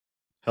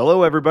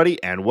Hello, everybody,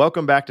 and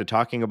welcome back to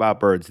Talking About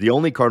Birds, the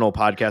only Cardinal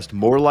podcast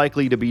more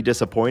likely to be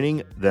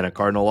disappointing than a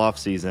Cardinal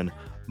offseason.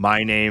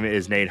 My name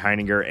is Nate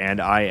Heininger,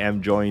 and I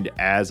am joined,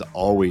 as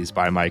always,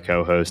 by my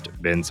co-host,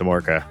 Ben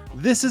Samorka.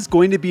 This is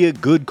going to be a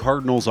good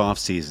Cardinals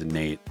offseason,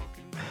 Nate.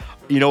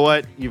 You know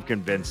what? You've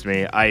convinced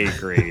me. I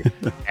agree.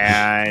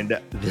 And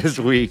this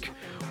week,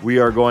 we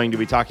are going to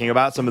be talking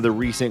about some of the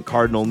recent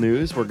Cardinal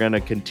news. We're going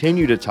to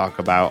continue to talk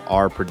about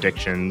our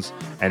predictions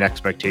and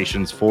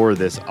expectations for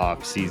this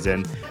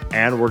offseason.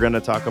 And we're going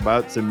to talk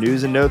about some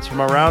news and notes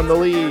from around the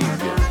league.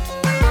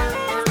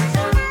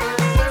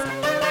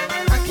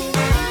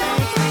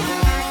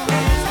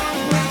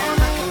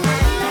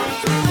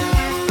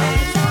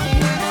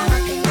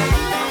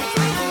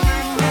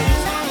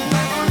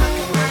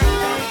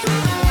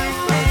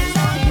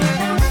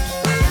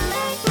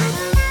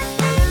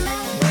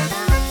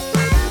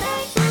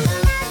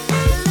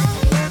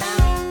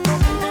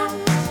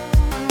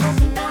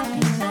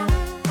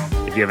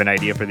 If you have an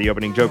idea for the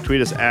opening joke,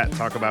 tweet us at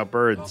Talk About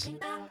Birds.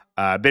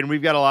 Ben,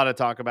 we've got a lot to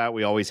talk about.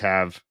 We always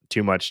have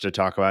too much to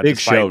talk about. Big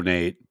show,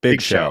 Nate.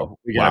 Big show.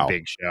 We got a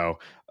big show.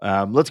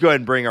 Let's go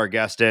ahead and bring our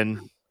guest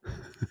in.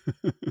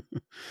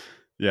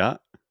 Yeah.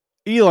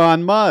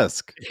 Elon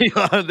Musk.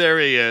 There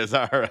he is.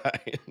 All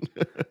right.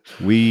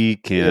 We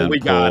can we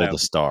pull the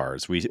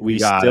stars. We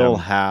still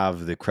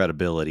have the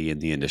credibility in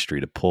the industry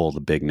to pull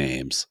the big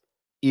names.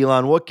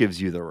 Elon, what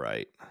gives you the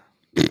right?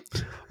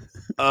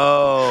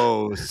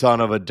 Oh, son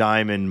of a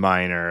diamond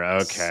miner.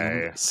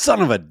 Okay.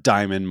 Son of a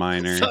diamond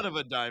miner. Son of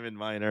a diamond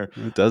miner.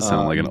 It does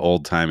sound like an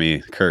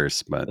old-timey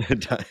curse, but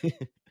it's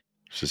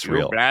just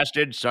real.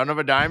 Blasted son of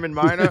a diamond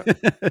miner.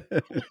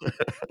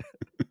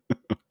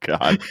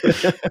 God.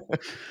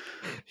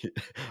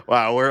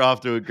 Wow, we're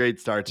off to a great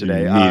start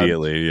today.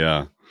 Immediately,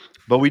 yeah.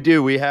 But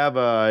we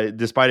have,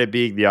 despite it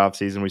being the off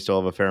season, we still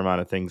have a fair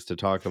amount of things to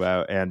talk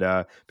about.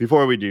 And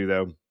before we do,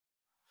 though,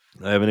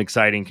 I have an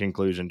exciting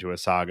conclusion to a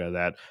saga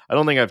that I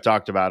don't think I've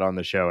talked about on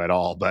the show at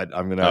all, but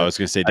I'm going to... I was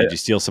going to say, did you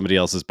steal somebody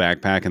else's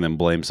backpack and then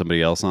blame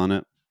somebody else on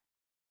it?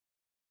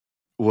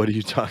 What are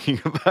you talking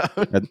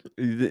about?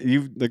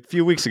 A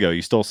few weeks ago,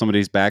 you stole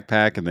somebody's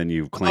backpack and then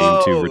you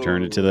claimed to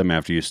return it to them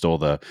after you stole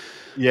the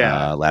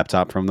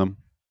laptop from them.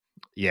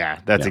 Yeah,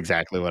 that's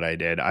exactly what I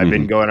did. I've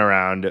been going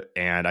around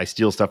and I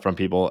steal stuff from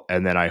people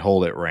and then I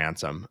hold it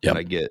ransom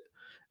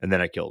and then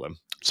I kill them.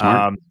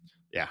 Smart.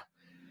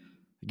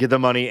 Get the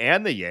money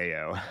and the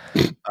yayo.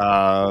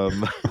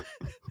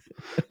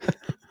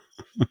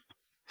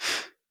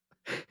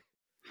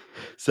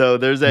 So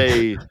there's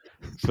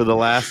for the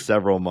last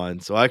several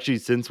months, so actually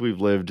since we've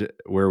lived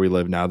where we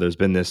live now, there's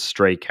been this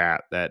stray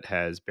cat that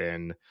has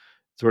been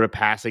sort of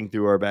passing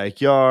through our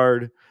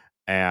backyard,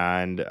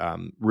 and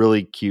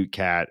really cute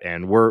cat.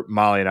 And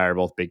Molly and I are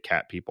both big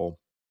cat people.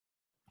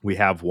 We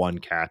have one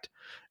cat,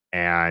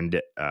 and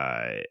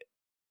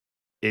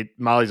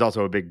Molly's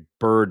also a big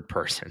bird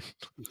person.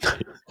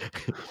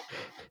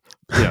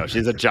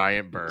 She's a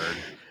giant bird.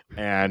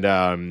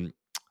 And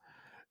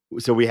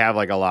so we have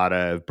like a lot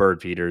of bird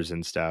feeders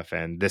and stuff.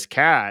 And this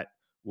cat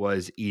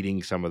was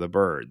eating some of the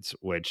birds,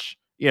 which,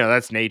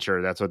 that's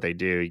nature. That's what they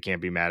do. You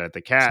can't be mad at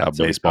the cat. That's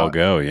how baseball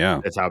go.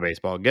 Yeah. That's how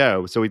baseball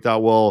go. So we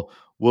thought,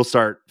 we'll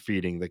start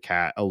feeding the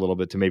cat a little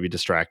bit to maybe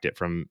distract it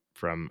from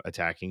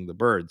attacking the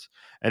birds.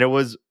 And it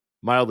was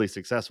mildly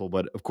successful,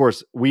 but of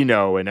course we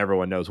know, and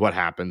everyone knows what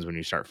happens when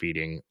you start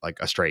feeding like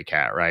a stray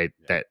cat, right?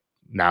 Yeah. That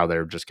now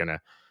they're just gonna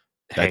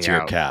that's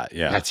your cat.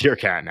 Yeah, that's your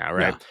cat now,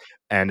 right?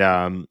 Yeah.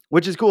 And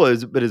which is cool,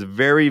 but is a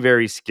very,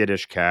 very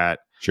skittish cat.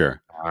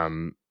 Sure.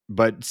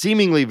 But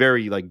seemingly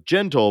very like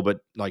gentle,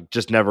 but like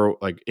just never,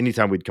 like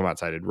anytime we'd come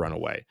outside, it'd run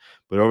away.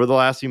 But over the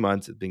last few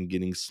months, it's been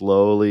getting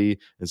slowly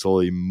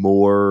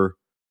more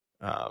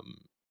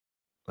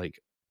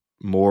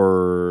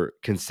more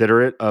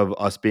considerate of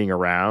us being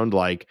around,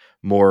 like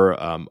more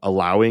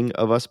allowing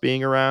of us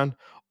being around,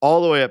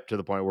 all the way up to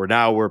the point where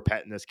now we're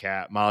petting this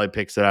cat. Molly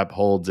picks it up,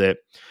 holds it,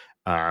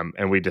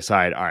 and we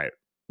decide, all right,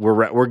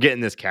 we're getting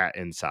this cat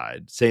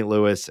inside. St.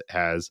 Louis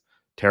has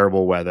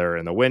terrible weather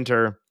in the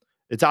winter.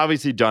 It's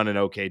obviously done an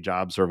okay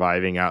job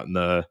surviving out in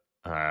the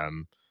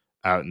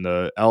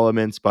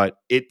elements, but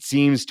it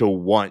seems to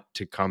want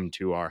to come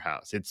to our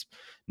house. It's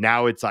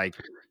like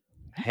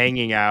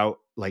hanging out,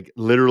 like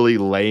literally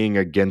laying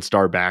against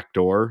our back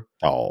door.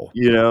 Oh,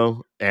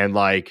 and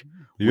like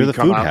you're the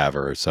food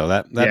haver, so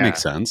that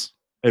makes sense.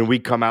 And we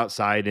come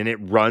outside and it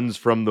runs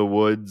from the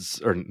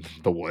woods.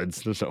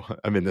 So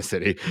I'm in the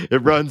city.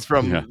 It runs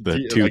from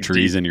the two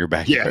trees in your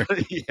backyard.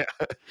 Yeah.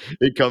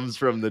 It comes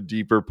from the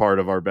deeper part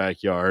of our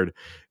backyard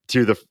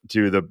to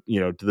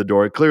the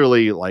door. It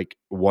clearly like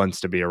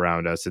wants to be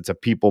around us. It's a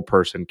people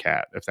person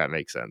cat, if that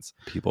makes sense.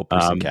 People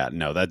person cat.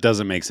 No, that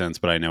doesn't make sense,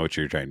 but I know what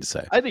you're trying to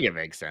say. I think it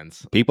makes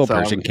sense. People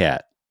person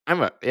cat.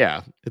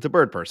 It's a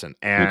bird person.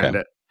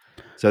 And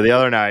so the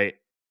other night,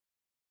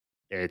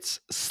 it's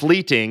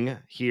sleeting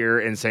here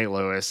in St.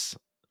 Louis.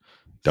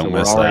 Don't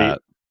miss that.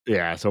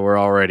 Yeah, so we're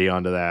already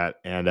onto that.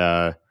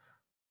 And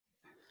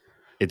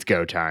it's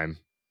go time.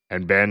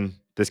 And Ben,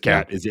 this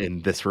cat is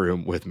in this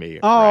room with me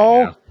right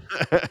now.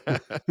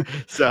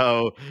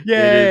 So it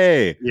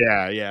is. Yay!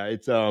 Yeah.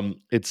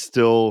 It's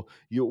still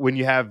when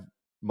you have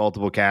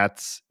multiple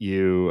cats,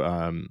 you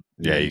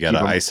Yeah, you keep gotta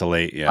them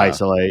isolate. Yeah.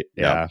 isolate.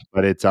 Yep. Yeah,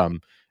 but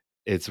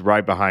it's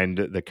right behind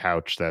the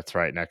couch that's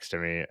right next to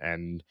me,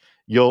 and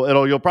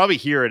you'll probably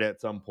hear it at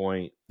some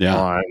point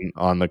Yeah.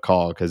 on the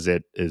call because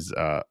it is Did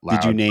you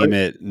loud. name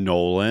it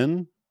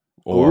Nolan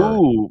or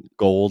Ooh,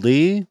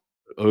 Goldie?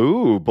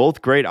 ooh,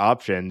 both great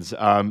options.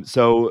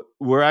 So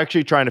we're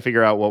actually trying to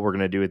figure out what we're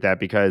gonna do with that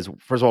because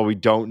first of all, we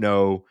don't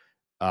know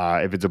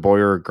if it's a boy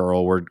or a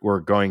girl. We're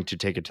going to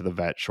take it to the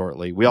vet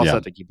shortly. We also Yeah.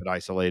 have to keep it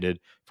isolated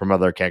from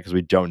other cat because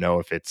we don't know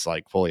if it's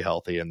like fully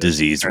healthy and there's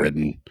Disease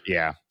ridden.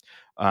 yeah.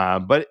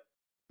 But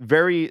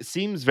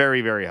seems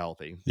very, very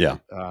healthy. Yeah.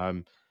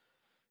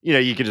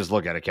 You could just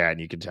look at a cat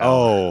and you can tell.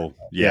 Oh,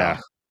 yeah.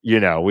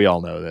 Yeah. We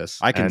all know this.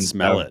 I can And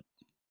smell it.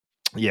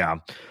 yeah.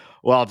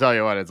 Well, I'll tell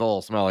you what, it's a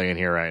little smelly in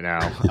here right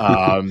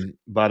now.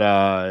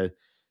 But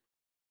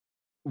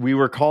we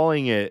were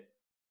calling it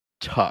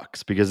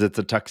Tux because it's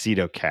a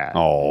tuxedo cat.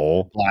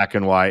 Oh, Black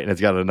and white, and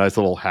it's got a nice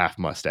little half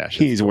mustache.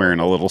 It's he's wearing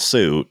a adorable. little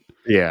suit.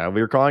 Yeah,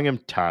 we were calling him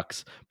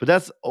Tux, but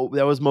that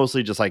was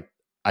mostly just like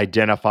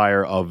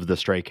identifier of the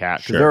stray cat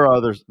because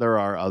Sure. there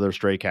are other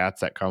stray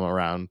cats that come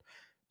around,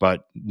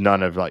 but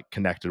none have like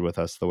connected with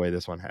us the way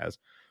this one has.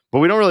 But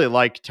we don't really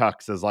like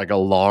Tux as like a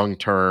long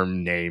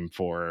term name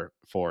for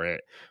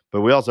it.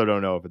 But we also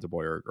don't know if it's a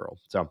boy or a girl.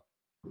 So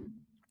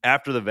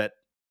after the vet,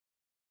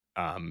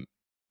 um,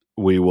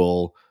 we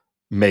will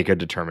make a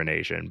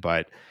determination.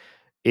 But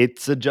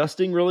it's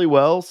adjusting really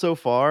well so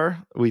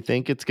far. We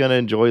think it's going to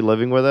enjoy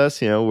living with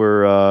us.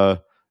 We're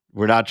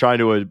not trying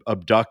to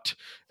abduct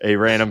a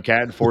random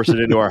cat and force it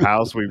into our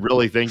house. We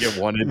really think it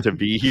wanted to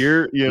be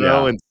here,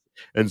 Yeah.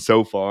 and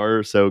so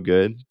far so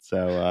good.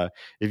 So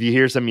if you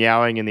hear some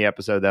meowing in the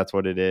episode, that's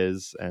what it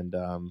is. And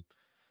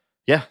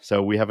yeah,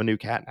 so we have a new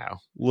cat now.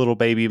 Little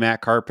baby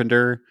Matt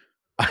Carpenter.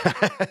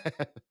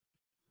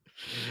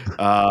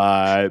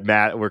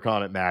 Matt, we're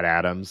calling it Matt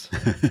Adams.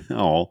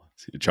 Oh,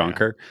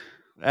 chunker. Yeah.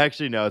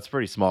 Actually, no, it's a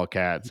pretty small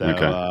cat, so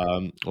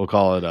Okay. we'll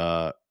call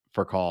it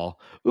for call.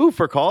 Ooh,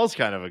 for call is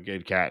kind of a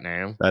good cat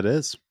name. That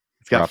is.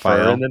 It's got fur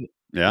Raphael. in it.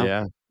 Yeah.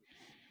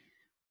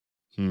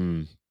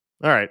 Yeah.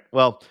 All right.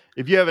 Well,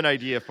 if you have an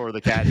idea for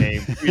the cat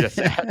name, tweet us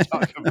at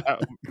Talk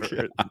About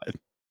Birds.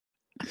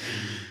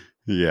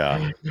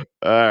 Yeah.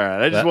 All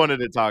right. I just wanted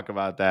to talk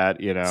about that.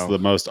 It's the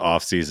most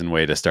off-season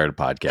way to start a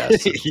podcast.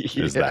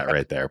 Is Yeah. that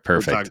right there?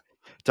 Perfect.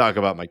 Talk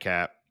about my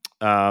cat.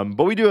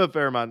 But we do have a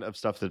fair amount of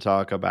stuff to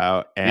talk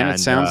about, And it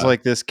sounds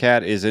like this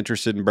cat is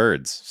interested in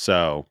birds.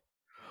 So,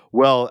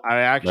 well,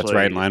 that's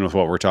right in line with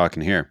what we're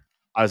talking here.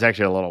 I was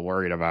actually a little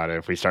worried about it.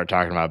 If we start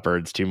talking about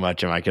birds too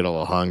much, I might get a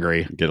little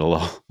hungry. Get a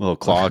little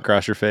claw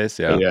across your face.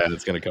 Yeah. Yeah,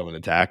 it's gonna come and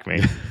attack me.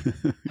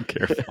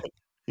 Careful.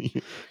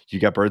 You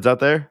got birds out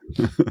there?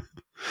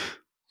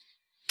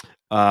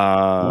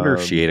 I wonder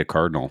if she ate a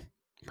cardinal.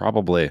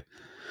 Probably.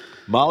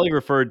 Molly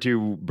referred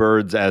to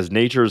birds as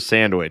nature's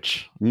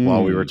sandwich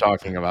while we were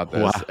talking about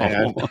this. Wow.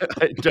 And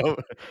I don't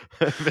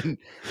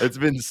it's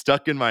been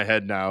stuck in my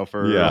head now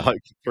for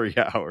like 3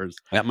 hours.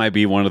 That might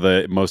be one of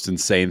the most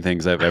insane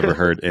things I've ever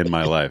heard in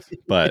my life.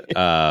 But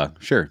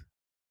sure.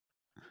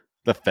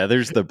 The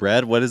feathers, the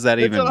bread? What does that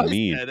even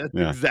mean? That's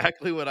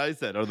exactly what I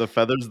said. Are the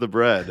feathers the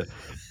bread?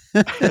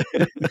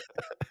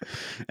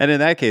 And in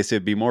that case,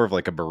 it'd be more of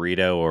like a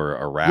burrito or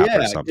a wrap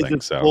or something.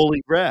 It's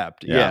fully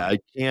wrapped. Yeah.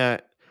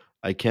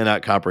 I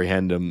cannot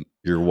comprehend them.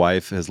 Your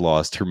wife has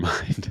lost her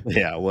mind.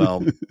 Yeah,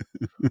 well,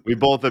 we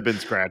both have been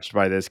scratched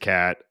by this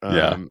cat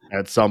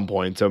at some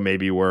point. So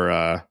maybe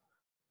we're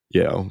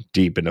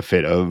deep in a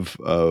fit of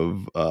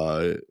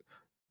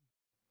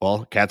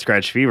cat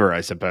scratch fever,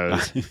 I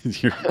suppose.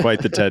 You're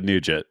quite the Ted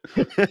Nugent.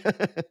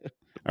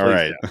 All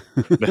right.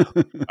 No.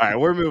 All right,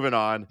 we're moving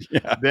on.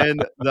 Yeah. Then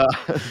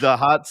the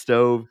hot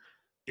stove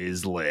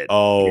is lit.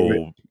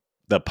 Oh,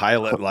 the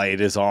pilot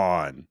light is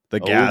on. The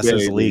gas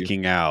is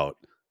leaking out.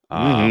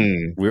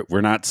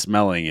 We're not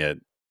smelling it.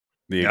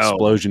 The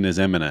explosion is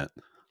imminent.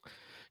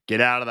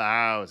 Get out of the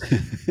house.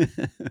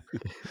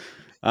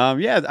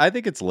 Yeah, I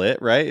think it's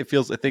lit, right? It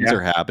feels like things are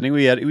happening.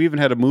 We even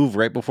had a move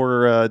right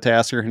before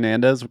Tasker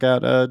Hernandez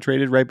got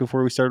traded right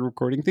before we started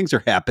recording. Things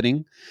are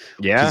happening,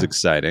 which is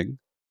exciting.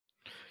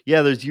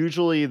 Yeah, there's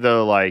usually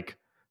the like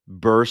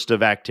burst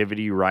of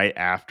activity right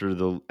after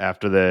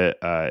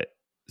the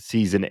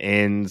season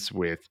ends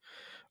with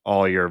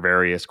all your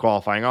various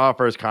qualifying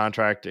offers,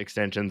 contract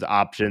extensions,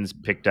 options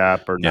picked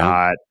up or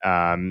not.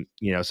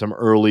 Some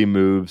early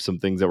moves, some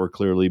things that were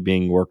clearly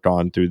being worked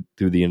on through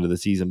the end of the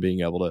season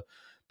being able to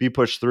be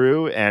pushed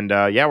through. And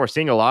we're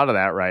seeing a lot of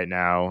that right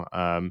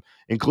now,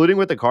 including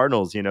with the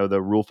Cardinals.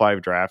 The Rule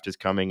 5 draft is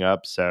coming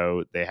up,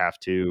 so they have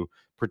to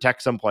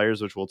protect some players,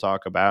 which we'll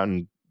talk about,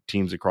 and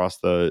teams across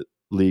the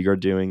league are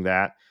doing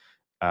that.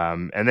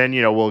 And then,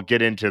 we'll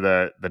get into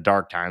the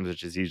dark times,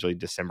 which is usually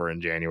December and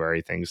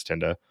January. Things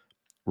tend to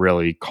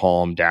really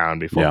calm down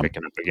before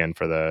picking up again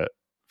for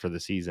the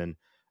season.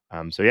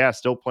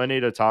 Still plenty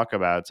to talk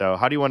about. So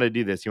how do you want to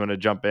do this? You want to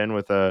jump in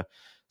with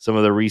some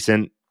of the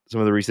recent some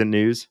of the recent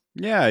news?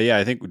 Yeah.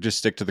 I think we'll just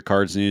stick to the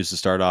Cards news to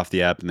start off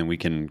the app, and then we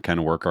can kind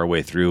of work our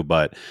way through.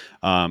 But,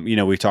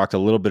 we talked a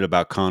little bit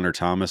about Connor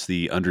Thomas,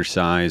 the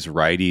undersized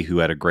righty who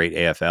had a great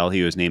AFL.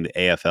 He was named the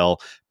AFL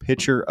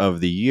Pitcher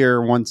of the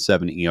Year,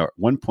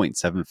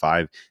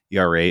 1.75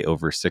 ERA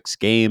over 6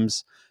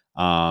 games.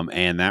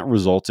 And that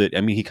resulted,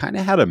 I mean, he kind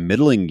of had a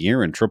middling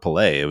year in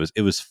AAA.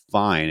 It was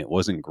fine. It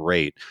wasn't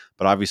great,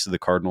 but obviously the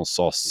Cardinals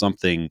saw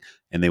something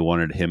and they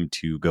wanted him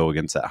to go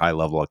against that high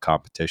level of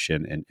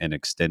competition and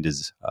extend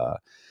his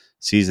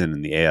season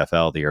in the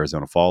AFL, the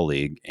Arizona Fall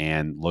League,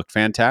 and looked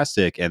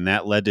fantastic. And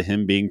that led to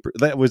him being,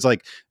 that was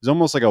like, it was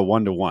almost like a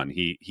 1-to-1.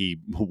 He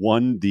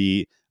won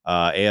the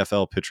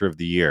AFL Pitcher of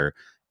the Year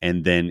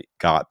and then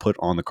got put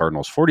on the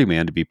Cardinals 40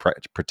 man to be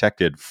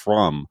protected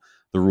from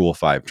the Rule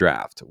 5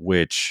 draft,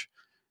 which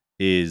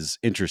is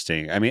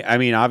interesting. I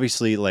mean,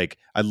 obviously, like,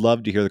 I'd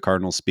love to hear the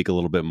Cardinals speak a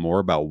little bit more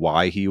about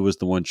why he was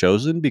the one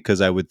chosen, because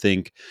I would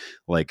think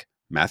like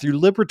Matthew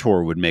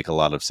Liberatore would make a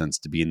lot of sense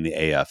to be in the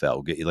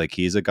AFL. Like,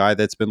 he's a guy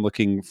that's been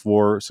looking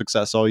for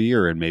success all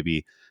year, and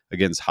maybe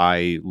against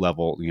high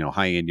level,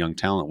 high end young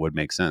talent would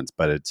make sense.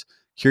 But it's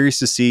curious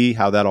to see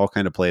how that all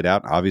kind of played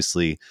out.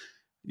 Obviously,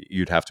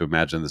 you'd have to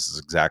imagine this is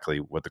exactly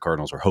what the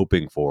Cardinals were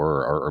hoping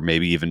for, or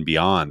maybe even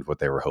beyond what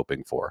they were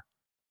hoping for.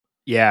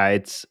 Yeah,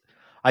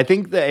 I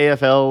think the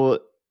AFL,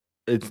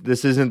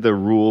 this isn't the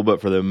rule, but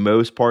for the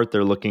most part,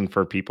 they're looking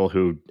for people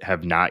who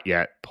have not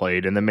yet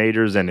played in the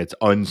majors, and it's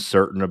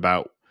uncertain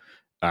about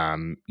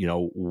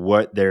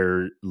what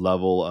their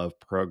level of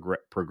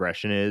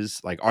progression is.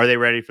 Like, are they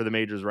ready for the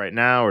majors right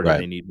now, or do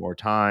Right. they need more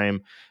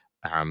time?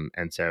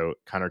 And so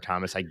Connor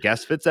Thomas, I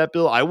guess, fits that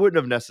bill. I wouldn't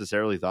have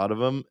necessarily thought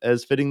of him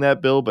as fitting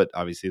that bill, but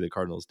obviously the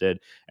Cardinals did.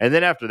 And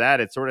then after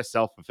that, it's sort of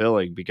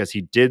self-fulfilling because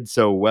he did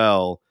so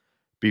well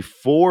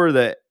before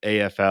the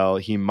AFL.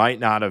 He might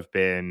not have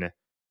been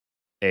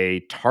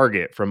a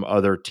target from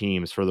other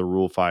teams for the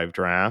Rule 5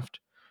 draft.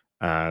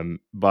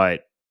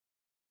 But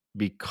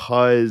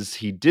because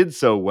he did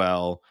so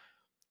well,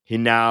 he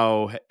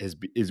now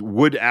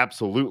would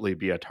absolutely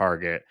be a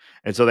target,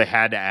 and so they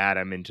had to add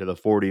him into the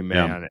 40 Yeah.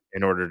 man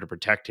in order to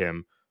protect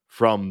him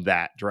from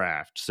that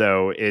draft.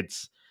 So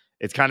it's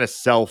kind of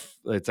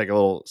it's like a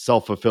little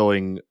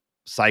self-fulfilling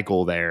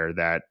cycle there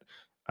that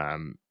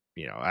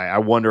I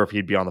wonder if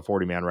he'd be on the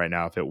 40 man right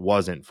now if it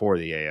wasn't for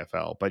the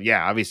AFL. But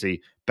yeah,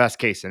 obviously, best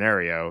case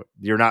scenario,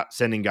 you're not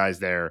sending guys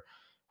there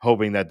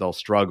hoping that they'll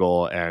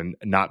struggle and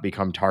not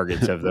become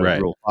targets of the Right.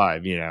 Rule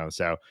 5,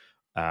 so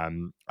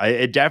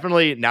it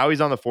definitely, now he's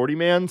on the 40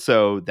 man,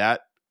 so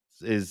that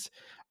is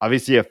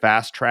obviously a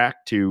fast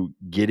track to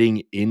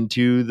getting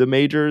into the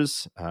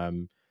majors.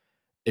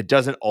 It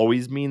doesn't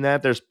always mean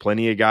that. There's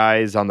plenty of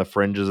guys on the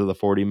fringes of the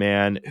 40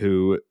 man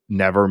who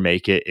never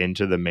make it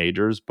into the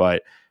majors,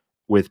 but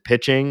with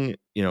pitching,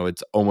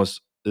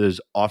 there's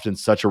often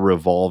such a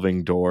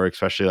revolving door,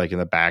 especially like in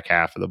the back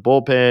half of the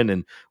bullpen,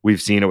 and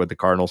we've seen it with the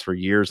Cardinals for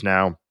years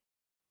now,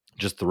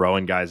 just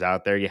throwing guys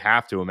out there. You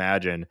have to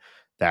imagine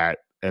that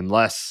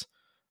unless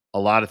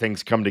a lot of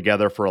things come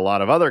together for a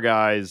lot of other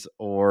guys,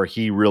 or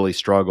he really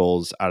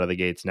struggles out of the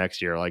gates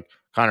next year, like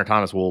Connor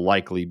Thomas will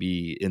likely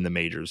be in the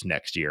majors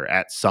next year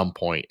at some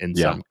point in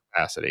Yeah. some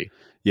capacity.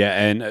 Yeah,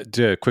 and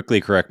to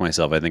quickly correct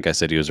myself, I think I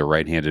said he was a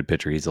right-handed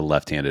pitcher. He's a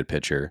left-handed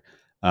pitcher.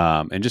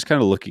 And just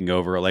kind of looking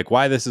over like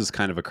why this is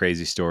kind of a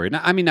crazy story.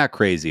 I mean, not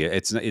crazy.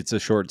 It's a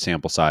short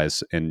sample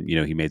size, and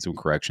he made some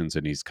corrections,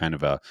 and he's kind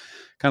of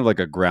like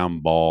a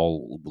ground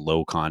ball,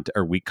 low contact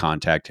or weak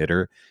contact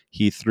hitter.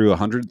 He threw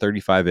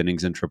 135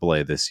 innings in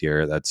AAA this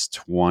year. That's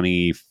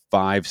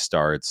 25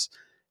 starts.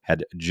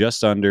 Had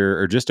just under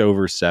or just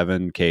over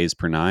 7 Ks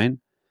per nine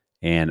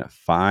and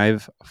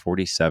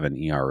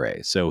 5.47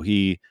 ERA. So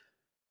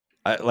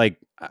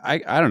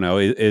I don't know.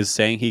 Is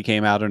saying he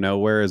came out of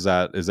nowhere, is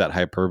that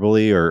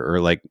hyperbole, or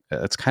like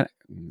it's kind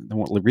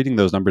of reading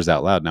those numbers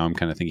out loud now? I'm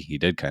kind of thinking he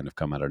did kind of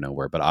come out of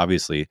nowhere, but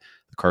obviously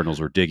the Cardinals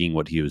were digging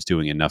what he was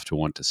doing enough to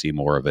want to see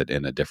more of it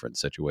in a different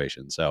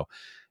situation. So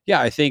yeah,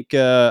 I think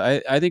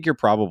I think you're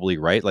probably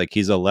right. Like,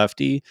 he's a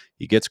lefty,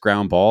 he gets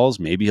ground balls.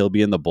 Maybe he'll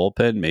be in the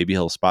bullpen, maybe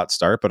he'll spot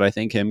start, but I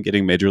think him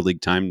getting major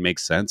league time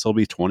makes sense. He'll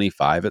be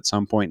 25 at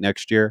some point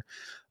next year.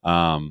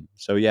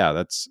 So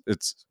yeah,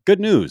 it's good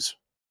news.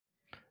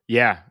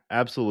 Yeah,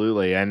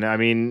 absolutely. And I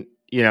mean,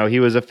 he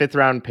was a fifth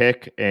round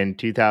pick in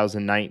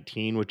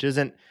 2019, which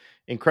isn't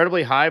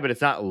incredibly high, but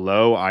it's not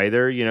low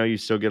either. You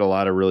still get a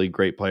lot of really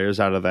great players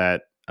out of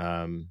that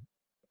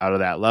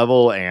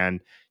level.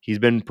 And he's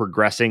been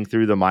progressing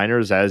through the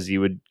minors as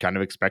you would kind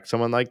of expect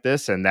someone like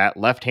this. And that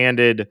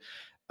left-handed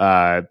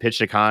pitch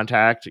to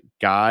contact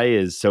guy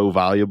is so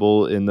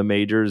valuable in the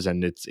majors,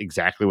 and it's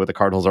exactly what the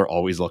Cardinals are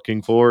always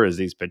looking for, is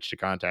these pitch to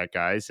contact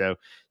guys. So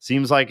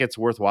seems like it's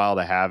worthwhile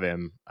to have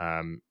him.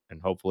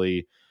 And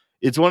hopefully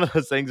it's one of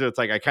those things where it's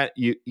like,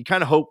 you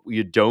kind of hope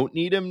you don't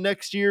need him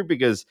next year,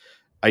 because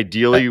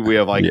ideally we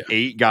have like Yeah.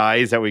 8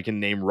 guys that we can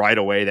name right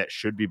away that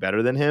should be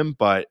better than him,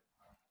 but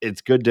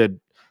it's good to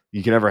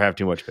You can never have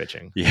too much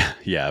pitching. Yeah,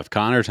 yeah. If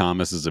Connor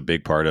Thomas is a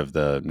big part of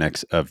the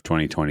next of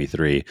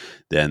 2023,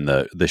 then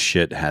the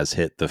shit has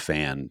hit the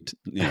fan,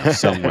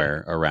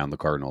 somewhere around the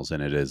Cardinals,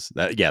 and it is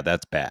that. Yeah,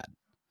 that's bad.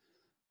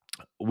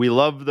 We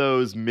love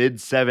those mid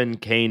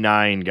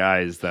 7K9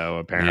 guys, though. Yeah,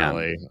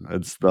 Apparently,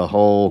 it's the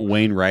whole.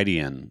 Wayne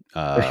Wrightian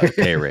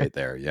K rate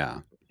there.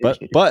 Yeah,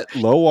 but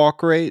low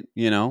walk rate.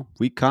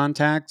 Weak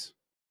contact.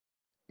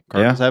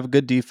 Cardinals Yeah, have a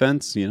good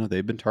defense.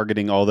 They've been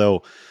targeting,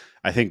 although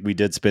I think we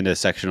did spend a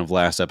section of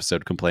last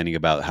episode complaining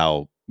about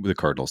how the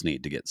Cardinals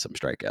need to get some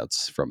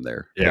strikeouts from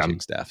their yeah, pitching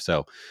staff.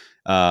 So,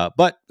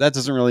 but that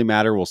doesn't really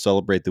matter. We'll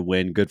celebrate the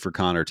win. Good for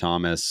Connor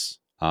Thomas.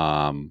 He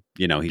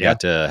yeah, got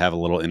to have a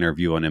little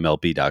interview on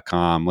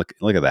MLB.com.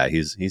 Look at that.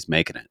 He's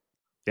making it.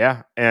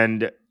 yeah.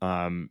 And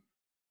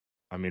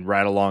I mean,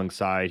 right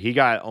alongside, he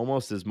got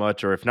almost as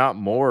much, or if not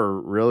more,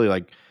 really,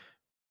 like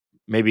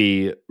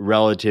maybe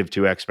relative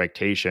to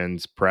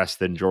expectations, press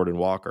than Jordan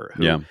Walker,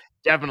 who Yeah,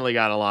 definitely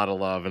got a lot of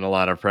love and a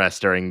lot of press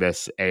during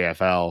this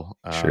AFL.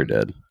 sure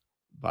did.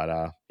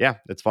 But yeah,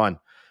 it's fun.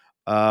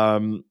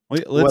 Wait,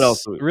 What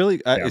else? let's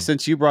really, Yeah.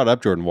 since you brought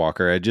up Jordan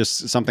Walker, a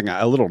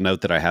little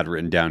note that I had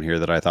written down here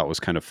that I thought was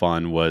kind of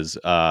fun was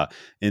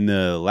in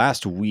the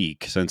last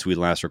week since we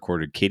last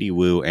recorded, Katie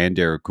Wu and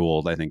Derek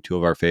Gould, I think two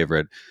of our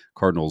favorite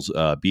Cardinals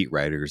beat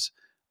writers,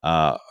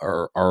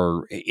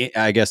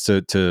 I guess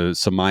to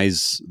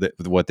surmise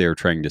what they're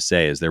trying to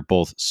say is they're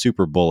both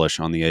super bullish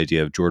on the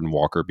idea of Jordan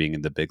Walker being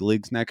in the big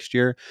leagues next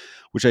year,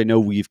 which I know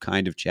we've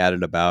kind of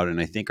chatted about,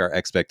 and I think our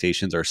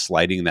expectations are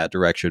sliding in that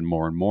direction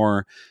more and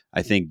more.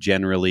 I think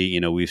generally,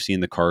 we've seen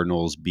the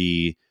Cardinals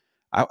be,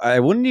 I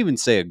wouldn't even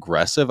say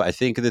aggressive. I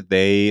think that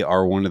they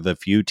are one of the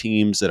few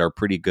teams that are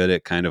pretty good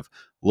at kind of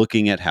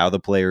looking at how the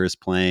player is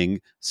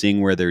playing,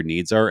 seeing where their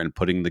needs are, and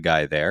putting the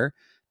guy there.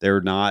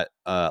 They're not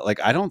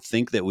I don't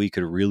think that we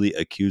could really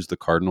accuse the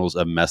Cardinals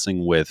of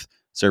messing with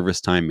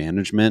service time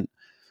management.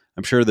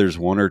 I'm sure there's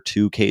one or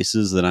two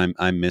cases that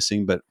I'm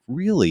missing, but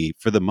really,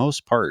 for the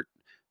most part,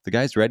 the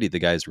guy's ready. The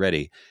guy's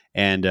ready.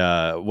 And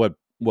what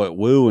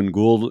Wu and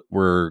Gould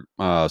were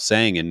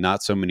saying in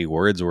not so many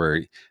words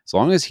were, as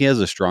long as he has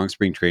a strong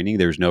spring training,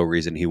 there's no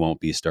reason he won't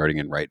be starting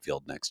in right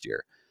field next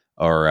year,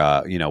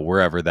 or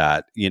wherever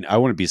that. I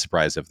wouldn't be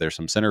surprised if there's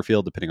some center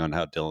field, depending on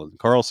how Dylan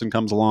Carlson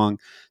comes along.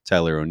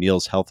 Tyler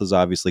O'Neill's health is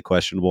obviously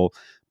questionable,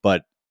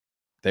 but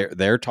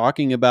they're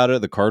talking about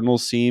it. The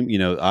Cardinals seem,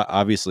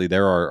 obviously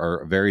there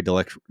are very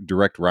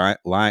direct line.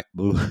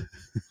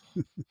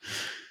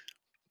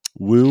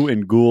 Wu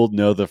and Gould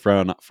know the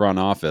front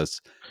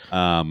office.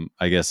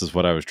 I guess is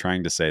what I was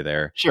trying to say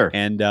there. Sure.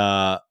 And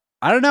I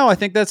don't know. I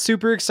think that's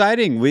super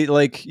exciting.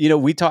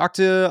 We talked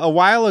a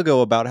while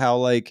ago about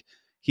how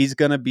he's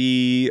going to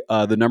be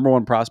the number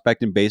one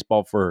prospect in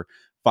baseball for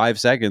 5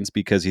 seconds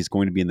because he's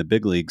going to be in the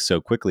big leagues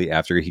so quickly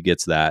after he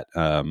gets that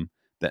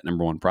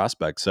number one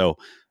prospect. So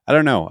I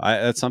don't know.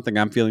 That's something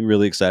I'm feeling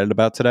really excited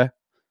about today.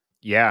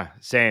 Yeah,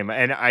 same.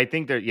 And I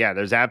think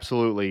there's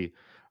absolutely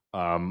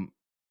um,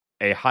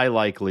 a high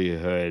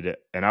likelihood,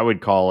 and I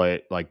would call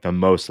it like the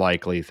most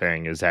likely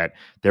thing is that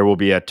there will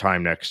be a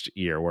time next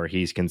year where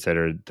he's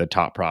considered the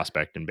top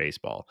prospect in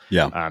baseball.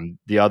 Yeah.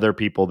 The other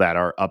people that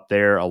are up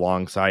there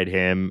alongside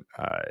him,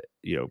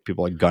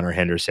 people like Gunnar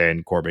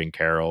Henderson, Corbin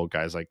Carroll,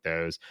 guys like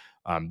those,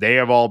 they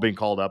have all been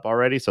called up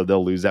already, so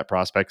they'll lose that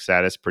prospect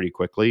status pretty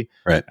quickly.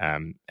 Right.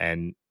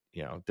 And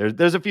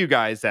there's a few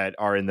guys that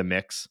are in the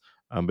mix.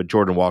 But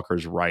Jordan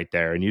Walker's right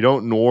there. And you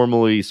don't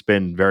normally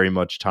spend very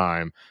much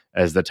time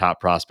as the top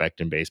prospect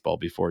in baseball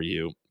before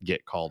you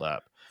get called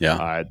up.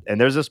 Yeah.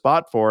 And there's a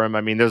spot for him.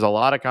 I mean, there's a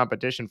lot of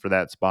competition for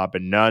that spot,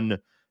 but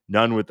none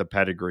with the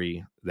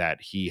pedigree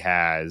that he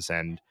has.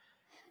 And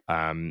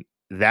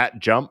that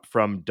jump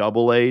from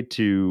Double A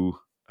to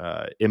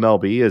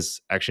MLB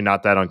is actually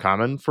not that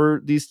uncommon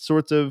for these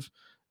sorts of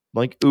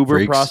like uber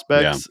Freaks. Yeah.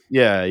 prospects.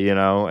 Yeah,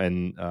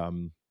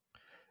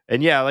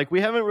 and yeah, like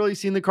we haven't really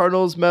seen the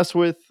Cardinals mess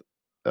with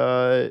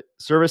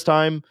service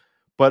time,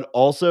 but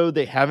also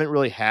they haven't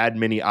really had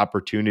many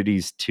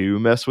opportunities to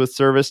mess with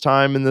service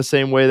time in the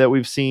same way that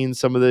we've seen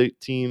some of the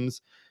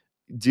teams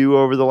do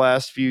over the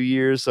last few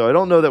years. So I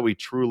don't know that we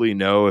truly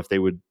know if they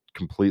would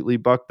completely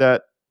buck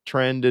that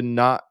trend and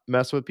not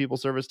mess with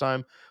people's service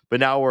time. But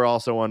now we're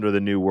also under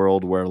the new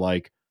world where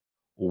like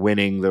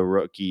winning the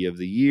rookie of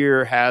the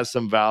year has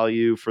some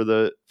value for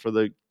the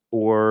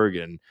org.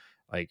 And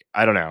like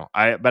I don't know,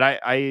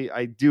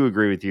 I do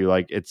agree with you,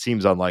 like it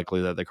seems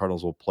unlikely that the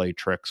Cardinals will play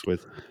tricks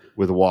with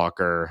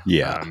Walker.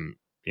 Yeah.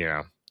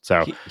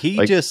 So He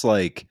like just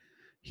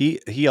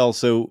he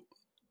also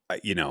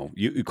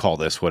you call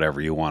this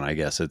whatever you want. I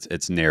guess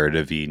it's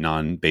narrative-y,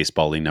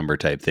 non-baseball-y number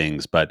type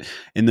things, but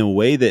in the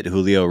way that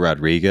Julio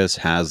Rodriguez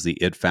has the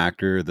it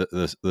factor,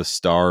 the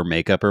star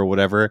makeup or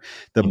whatever,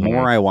 the mhm.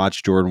 more I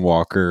watch Jordan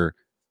Walker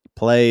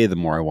play, the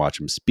more I watch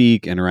him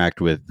speak, interact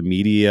with the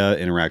media,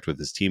 interact with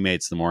his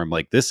teammates, the more I'm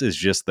like, this is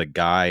just the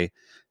guy.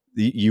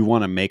 You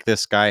want to make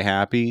this guy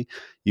happy.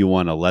 You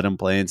want to let him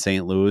play in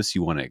St. Louis.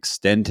 You want to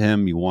extend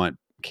him. You want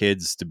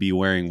kids to be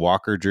wearing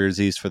Walker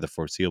jerseys for the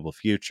foreseeable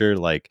future.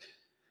 Like,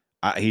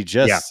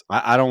 Yeah.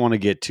 I don't want to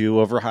get too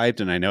overhyped,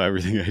 and I know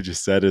everything I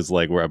just said is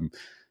like where I'm,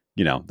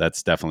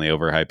 that's definitely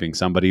overhyping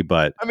somebody,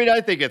 but I mean, I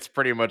think it's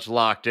pretty much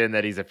locked in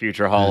that he's a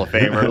future Hall of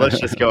Famer. Let's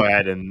just go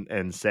ahead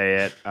and say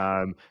it.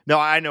 No,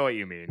 I know what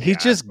you mean. he Yeah,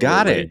 just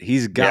got absolutely. it.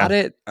 He's Yeah. got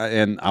it,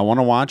 and I want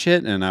to watch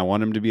it, and I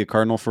want him to be a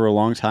Cardinal for a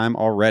long time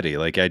already.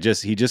 Like he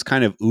just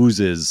kind of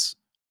oozes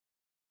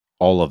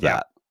all of Yeah.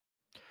 that.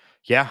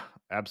 Yeah,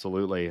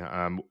 absolutely.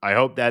 I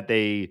hope that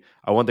I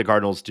want the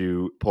Cardinals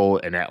to pull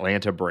an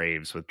Atlanta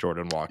Braves with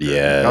Jordan Walker. He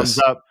comes Yes.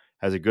 up,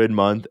 has a good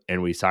month,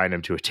 and we sign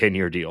him to a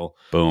 10-year deal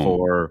Boom.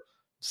 for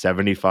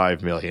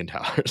 $75 million.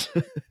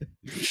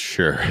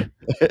 Sure.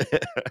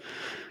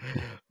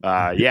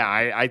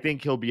 Yeah, I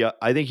think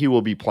I think he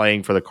will be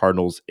playing for the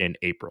Cardinals in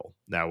April.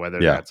 Now,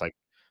 whether Yeah. that's like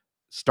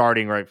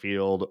starting right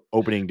field,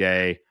 opening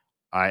day,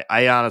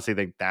 I honestly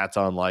think that's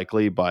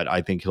unlikely, but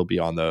I think he'll be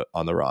on the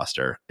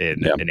roster Yeah.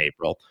 in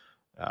April.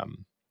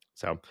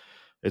 So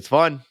it's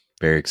fun.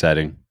 Very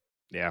exciting.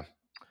 Yeah.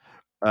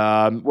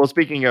 Well,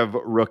 speaking of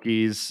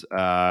rookies,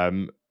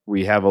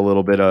 we have a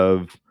little bit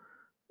of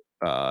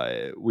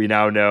we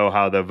now know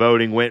how the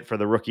voting went for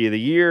the rookie of the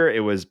year. It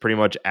was pretty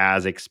much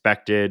as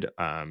expected.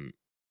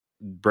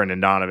 Brendan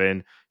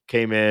Donovan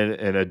came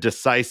in a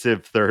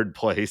decisive third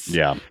place.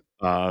 Yeah.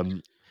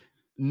 Um,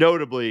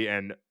 Notably,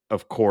 and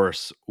of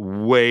course,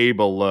 way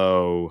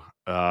below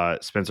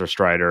Spencer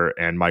Strider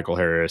and Michael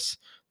Harris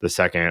the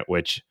second,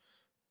 which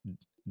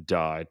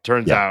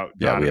turns Yeah. out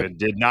Yeah. We have. Donovan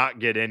did not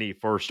get any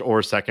first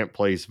or second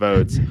place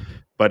votes,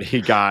 but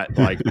he got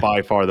like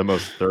by far the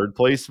most third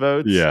place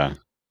votes, Yeah.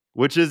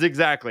 which is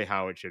exactly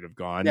how it should have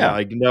gone. Yeah.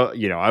 Like, no,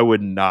 I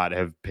would not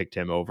have picked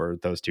him over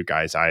those two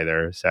guys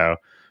either. So,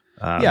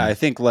 Yeah, I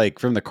think like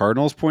from the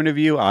Cardinals' point of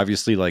view,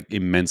 obviously like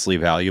immensely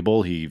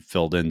valuable. He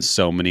filled in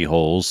so many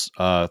holes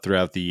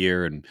throughout the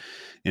year and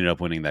ended up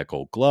winning that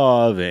Gold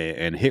Glove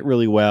and hit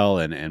really well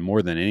and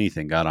more than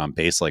anything got on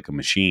base like a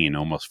machine,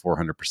 almost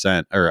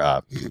 400%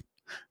 or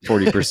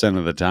 40%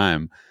 of the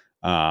time.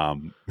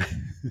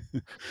 it'd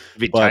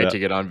be But tight to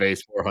get on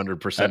base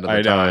 400% of the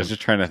I know I was time.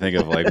 just trying to think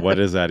of like what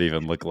does that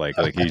even look like?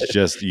 Like he's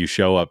just you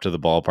show up to the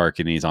ballpark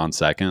and he's on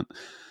second.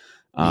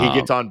 He Um,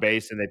 gets on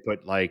base and they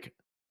put like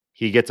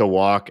he gets a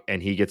walk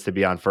and he gets to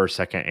be on first,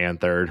 second, and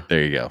third.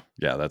 there you go.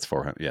 Yeah, that's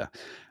 400. Yeah.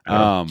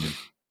 Yeah.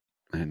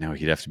 I know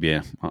he'd have to be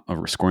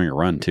scoring a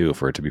run too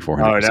for it to be Oh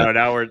 400%. no,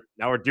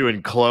 now we're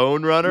doing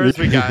clone runners.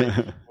 We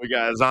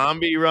got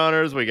zombie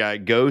runners, we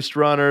got ghost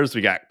runners, we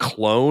got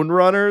clone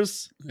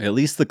runners. At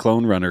least the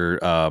clone runner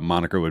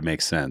moniker would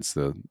make sense.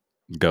 The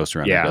ghost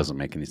runner Yeah. doesn't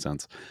make any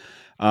sense.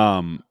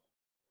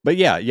 But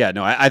yeah,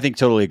 no, I think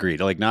totally agreed.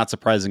 Like, not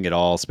surprising at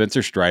all.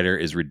 Spencer Strider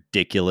is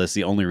ridiculous.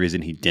 The only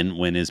reason he didn't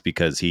win is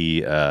because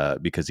he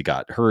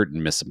got hurt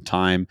and missed some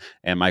time.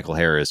 And Michael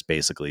Harris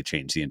basically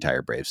changed the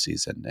entire Braves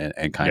season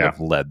and kind Yeah.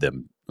 of led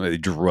them,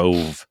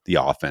 drove the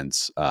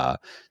offense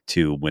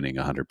to winning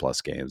 100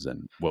 plus games,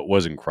 and what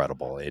was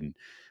incredible. And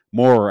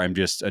more, I'm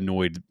just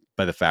annoyed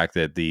by the fact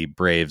that the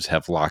Braves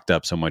have locked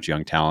up so much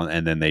young talent,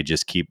 and then they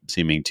just keep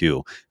seeming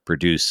to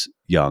produce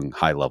young,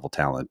 high level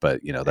talent.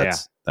 But Yeah.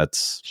 that's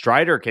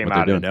Strider came what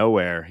they're out of doing.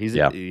 nowhere. He's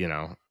Yeah.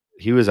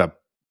 he was a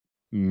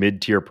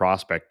mid-tier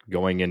prospect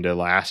going into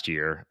last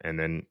year, and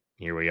then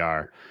here we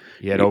are.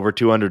 He had over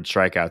 200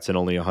 strikeouts in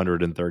only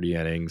 130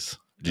 innings.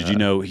 Did you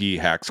know he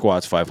hack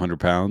squats 500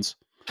 pounds?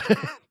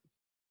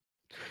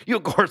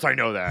 Of course, I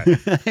know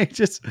that. I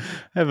just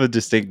have a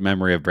distinct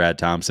memory of Brad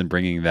Thompson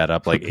bringing that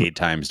up like 8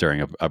 times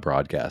during a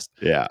broadcast.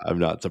 Yeah, I'm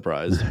not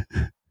surprised.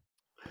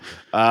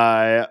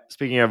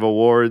 Speaking of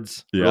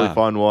awards, really Yeah.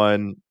 fun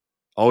one.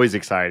 Always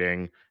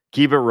exciting.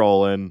 Keep it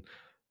rolling.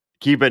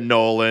 Keep it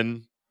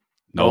Nolan.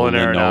 Nolan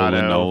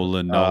Arenado.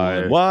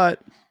 Nolan.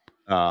 What?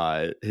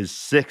 His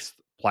sixth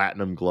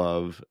platinum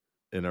glove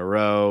in a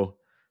row.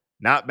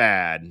 Not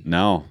bad.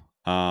 No.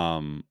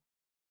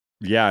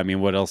 Yeah, I mean,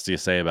 what else do you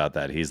say about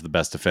that? He's the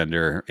best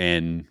defender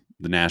in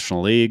the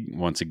National League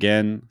once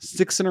again,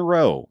 6 in a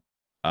row,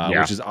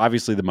 Yeah. which is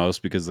obviously the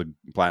most because the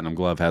Platinum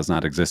Glove has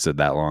not existed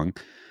that long.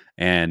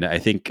 And I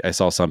think I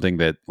saw something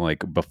that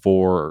like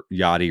before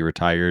Yachty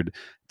retired,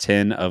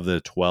 10 of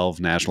the 12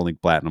 National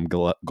League Platinum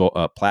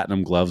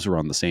Gloves were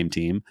on the same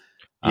team.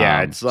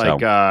 Yeah, it's like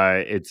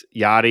So it's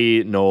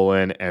Yachty,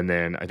 Nolan, and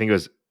then I think it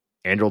was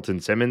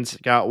Andrelton Simmons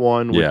got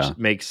one, which yeah,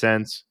 makes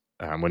sense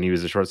when he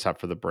was a shortstop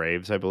for the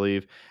Braves, I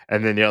believe.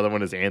 And then the other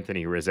one is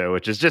Anthony Rizzo,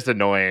 which is just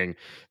annoying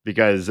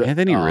because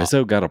Anthony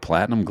Rizzo got a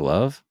Platinum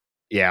Glove.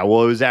 yeah,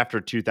 well, it was after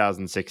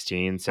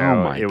 2016, Oh so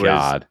my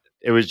God.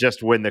 it was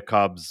just when the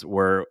Cubs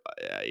were,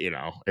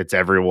 it's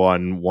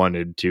everyone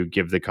wanted to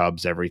give the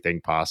Cubs everything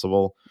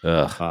possible.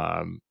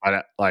 Ugh.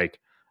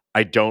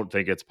 I don't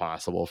think it's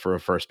possible for a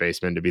first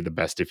baseman to be the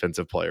best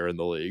defensive player in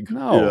the league.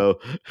 No.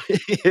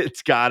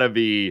 It's got to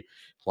be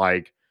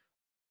like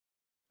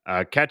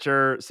a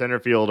catcher, center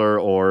fielder,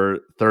 or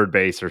third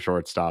base or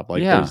shortstop.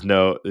 Like, Yeah. there's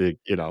no,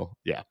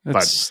 yeah, That's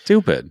but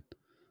stupid.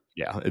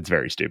 yeah, it's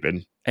very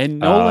stupid. And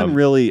Nolan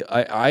really,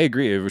 I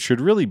agree, it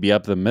should really be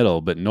up the middle,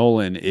 but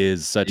Nolan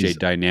is such a He's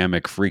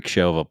dynamic freak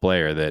show of a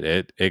player that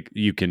it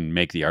you can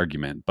make the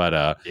argument.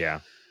 But yeah.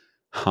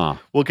 Huh.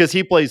 Well, because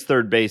he plays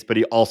third base, but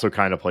he also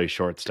kind of plays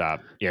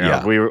shortstop.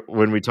 Yeah.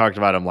 When we talked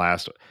about him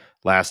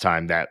last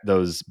time, that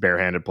those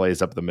barehanded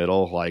plays up the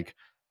middle, like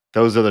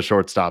those are the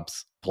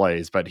shortstop's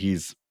plays, but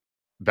he's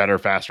better,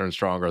 faster, and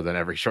stronger than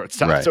every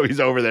shortstop, Right. so he's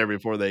over there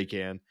before they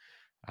can.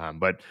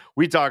 But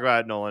we talk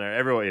about Nolan.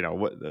 Everyone,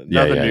 Yeah.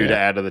 nothing Yeah. new to Yeah.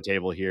 add to the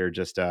table here.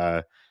 Just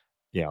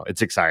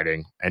it's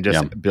exciting and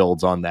just Yeah.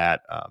 builds on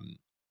that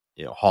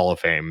Hall of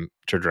Fame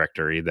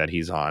trajectory that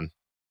he's on.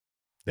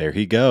 There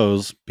he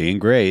goes, being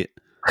great.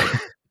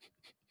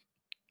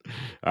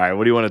 All right,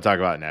 what do you want to talk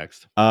about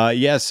next?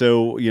 Yeah.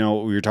 So we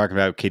were talking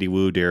about Katie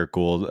Woo, Derek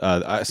Gould.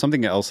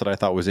 Something else that I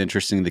thought was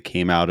interesting that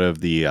came out of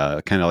the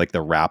kind of like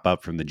the wrap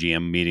up from the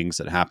GM meetings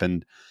that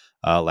happened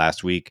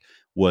last week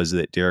was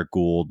that Derek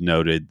Gould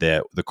noted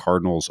that the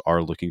Cardinals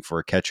are looking for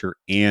a catcher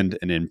and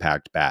an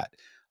impact bat.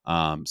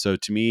 So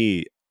to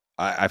me,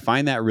 I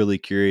find that really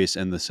curious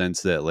in the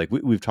sense that like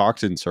we've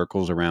talked in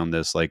circles around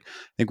this. Like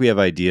I think we have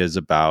ideas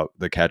about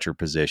the catcher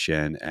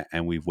position,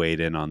 and we've weighed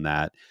in on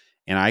that.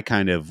 And I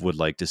kind of would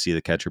like to see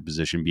the catcher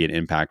position be an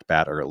impact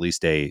bat or at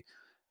least a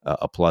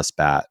plus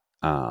bat.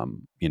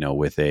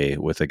 With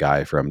a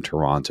guy from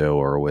Toronto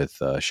or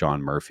with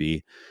Sean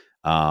Murphy,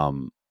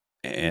 and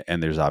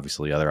there's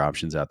obviously other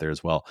options out there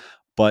as well.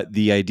 But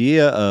the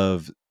idea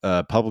of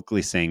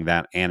publicly saying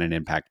that and an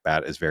impact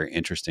bat is very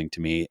interesting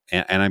to me,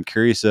 and I'm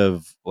curious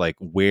of like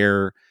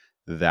where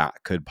that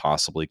could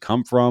possibly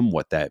come from,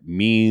 what that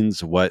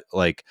means, what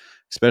like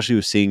especially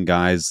with seeing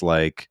guys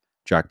like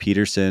Jock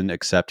Peterson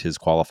accept his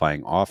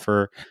qualifying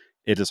offer.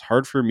 It is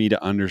hard for me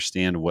to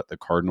understand what the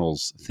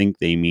Cardinals think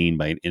they mean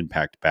by an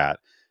impact bat.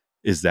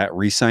 Is that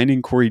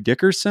re-signing Corey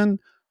Dickerson?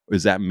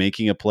 Is that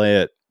making a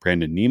play at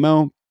Brandon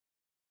Nemo?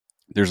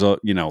 There's a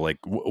like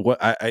what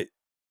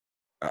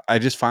I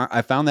just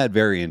found that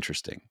very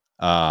interesting.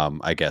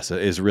 I guess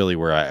is really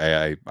where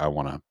I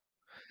want to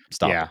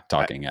stop Yeah,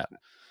 talking at.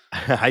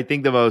 I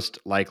think the most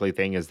likely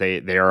thing is they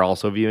are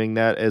also viewing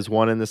that as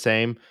one and the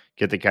same.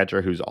 Get the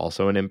catcher who's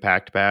also an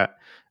impact bat,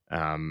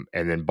 and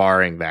then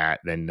barring that,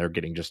 then they're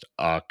getting just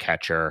a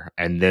catcher,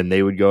 and then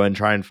they would go and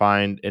try and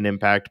find an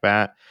impact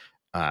bat.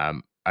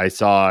 I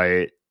saw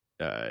it,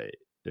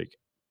 like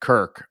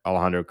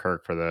Alejandro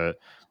Kirk for the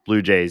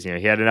Blue Jays. He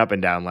had an up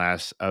and down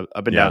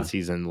Yeah,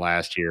 season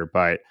last year,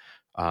 but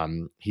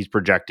he's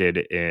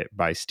projected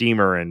by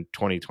Steamer in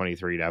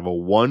 2023 to have a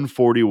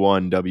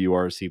 141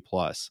 WRC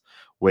plus,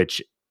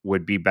 which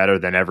would be better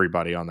than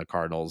everybody on the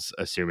Cardinals,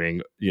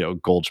 assuming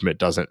Goldschmidt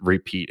doesn't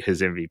repeat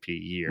his MVP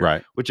year,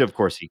 right. which of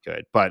course he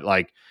could. But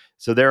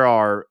so there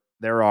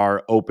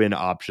are open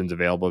options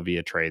available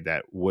via trade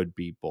that would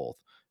be both.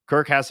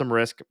 Kirk has some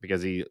risk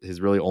because he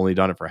has really only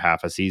done it for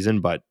half a season,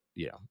 but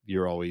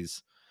you're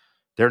always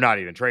they're not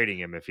even trading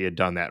him if he had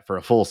done that for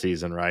a full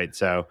season, right?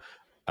 So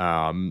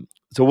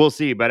we'll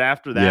see. But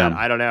after Yeah, that,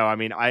 I don't know. I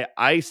mean,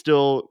 I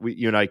still,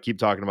 you and I keep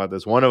talking about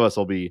this. One of us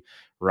will be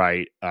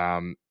right.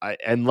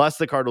 Unless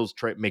the Cardinals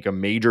make a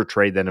major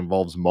trade that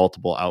involves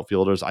multiple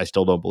outfielders, I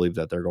still don't believe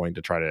that they're going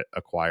to try to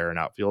acquire an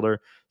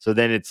outfielder. So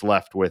then it's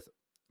left with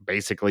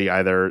basically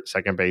either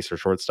second base or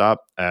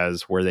shortstop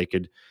as where they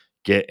could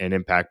get an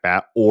impact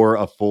bat or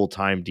a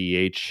full-time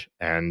DH.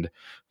 And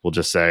we'll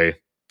just say,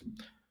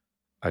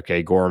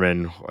 okay,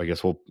 Gorman, I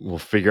guess we'll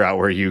figure out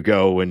where you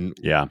go and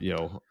yeah,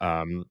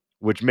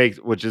 which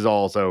is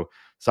also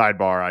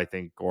sidebar. I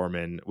think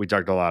Gorman, we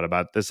talked a lot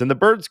about this in the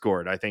bird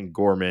scored. I think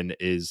Gorman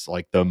is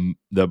like the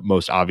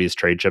most obvious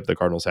trade chip the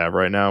Cardinals have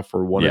right now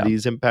for one of yeah.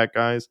 these impact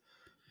guys.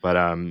 But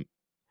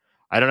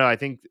I don't know. I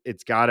think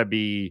it's got to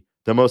be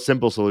the most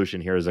simple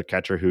solution here is a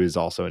catcher who is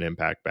also an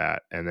impact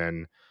bat, and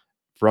then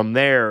from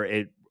there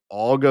it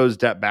all goes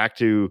back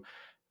to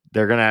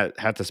they're gonna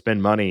have to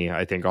spend money,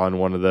 I think, on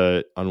one of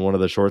the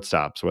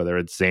shortstops, whether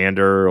it's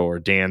Xander or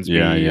Yeah,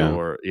 Dansby yeah.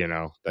 or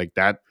like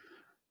that.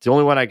 It's the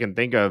only one I can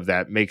think of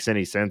that makes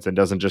any sense and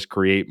doesn't just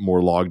create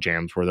more log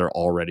jams where they're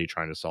already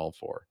trying to solve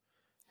for.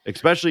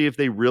 Especially if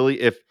they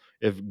really if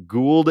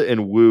Gould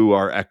and Wu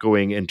are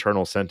echoing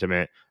internal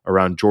sentiment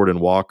around Jordan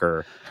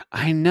Walker,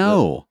 I th-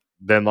 know.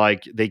 then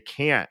they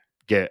can't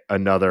get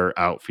another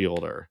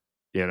outfielder,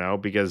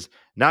 because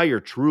now you're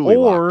truly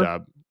locked Or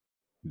up.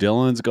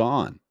 Dylan's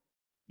gone.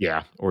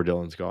 Yeah, or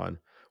Dylan's gone.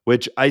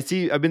 Which I've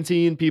been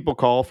seeing people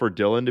call for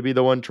Dylan to be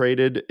the one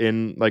traded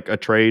in like a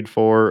trade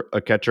for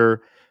a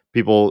catcher.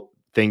 People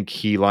think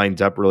he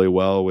lines up really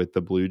well with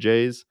the Blue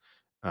Jays.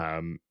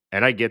 And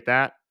I get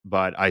that,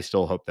 but I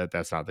still hope that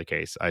that's not the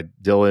case.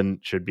 Dylan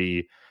should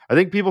be, I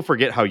think people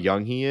forget how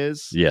young he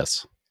is.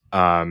 Yes.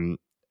 And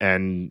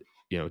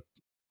you know,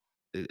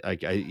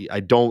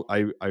 I don't,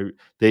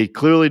 they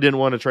clearly didn't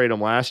want to trade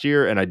him last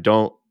year. And I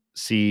don't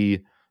see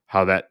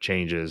how that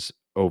changes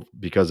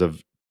because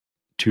of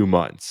 2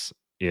 months,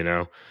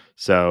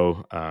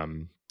 So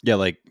Yeah,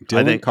 like I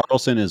Dylan think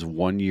Carlson is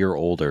 1 year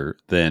older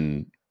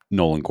than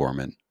Nolan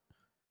Gorman.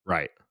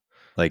 right.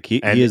 Like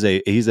he And is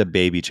he's a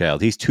baby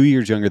child. He's 2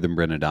 years younger than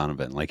Brendan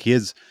Donovan. Like he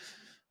has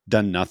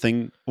done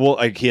nothing. Well,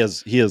 like he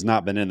has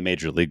not been in the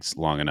major leagues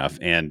long enough,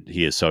 and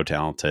he is so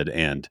talented,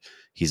 and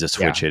he's a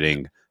switch yeah,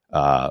 hitting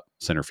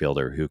center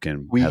fielder who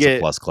We has a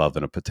get plus glove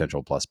and a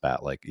potential plus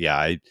bat. Like,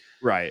 yeah,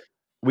 right.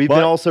 We've been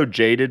but also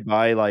jaded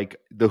by like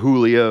the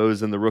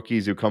Julios and the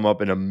rookies who come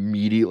up and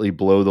immediately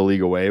blow the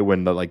league away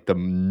when the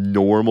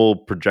normal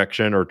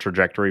projection or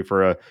trajectory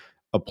for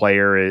a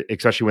player,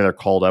 especially when they're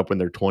called up when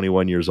they're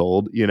 21 years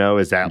old,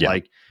 is that yeah,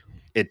 like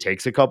it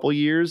takes a couple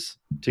years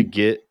to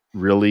get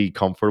really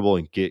comfortable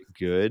and get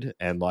good,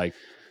 and like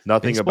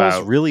nothing baseball's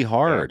about really yeah,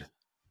 hard.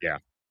 yeah,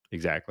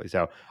 exactly.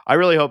 So I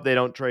really hope they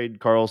don't trade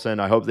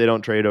Carlson. I hope they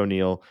don't trade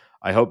O'Neill.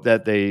 I hope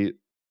that they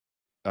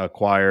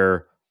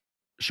acquire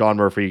Sean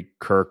Murphy,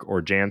 Kirk,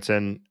 or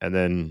Jansen, and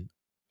then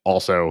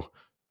also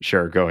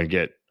sure go and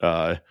get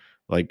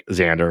like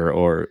Xander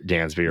or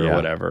Dansby or Yeah,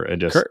 whatever,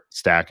 and just Kirk,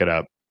 stack it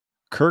up.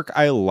 Kirk,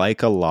 I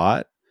like a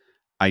lot.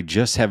 I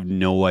just have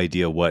no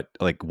idea what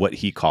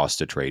he costs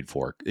to trade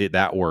for.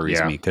 That worries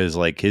Yeah, me because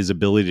like his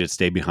ability to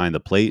stay behind the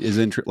plate is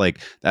like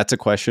that's a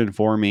question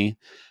for me.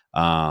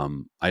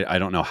 I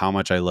don't know how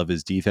much I love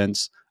his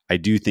defense. I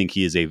do think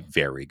he is a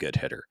very good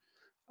hitter.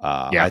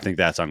 yeah, I think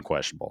that's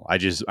unquestionable.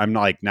 I'm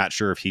not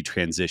sure if he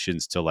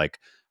transitions to like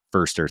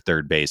first or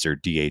third base or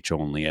DH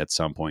only at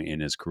some point in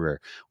his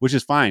career, which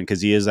is fine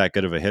because he is that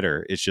good of a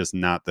hitter. It's just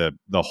not the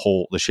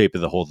shape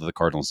of the hole that the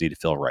Cardinals need to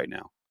fill right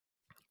now.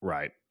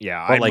 right.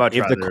 Yeah, But I'd like much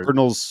rather.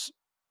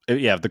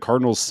 if the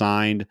Cardinals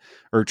signed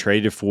or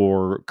traded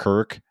for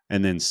Kirk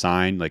and then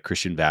signed like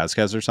Christian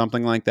Vasquez or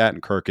something like that,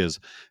 and Kirk is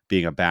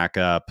being a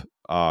backup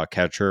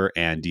catcher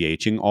and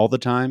DHing all the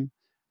time,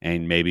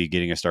 and maybe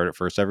getting a start at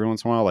first every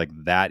once in a while, like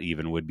that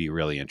even would be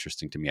really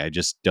interesting to me. I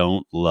just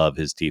don't love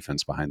his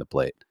defense behind the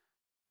plate.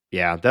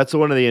 Yeah, that's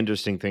one of the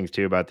interesting things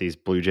too about these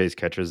Blue Jays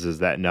catchers is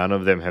that none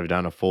of them have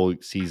done a full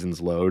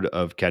season's load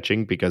of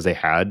catching because they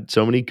had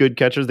so many good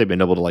catchers. They've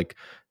been able to like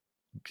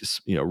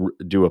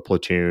do a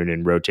platoon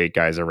and rotate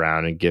guys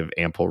around and give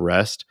ample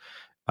rest.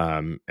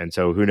 And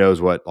so who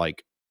knows what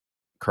like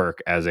Kirk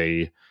as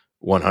a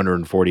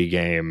 140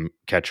 game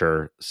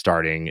catcher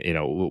starting,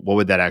 what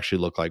would that actually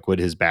look like? Would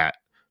his bat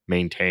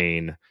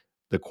maintain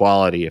the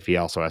quality if he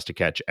also has to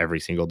catch every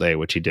single day,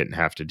 which he didn't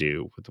have to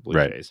do with the Blue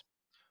Right. Jays?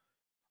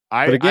 But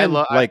I again,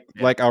 love, yeah,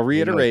 like I'll who knows?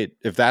 reiterate,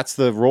 if that's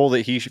the role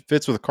that he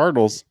fits with the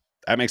Cardinals,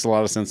 that makes a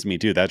lot of sense to me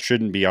too. That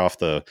shouldn't be off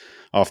the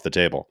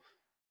table.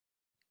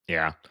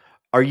 Yeah.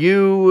 Are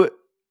you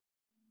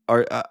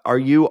are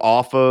you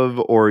off of,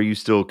 or are you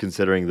still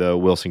considering the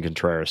Wilson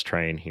Contreras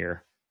train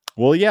here?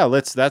 Well, yeah,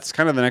 that's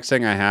kind of the next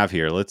thing I have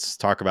here. Let's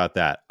talk about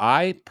that.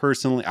 I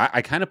personally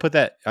I kind of put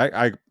that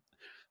blah,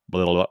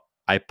 blah, blah.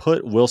 I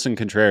put Wilson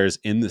Contreras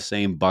in the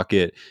same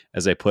bucket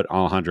as I put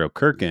Alejandro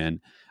Kirk in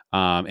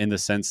the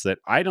sense that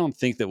I don't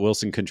think that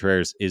Wilson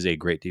Contreras is a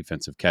great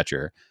defensive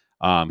catcher.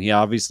 He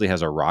obviously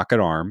has a rocket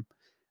arm.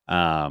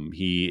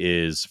 He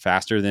is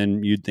faster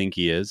than you'd think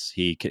he is.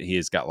 He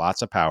has got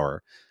lots of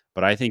power.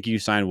 But I think you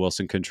sign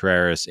Wilson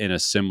Contreras in a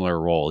similar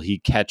role. He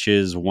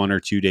catches 1 or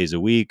 2 days a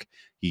week.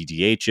 He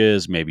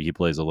DHs. Maybe he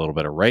plays a little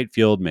bit of right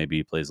field. Maybe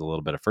he plays a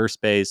little bit of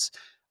first base.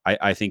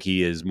 I think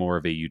he is more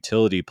of a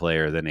utility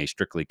player than a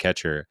strictly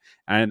catcher.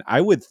 And I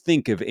would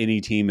think if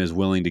any team is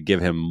willing to give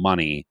him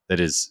money that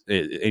is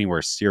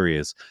anywhere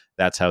serious,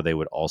 that's how they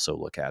would also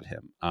look at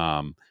him.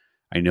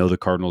 I know the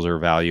Cardinals are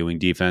valuing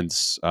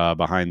defense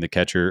behind the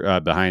catcher,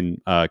 at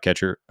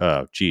the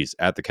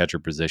catcher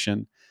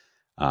position.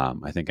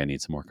 I think I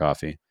need some more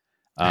coffee.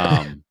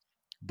 Um,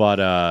 but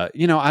I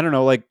don't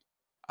know. Like,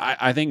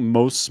 I think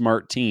most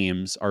smart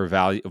teams are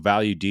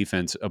value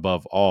defense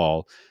above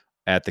all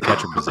at the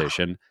catcher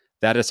position.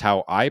 That is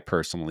how I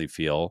personally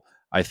feel.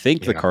 I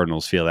think the Yeah.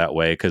 Cardinals feel that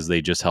way because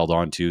they just held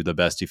on to the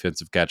best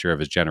defensive catcher of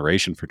his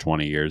generation for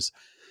 20 years.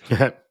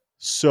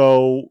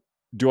 So,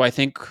 do I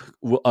think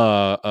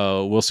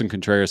Wilson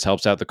Contreras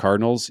helps out the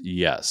Cardinals?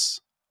 Yes.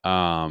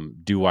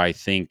 Do I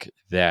think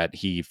that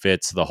he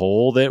fits the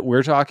hole that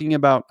we're talking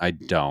about? I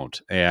don't.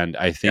 And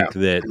I Yeah. think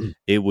that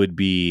it would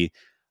be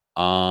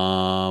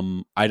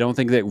I don't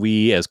think that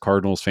we as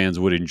Cardinals fans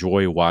would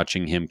enjoy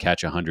watching him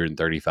catch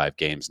 135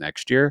 games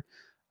next year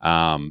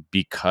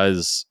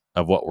because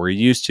of what we're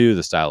used to,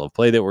 the style of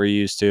play that we're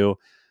used to.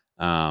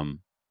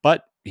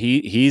 But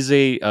he's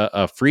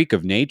a freak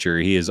of nature.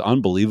 He is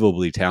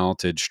unbelievably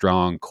talented,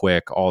 strong,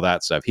 quick, all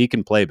that stuff. He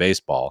can play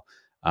baseball.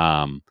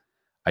 Um,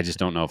 I just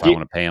don't know if I He-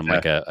 want to pay him yeah.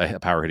 like a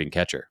power hitting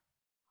catcher.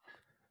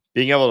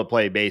 Being able to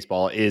play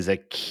baseball is a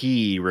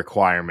key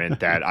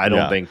requirement that I don't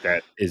Yeah. think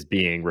that is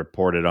being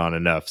reported on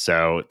enough.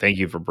 So thank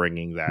you for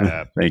bringing that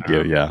up. Thank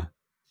you. Yeah.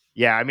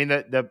 Yeah, I mean,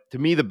 the to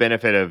me the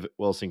benefit of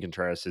Wilson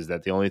Contreras is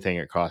that the only thing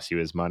it costs you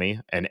is money,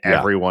 and Yeah.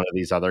 every one of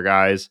these other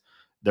guys,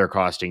 they're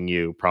costing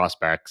you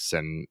prospects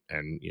and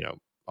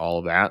all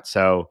of that.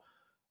 So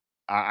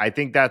I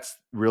think that's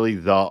really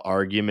the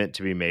argument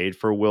to be made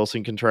for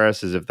Wilson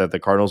Contreras is if that the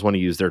Cardinals want to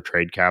use their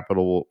trade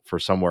capital for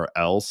somewhere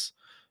else,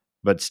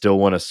 but still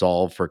want to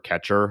solve for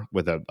catcher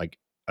with a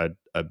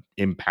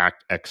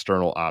impact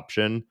external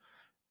option.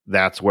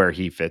 That's where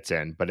he fits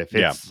in. But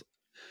Yeah. if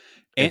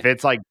And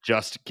it's like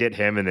just get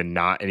him and then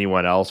not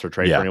anyone else or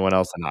trade for yeah. anyone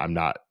else, then I'm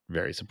not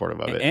very supportive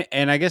of it.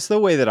 And I guess the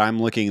way that I'm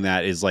looking at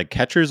that is like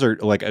catchers are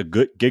like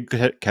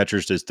good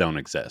catchers just don't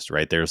exist,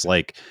 right? There's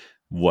like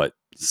what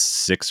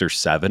 6 or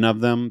 7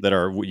 of them that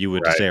are what you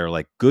would Right. say are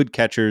like good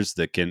catchers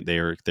that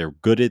they're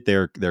good at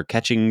their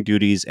catching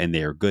duties and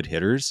they are good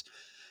hitters.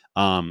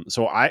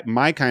 So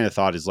my kind of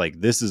thought is like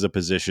this is a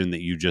position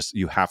that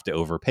you have to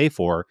overpay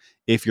for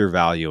if you're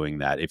valuing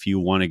that. If you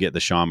want to get the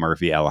Sean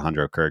Murphy,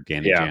 Alejandro Kirk,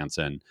 Danny Yeah.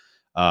 Jansen,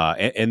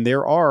 and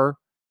there are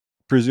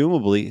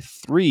presumably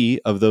 3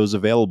 of those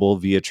available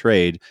via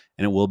trade,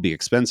 and it will be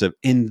expensive.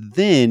 And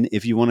then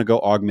if you want to go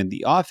augment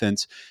the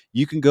offense,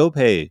 you can go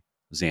pay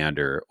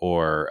Xander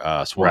or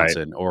Right.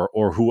 Swanson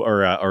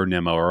or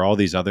Nemo or all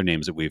these other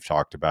names that we've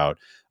talked about.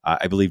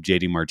 I believe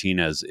JD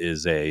Martinez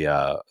is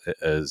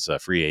a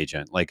free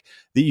agent. Like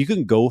you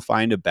can go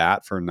find a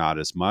bat for not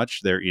as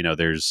much.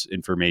 There's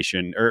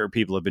information or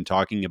people have been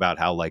talking about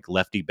how like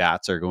lefty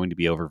bats are going to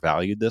be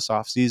overvalued this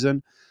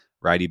offseason.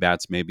 Righty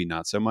bats maybe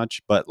not so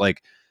much, but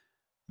like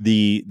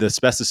the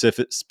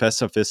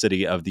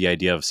specificity of the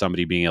idea of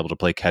somebody being able to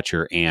play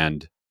catcher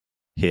and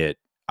hit,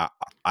 I,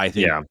 I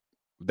think Yeah.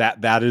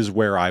 that is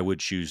where I would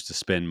choose to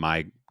spend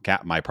my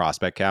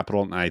prospect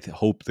capital, and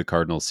hope the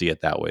Cardinals see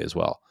it that way as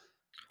well.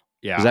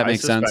 Does Yeah. that I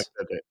make suspect sense?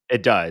 that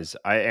it does.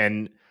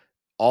 And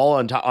all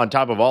on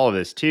top of all of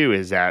this too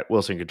is that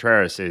Wilson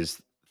Contreras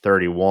is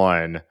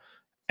 31,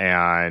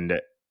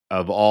 and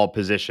of all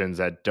positions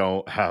that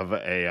don't have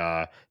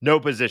a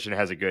no position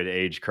has a good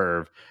age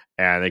curve,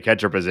 and the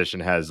catcher position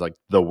has like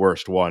the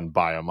worst one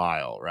by a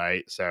mile,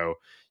 right? So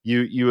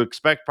you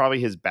expect probably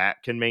his bat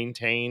can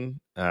maintain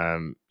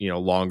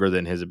longer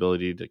than his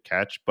ability to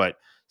catch, but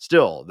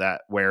still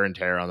that wear and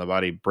tear on the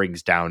body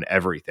brings down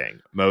everything.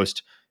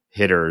 Most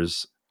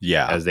hitters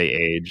Yeah, as they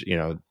age,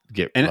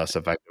 get and less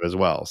effective as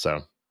well.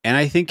 So and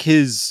I think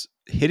his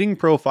hitting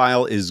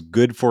profile is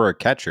good for a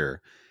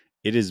catcher.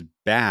 It is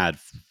bad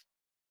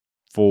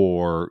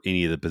for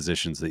any of the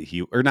positions that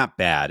he or not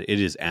bad, it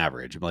is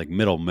average, like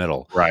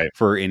middle right.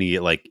 for any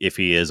like if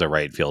he is a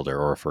right fielder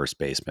or a first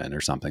baseman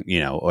or something,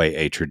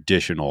 a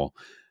traditional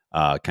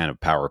kind of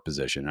power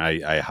position.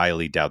 I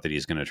highly doubt that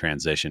he's going to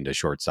transition to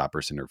shortstop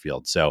or center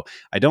field. So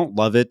I don't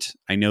love it.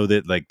 I know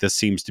that like this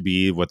seems to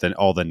be what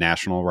all the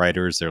national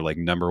writers, their like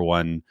number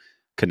one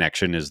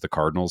connection is the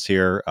Cardinals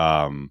here.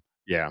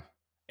 Yeah.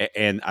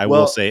 And I will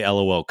Well, say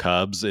LOL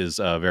Cubs is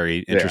a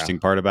very yeah. interesting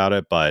part about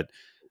it, but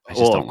I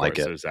just Well, of don't like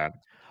course, it. there's that.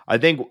 I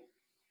think,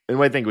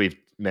 and I think we've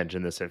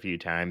mentioned this a few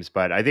times,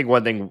 but I think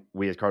one thing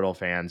we as Cardinal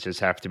fans just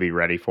have to be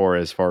ready for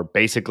is for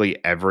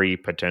basically every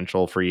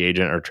potential free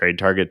agent or trade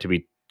target to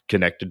be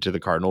connected to the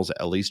Cardinals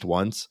at least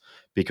once,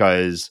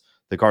 because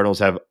the Cardinals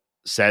have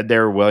said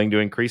they're willing to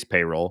increase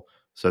payroll.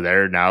 So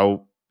they're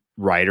now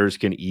writers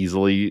can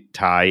easily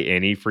tie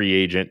any free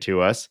agent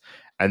to us.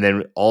 And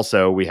then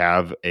also we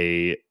have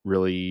a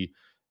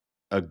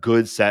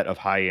good set of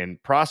high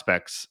end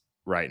prospects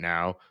right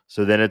now.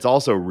 So then it's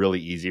also really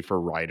easy for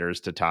writers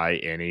to tie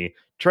any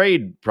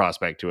trade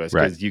prospect to us,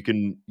 Right. because you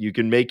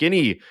can make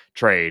any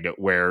trade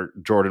where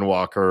Jordan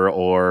Walker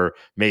or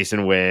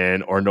Mason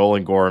Wynn or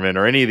Nolan Gorman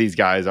or any of these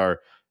guys are.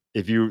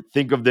 If you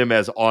think of them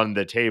as on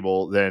the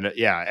table, then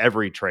yeah,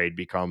 every trade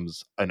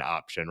becomes an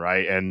option,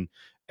 right? And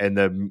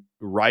the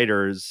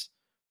writers,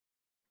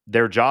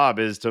 their job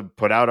is to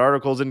put out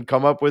articles and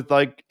come up with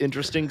like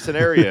interesting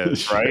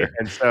scenarios, right? Sure.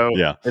 And so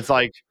Yeah. it's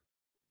like,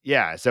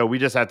 yeah, so we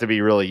just have to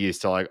be really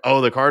used to like,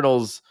 oh, the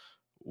Cardinals,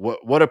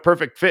 what a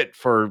perfect fit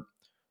for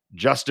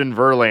Justin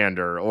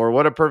Verlander, or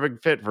what a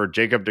perfect fit for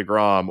Jacob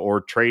DeGrom,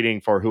 or trading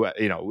for who,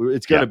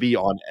 it's going Yeah. to be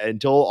on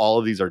until all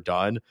of these are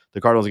done.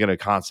 The Cardinals are going to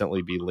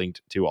constantly be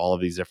linked to all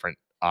of these different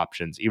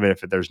options, even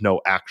if there's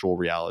no actual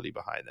reality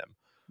behind them.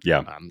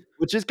 Yeah.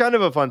 Which is kind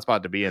of a fun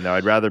spot to be in, though.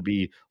 I'd rather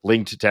be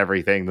linked to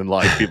everything than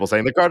like people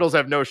saying the Cardinals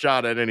have no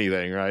shot at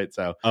anything, right?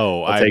 So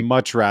Oh, I'll I'd take,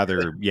 much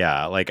rather,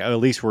 yeah, like at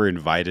least we're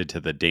invited to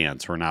the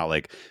dance. We're not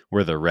like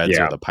where the Reds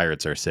or yeah, the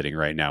Pirates are sitting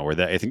right now. Where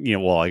that I think,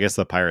 well, I guess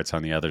the Pirates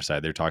on the other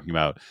side, they're talking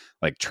about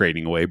like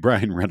trading away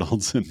Brian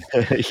Reynolds and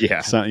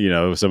yeah,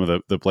 some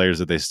of the players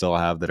that they still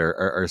have that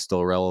are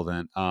still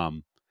relevant.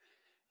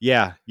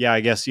 Yeah,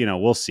 I guess,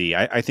 we'll see.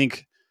 I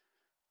think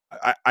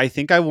I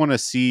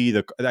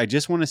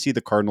just want to see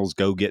the Cardinals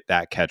go get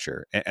that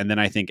catcher. And then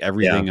I think yeah.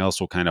 everything else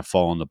will kind of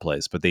fall into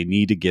place, but they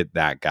need to get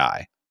that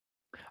guy.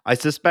 I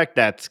suspect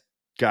that's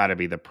got to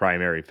be the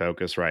primary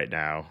focus right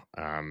now,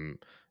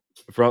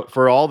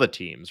 for all the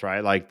teams,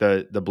 right? Like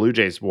the Blue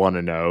Jays want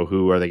to know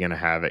who are they going to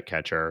have at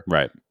catcher,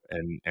 Right.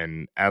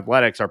 and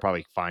Athletics are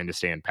probably fine to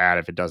stand pat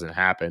if it doesn't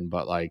happen,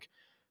 but like,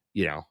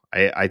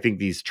 I think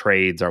these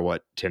trades are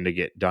what tend to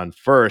get done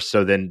first,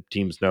 so then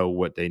teams know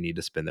what they need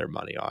to spend their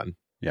money on.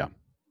 Yeah.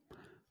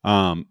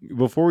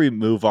 Before we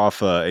move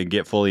off and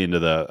get fully into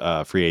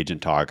the free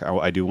agent talk,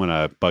 I do want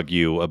to bug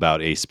you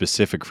about a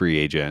specific free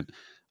agent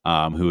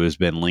who has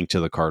been linked to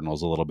the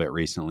Cardinals a little bit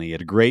recently. He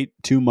had a great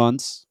 2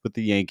 months with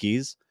the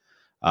Yankees.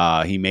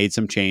 He made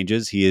some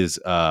changes. He is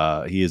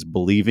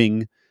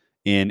believing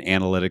in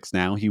analytics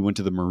now. He went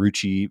to the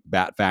Marucci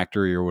Bat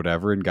Factory or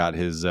whatever and got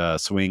his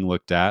swing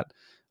looked at,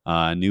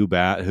 new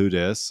bat, who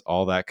dis,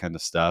 all that kind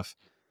of stuff.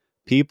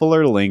 people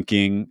are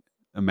linking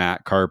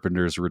Matt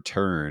Carpenter's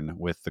return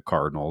with the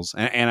Cardinals,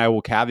 and I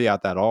will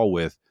caveat that all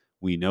with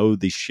we know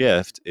the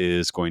shift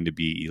is going to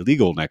be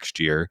illegal next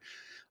year,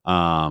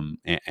 and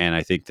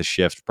I think the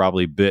shift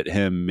probably bit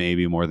him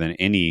maybe more than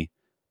any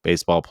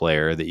baseball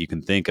player that you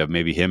can think of.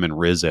 Maybe him and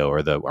Rizzo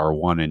are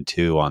 1 and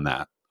 2 on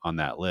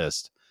that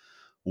list.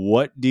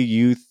 What do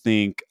you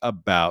think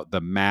about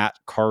the Matt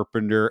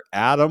Carpenter,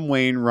 Adam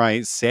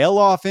Wainwright sail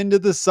off into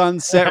the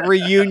sunset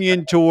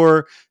reunion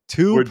tour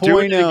We're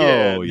doing it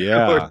again. 2.0? We're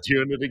Yeah.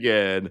 doing it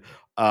again.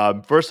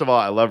 First of all,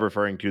 I love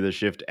referring to the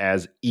shift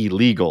as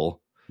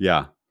illegal.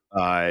 Yeah.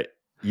 Uh,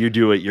 you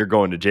do it, you're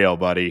going to jail,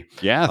 buddy.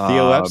 Yeah.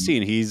 Theo Um,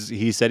 Epstein,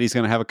 he said he's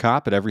going to have a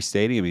cop at every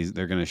stadium.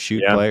 They're going to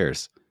shoot yeah,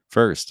 players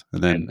first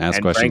and then ask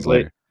and questions frankly,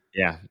 later.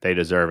 yeah, they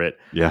deserve it.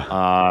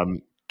 Yeah.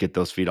 Get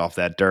those feet off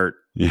that dirt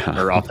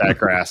Yeah. or off that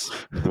grass,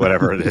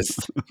 whatever it is.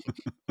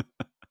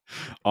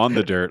 On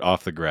the dirt,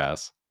 off the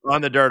grass.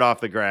 On the dirt, off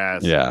the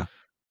grass. Yeah.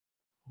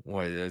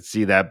 Boy,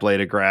 see that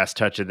blade of grass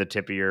touching the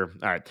tip of your.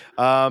 All right.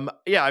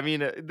 Yeah, I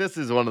mean, this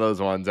is one of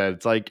those ones that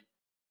it's like,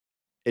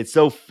 it's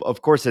so,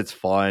 of course, it's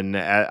fun.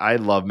 I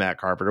love Matt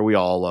Carpenter. We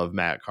all love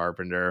Matt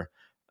Carpenter.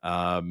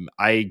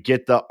 I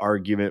get the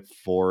argument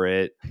for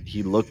it.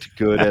 He looked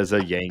good as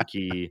a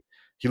Yankee.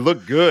 He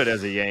looked good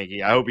as a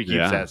Yankee. I hope he keeps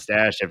Yeah. that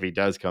stash if he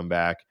does come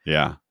back.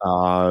 Yeah.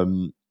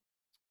 Um,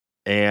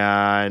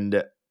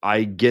 and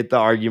I get the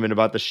argument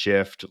about the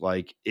shift.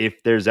 Like,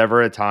 if there's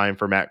ever a time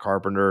for Matt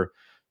Carpenter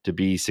to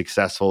be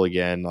successful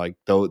again, like,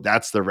 though,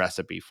 that's the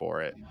recipe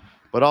for it.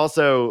 But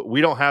also,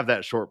 we don't have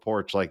that short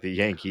porch like the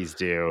Yankees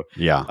do.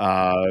 Yeah.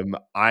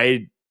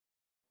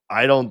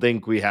 I don't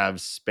think we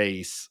have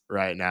space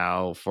right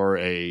now for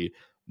a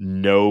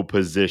no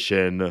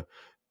position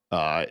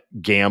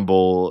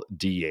gamble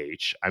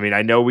DH. I mean,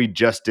 I know we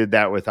just did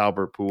that with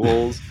Albert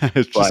Pujols, I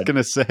was just but going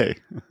to say.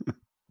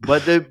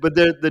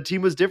 the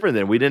team was different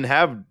then. We didn't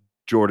have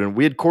Jordan.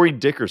 We had Corey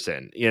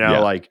Dickerson. Yeah.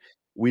 Like,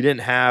 we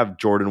didn't have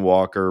Jordan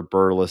Walker,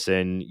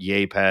 Burleson,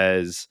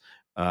 Yepes,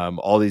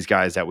 all these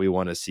guys that we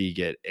want to see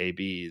get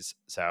ABs.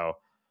 So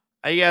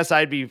I guess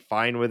I'd be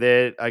fine with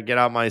it. I get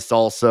out my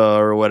salsa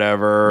or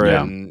whatever,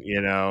 Yeah.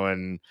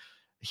 and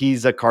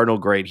he's a Cardinal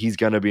great. He's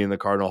going to be in the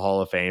Cardinal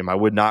Hall of Fame. I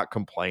would not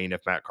complain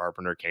if Matt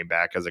Carpenter came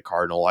back as a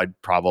Cardinal. I'd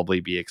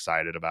probably be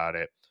excited about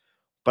it.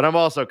 But I'm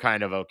also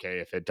kind of okay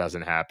if it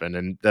doesn't happen,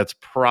 and that's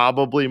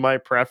probably my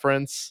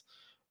preference.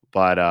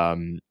 But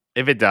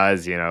if it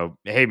does, hey,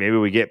 maybe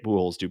we get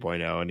Pujols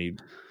 2.0 and he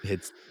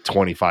hits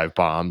 25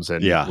 bombs,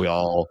 and Yeah. we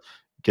all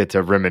get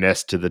to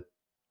reminisce to the,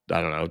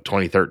 I don't know,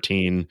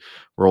 2013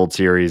 World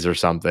Series or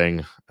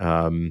something.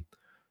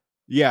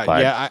 Yeah,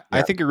 But yeah. I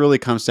yeah, think it really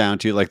comes down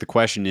to, like, the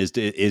question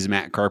is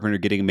Matt Carpenter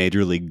getting a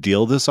major league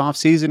deal this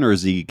offseason, or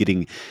is he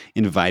getting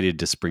invited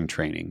to spring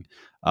training?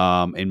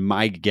 And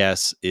my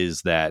guess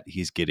is that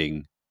he's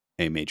getting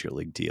a major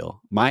league deal.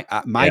 yeah,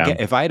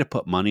 If I had to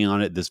put money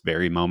on it this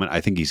very moment,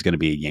 I think he's going to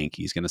be a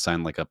Yankee. He's going to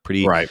sign like a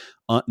pretty right,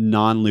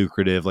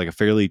 non-lucrative, like a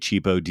fairly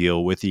cheapo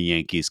deal with the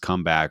Yankees,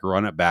 come back,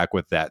 run it back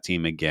with that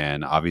team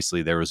again.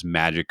 Obviously, there was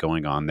magic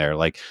going on there.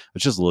 Like, I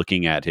was just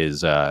looking at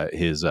his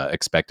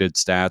expected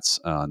stats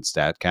on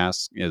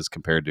Statcast as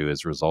compared to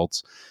his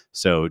results.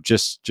 So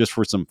just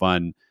for some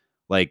fun,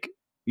 like,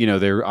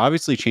 there are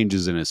obviously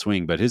changes in his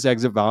swing, but his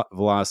exit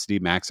velocity,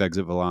 max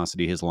exit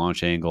velocity, his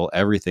launch angle,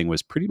 everything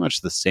was pretty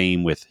much the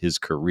same with his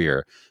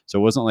career. So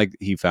it wasn't like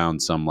he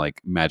found some like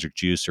magic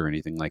juice or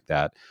anything like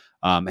that.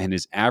 And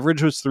his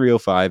average was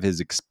 305. His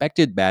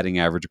expected batting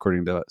average,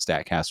 according to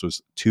Statcast, was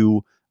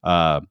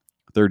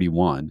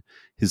 231.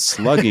 His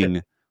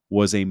slugging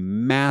was a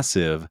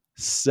massive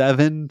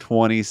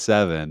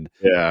 727.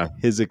 yeah,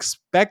 His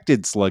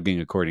expected slugging,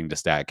 according to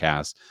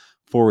Statcast,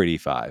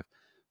 485.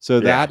 So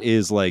yeah, that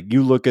is, like,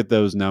 you look at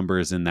those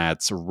numbers and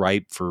that's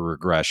ripe for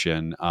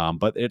regression.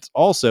 But it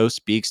also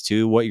speaks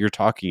to what you're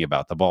talking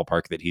about, the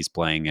ballpark that he's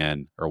playing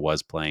in or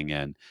was playing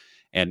in,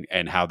 and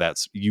how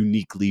that's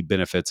uniquely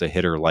benefits a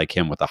hitter like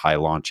him with a high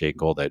launch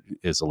angle that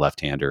is a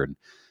left-hander and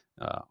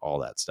all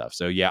that stuff.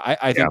 So yeah, I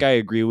yeah, think I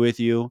agree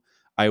with you.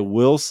 I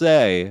will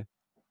say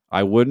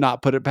I would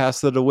not put it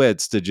past the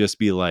DeWitts to just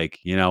be like,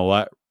 you know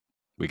what?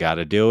 We got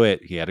to do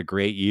it. He had a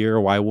great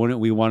year. Why wouldn't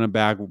we want him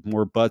back with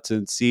more butts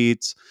and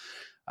seats?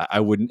 I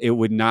wouldn't. It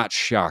would not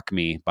shock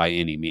me by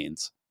any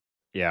means.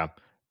 yeah.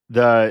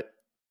 The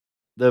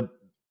the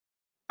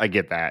I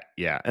get that,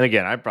 yeah. And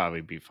again, I'd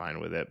probably be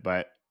fine with it,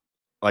 but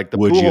like the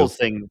Would you? Pujols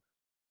thing,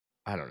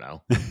 I don't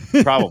know,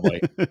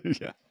 probably.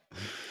 Yeah.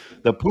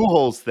 The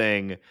Pujols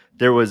thing,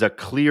 there was a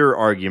clear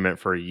argument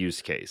for a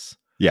use case.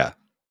 Yeah.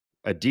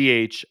 A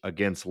DH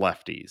against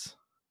lefties.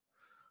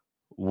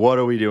 What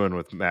are we doing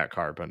with Matt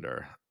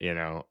Carpenter?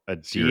 A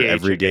It's your DH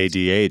everyday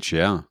against, DH.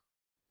 Yeah.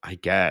 I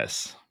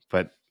guess,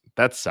 but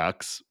that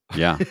sucks.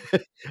 Yeah.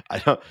 I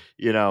don't,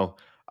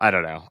 I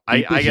don't know. I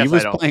He guess I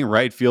was don't. playing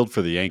right field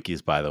for the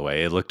Yankees, by the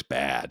way. It looked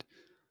bad,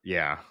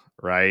 Yeah,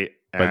 right.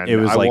 but it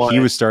And was I like he want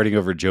was starting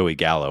over Joey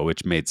Gallo,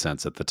 which made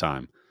sense at the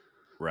time.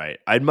 right.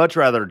 I'd much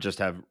rather just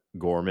have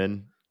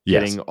Gorman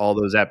Yes. getting all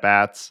those at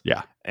bats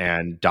Yeah.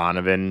 and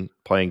Donovan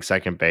playing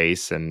second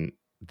base, and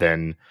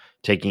than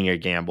taking a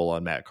gamble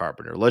on Matt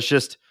Carpenter. Let's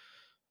just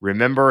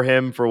remember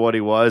him for what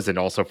he was, and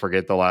also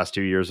forget the last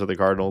 2 years of the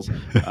Cardinals.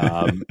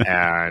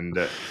 And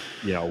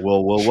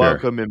we'll Sure.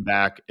 welcome him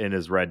back in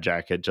his red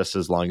jacket just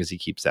as long as he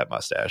keeps that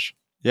mustache.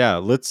 Yeah,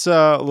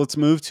 let's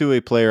move to a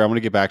player. I want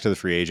to get back to the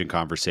free agent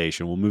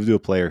conversation. We'll move to a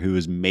player who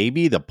is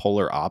maybe the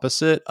polar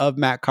opposite of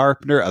Matt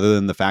Carpenter, other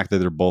than the fact that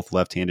they're both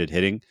left-handed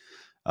hitting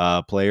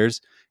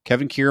players.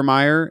 Kevin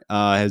Kiermaier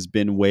has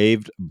been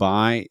waived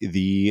by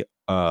the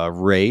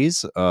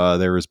Rays.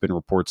 There has been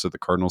reports that the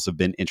Cardinals have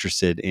been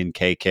interested in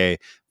KK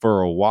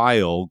for a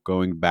while,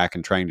 going back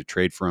and trying to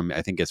trade for him,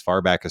 I think, as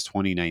far back as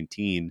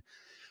 2019.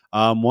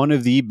 One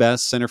of the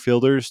best center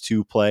fielders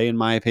to play, in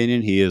my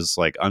opinion. He is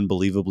like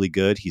unbelievably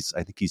good.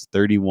 I think he's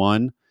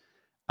 31.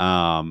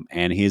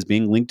 And he is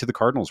being linked to the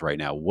Cardinals right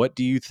now. What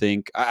do you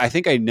think? I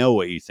think I know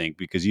what you think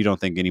because you don't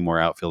think any more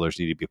outfielders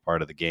need to be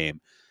part of the game.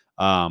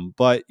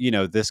 But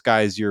this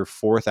guy's your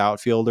fourth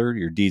outfielder,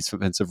 your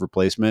defensive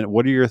replacement.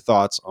 What are your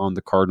thoughts on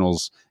the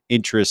Cardinals'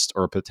 interest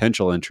or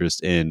potential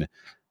interest in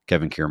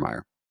Kevin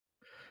Kiermaier?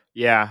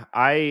 Yeah,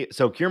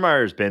 so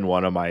Kiermaier has been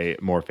one of my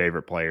more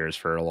favorite players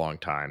for a long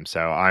time.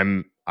 So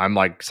I'm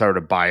like sort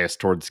of biased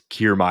towards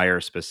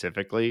Kiermaier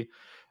specifically.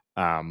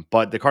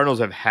 But the Cardinals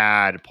have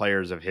had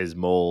players of his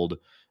mold,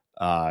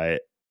 uh,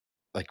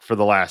 like for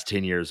the last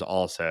 10 years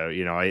also.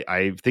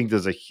 I think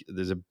there's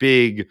a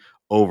big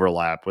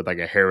overlap with like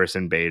a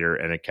Harrison Bader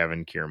and a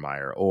Kevin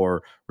Kiermaier,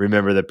 or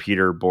remember the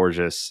Peter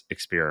Borges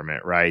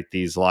experiment, right?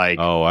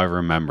 Oh, I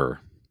remember.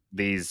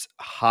 These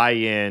high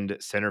end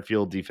center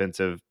field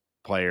defensive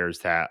players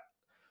that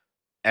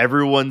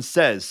everyone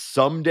says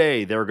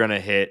someday they're going to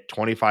hit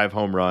 25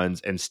 home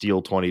runs and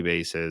steal 20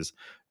 bases.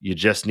 You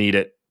just need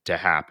it to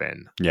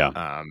happen.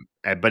 Yeah.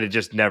 But it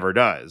just never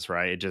does,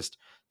 right?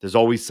 There's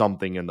always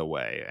something in the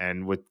way.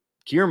 And with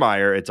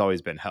Kiermaier, it's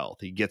always been health.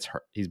 He gets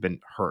hurt. He's been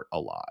hurt a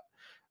lot.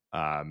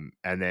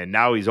 And then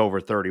now he's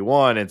over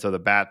 31. And so the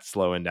bat's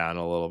slowing down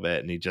a little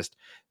bit. And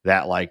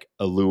that like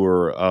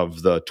allure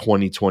of the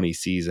 2020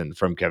 season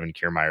from Kevin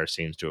Kiermaier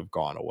seems to have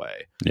gone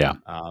away. Yeah.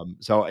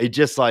 So it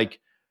just like,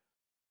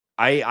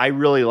 I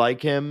really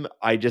like him.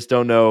 I just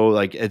don't know.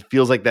 Like it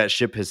feels like that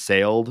ship has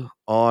sailed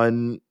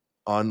on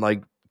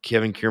like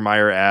Kevin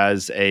Kiermaier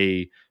as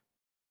a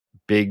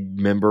big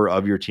member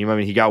of your team. I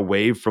mean, he got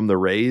waived from the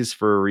Rays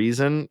for a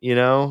reason, you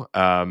know.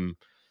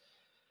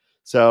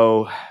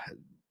 So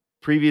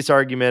previous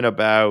argument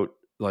about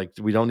like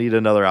we don't need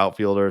another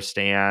outfielder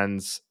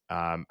stands.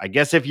 I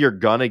guess if you're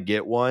gonna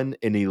get one,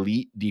 an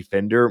elite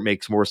defender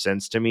makes more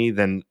sense to me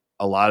than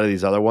a lot of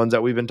these other ones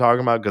that we've been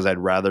talking about because I'd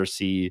rather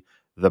see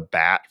the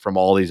bat from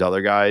all these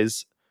other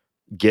guys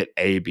get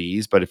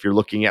ABs. But if you're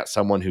looking at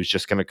someone who's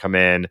just going to come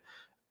in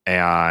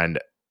and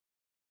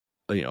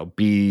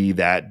be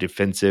that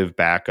defensive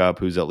backup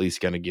who's at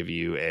least going to give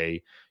you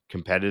a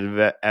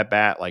competitive at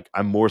bat, like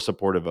I'm more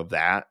supportive of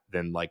that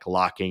than like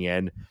locking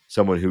in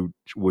someone who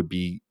would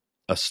be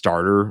a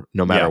starter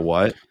no matter Yeah.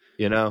 what,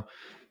 you know.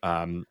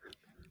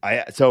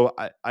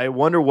 I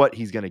wonder what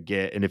he's going to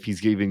get and if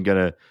he's even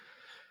going to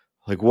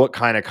like what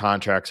kind of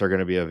contracts are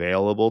going to be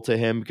available to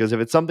him, because if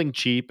it's something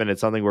cheap and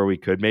it's something where we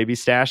could maybe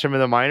stash him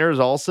in the minors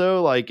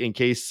also, like in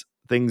case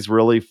things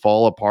really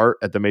fall apart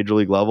at the major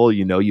league level,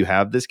 you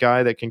have this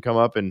guy that can come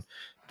up and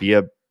be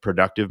a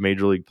productive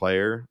major league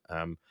player.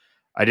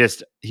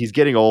 He's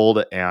getting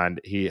old and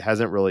he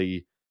hasn't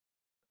really,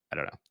 I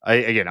don't know.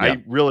 Yeah.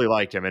 I really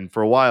liked him, and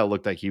for a while it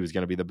looked like he was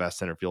going to be the best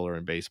center fielder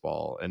in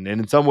baseball, and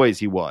in some ways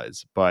he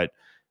was, but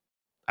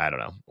I don't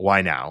know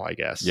why now, I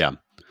guess. Yeah.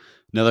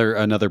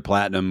 Another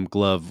platinum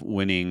glove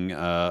winning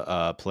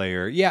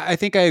player. Yeah, I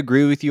think I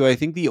agree with you. I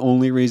think the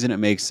only reason it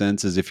makes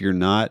sense is if you're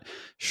not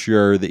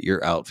sure that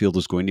your outfield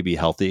is going to be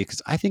healthy.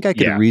 Because I think I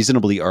could Yeah.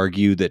 reasonably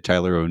argue that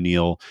Tyler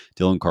O'Neill,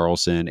 Dylan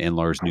Carlson, and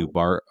Lars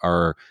Nootbaar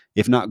are,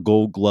 if not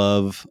Gold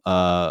Glove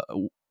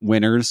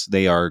winners,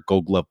 they are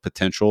Gold Glove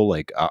potential.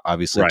 Like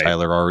obviously Right.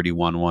 Tyler already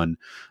won one.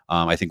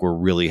 I think we're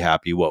really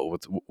happy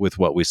with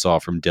what we saw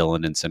from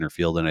Dylan in center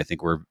field, and I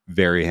think we're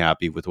very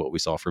happy with what we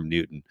saw from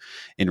Newton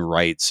in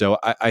right. So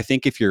I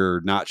think if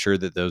you're not sure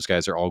that those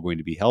guys are all going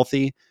to be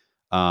healthy,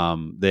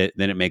 then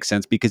it makes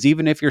sense, because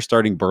even if you're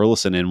starting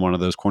Burleson in one of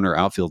those corner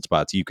outfield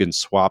spots, you can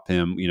swap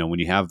him. When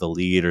you have the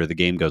lead or the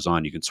game goes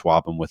on, you can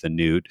swap him with a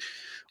Newt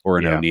or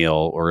an Yeah.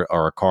 O'Neill or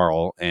a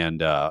Carl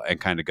and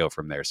kind of go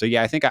from there. So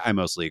yeah, I think I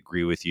mostly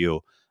agree with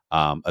you.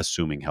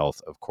 Assuming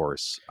health, of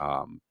course.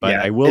 But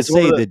Yeah. I will It's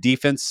one of say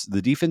the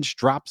the defense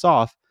drops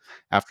off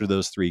after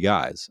those three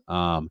guys.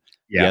 Yeah.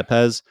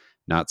 Yepes,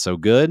 not so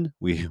good.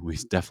 We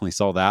definitely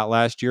saw that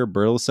last year.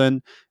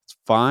 Burleson, it's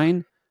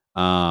fine.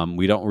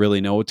 We don't really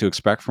know what to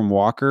expect from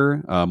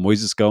Walker.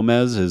 Moises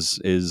Gomez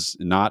is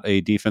not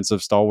a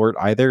defensive stalwart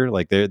either.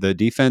 Like the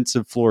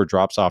defensive floor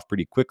drops off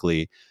pretty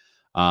quickly.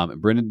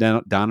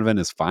 Brendan Donovan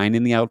is fine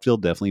in the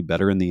outfield, definitely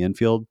better in the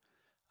infield.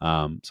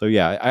 So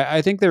yeah,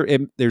 I think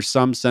there's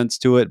some sense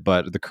to it,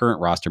 but the current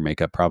roster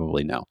makeup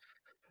probably no.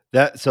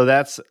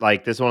 That's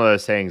like this one of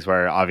those things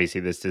where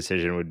obviously this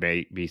decision would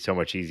be so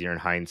much easier in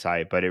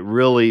hindsight, but it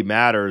really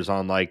matters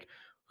on like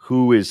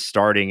who is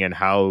starting and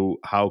how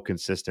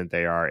consistent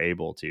they are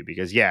able to.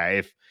 Because yeah,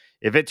 if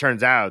it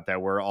turns out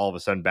that we're all of a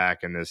sudden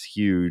back in this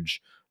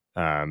huge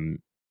um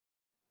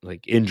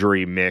like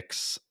injury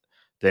mix,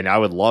 then I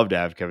would love to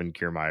have Kevin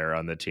Kiermaier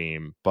on the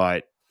team.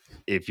 But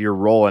if you're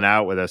rolling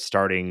out with a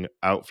starting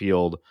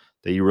outfield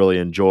that you really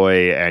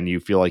enjoy and you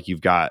feel like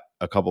you've got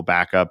a couple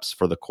backups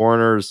for the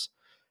corners,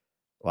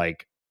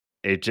 like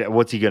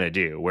what's he going to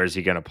do? Where's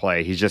he going to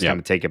play? He's just Yeah,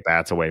 going to take at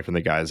bats away from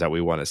the guys that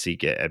we want to see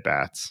get at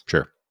bats.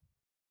 sure.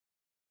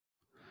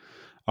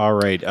 All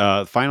right.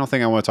 Final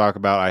thing I want to talk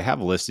about. I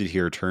have listed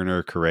here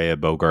Turner, Correa,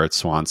 Bogart,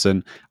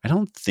 Swanson. I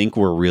don't think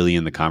we're really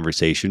in the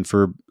conversation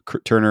for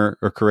Turner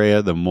or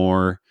Correa. The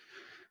more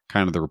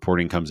kind of the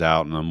reporting comes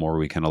out and the more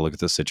we kind of look at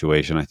the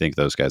situation, I think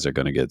those guys are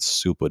going to get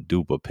super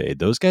duper paid.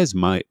 Those guys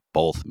might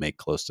both make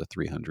close to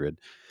 300.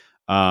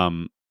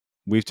 Um,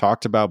 we've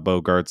talked about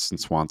Bogarts and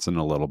Swanson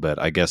a little bit.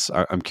 I guess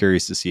I'm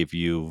curious to see if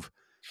you've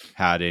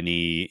had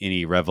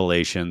any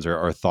revelations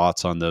or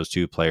thoughts on those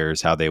two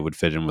players, how they would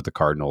fit in with the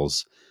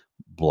Cardinals,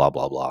 blah,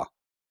 blah, blah.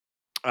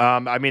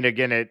 I mean,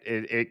 again,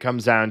 it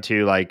comes down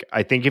to like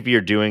I think if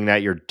you're doing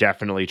that, you're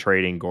definitely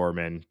trading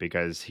Gorman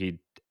because he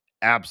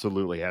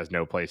absolutely has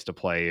no place to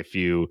play if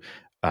you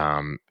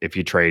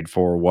trade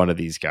for one of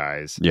these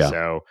guys. Yeah.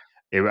 So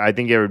I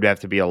think it would have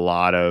to be a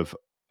lot of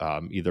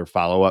either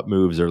follow up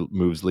moves or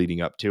moves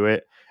leading up to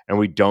it, and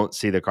we don't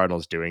see the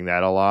Cardinals doing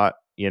that a lot.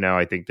 You know,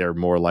 I think they're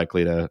more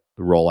likely to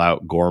roll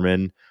out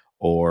Gorman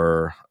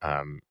or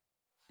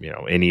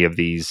any of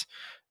these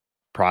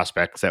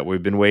prospects that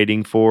we've been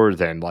waiting for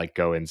than like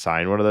go and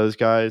sign one of those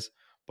guys.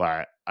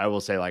 But I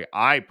will say, like,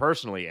 I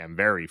personally am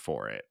very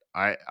for it.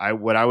 I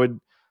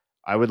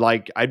would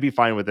like I'd be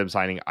fine with them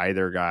signing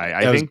either guy.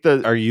 I think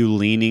the Are you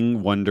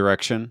leaning one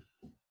direction?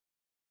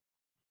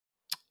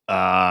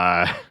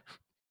 uh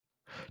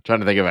trying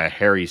to think of a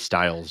Harry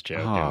Styles joke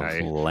and Oh, I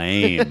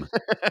lame.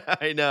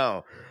 I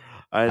know.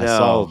 I I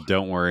saw know.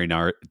 Don't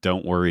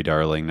Worry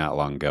Darling not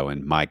long ago,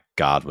 and my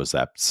God, was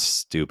that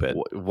stupid.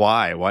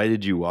 Why? Why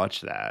did you watch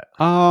that?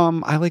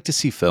 I like to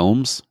see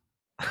films.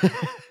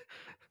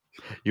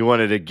 You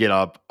wanted to get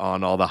up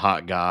on all the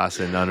hot goss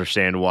and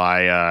understand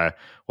why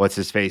what's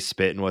his face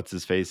spit and what's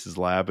his face's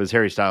lap. As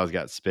Harry Styles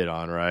got spit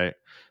on, right?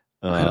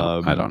 I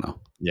don't know.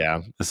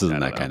 Yeah, This I isn't don't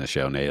that know. kind of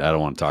show, Nate. I don't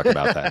want to talk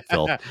about that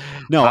filth.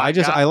 No, Hot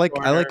goss I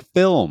corner. like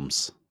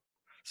films.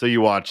 So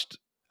you watched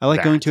I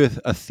like going that.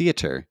 to a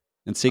theater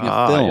and seeing a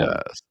Ah, film.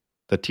 yes.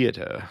 The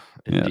theater.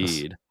 Yes.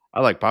 Indeed.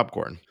 I like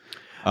popcorn.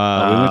 We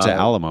went to Uh,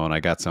 Alamo and I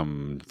got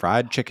some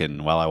fried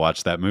chicken while I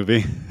watched that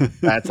movie.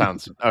 that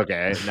sounds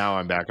okay. Now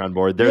I'm back on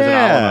board.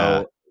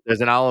 Yeah. There's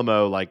an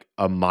Alamo like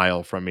a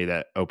mile from me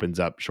that opens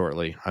up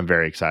shortly. I'm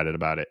very excited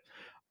about it.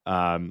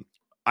 Um,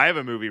 I have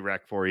a movie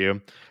rec for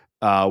you.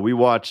 We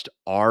watched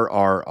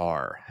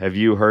RRR. Have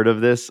you heard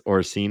of this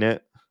or seen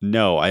it?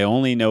 No, I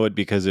only know it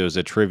because it was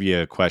a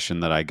trivia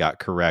question that I got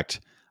correct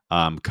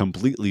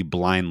completely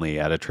blindly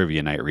at a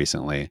trivia night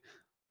recently.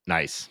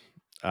 Nice.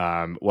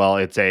 Well,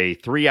 it's a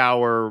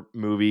 3-hour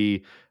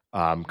movie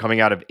coming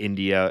out of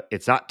India.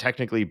 It's not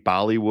technically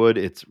Bollywood.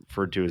 It's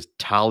referred to as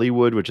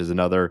Tollywood, which is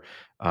another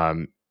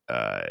um,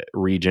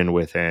 region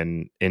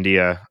within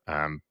India.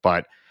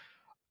 But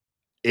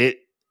it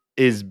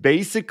is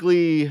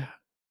basically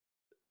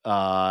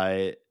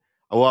uh,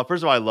 well,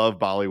 first of all, I love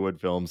Bollywood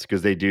films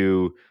because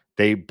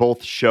they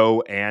both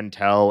show and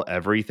tell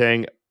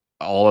everything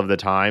all of the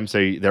time.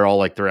 So they're all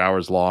like 3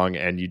 hours long,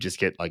 and you just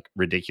get like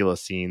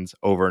ridiculous scenes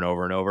over and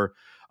over and over.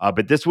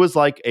 But this was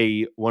like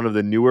a one of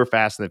the newer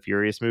Fast and the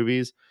Furious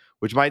movies,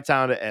 which might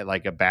sound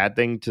like a bad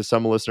thing to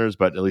some listeners,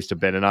 but at least to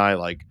Ben and I,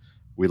 like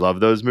we love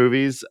those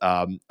movies.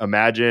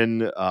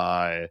 Imagine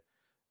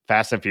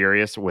Fast and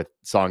Furious with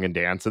song and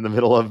dance in the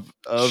middle of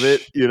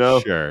it. You know,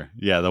 Sure.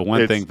 Yeah, the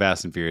one thing it's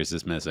Fast and Furious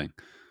is missing.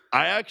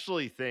 I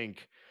actually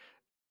think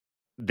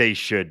they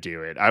should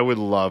do it. I would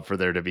love for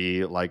there to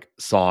be like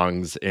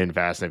songs in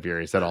Fast and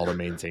Furious that all the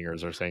main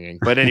singers are singing.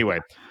 But anyway,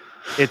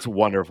 it's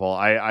wonderful.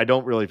 I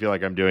don't really feel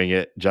like I'm doing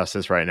it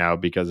justice right now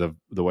because of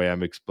the way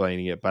I'm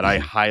explaining it, but I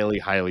highly,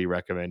 highly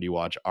recommend you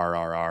watch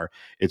RRR.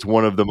 It's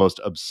one of the most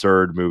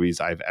absurd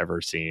movies I've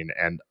ever seen.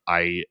 And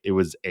it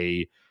was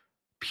a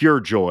pure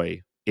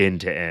joy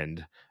end to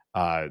end.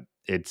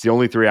 It's the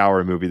only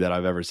 3-hour movie that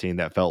I've ever seen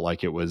that felt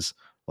like it was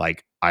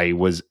like I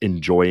was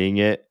enjoying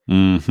it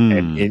Hmm.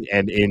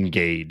 and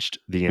engaged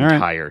the All right.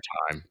 entire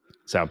time.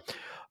 So,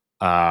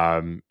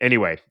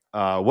 anyway,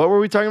 what were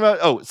we talking about?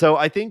 Oh, so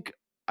I think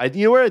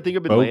you know where I think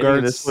I've been landing,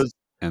 and this Bogarts was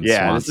and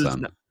yeah,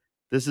 Swanson.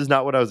 this is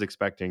not what I was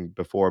expecting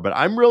before, but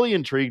I'm really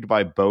intrigued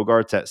by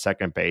Bogarts at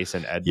second base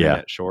and Edman Yeah.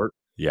 at short.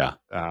 Yeah.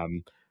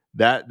 Um,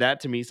 that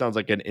to me sounds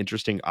like an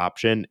interesting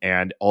option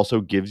and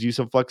also gives you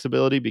some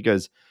flexibility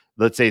because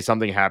let's say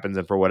something happens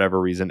and for whatever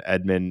reason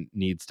Edmund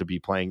needs to be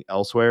playing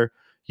elsewhere.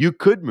 You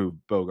could move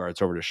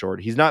Bogarts over to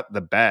short. He's not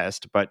the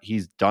best, but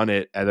he's done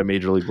it at a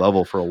major league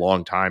level for a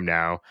long time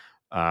now.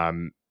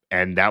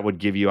 And that would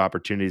give you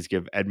opportunities,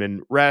 give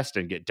Edmund rest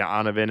and get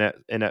Donovan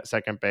at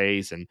second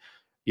base. And,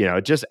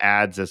 it just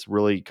adds this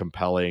really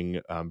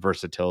compelling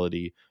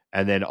versatility.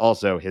 And then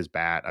also his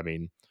bat. I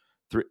mean,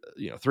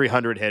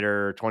 300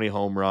 hitter, 20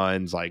 home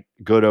runs, like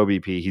good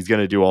OBP. He's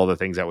going to do all the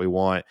things that we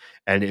want.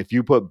 And if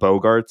you put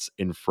Bogarts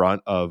in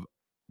front of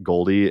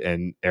Goldie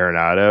and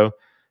Arenado,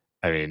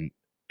 I mean,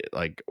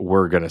 like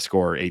we're going to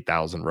score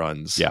 8,000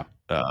 runs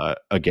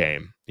a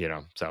game,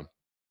 so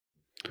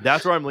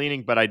that's where I'm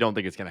leaning, but I don't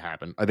think it's going to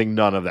happen. I think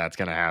none of that's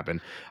going to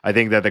happen. I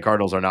think that the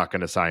Cardinals are not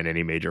going to sign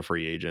any major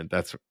free agent.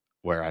 That's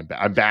where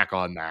I'm back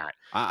on that.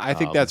 I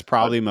think that's But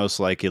probably most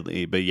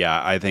likely, but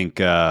yeah, I think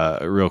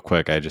real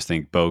quick, I just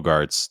think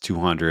Bogart's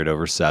 200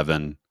 over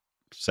 7,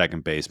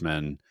 second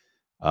baseman,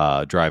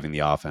 driving the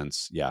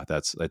offense. Yeah,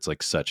 that's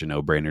like such a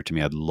no brainer to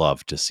me. I'd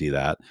love to see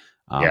that.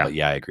 yeah, But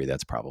yeah, I agree.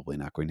 That's probably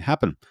not going to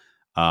happen.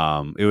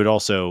 It would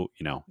also,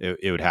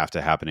 it would have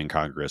to happen in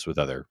Congress with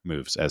other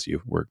moves, as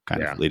you were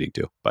kind yeah, of leading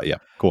to. But yeah,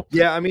 cool.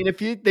 yeah. I mean, if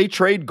they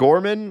trade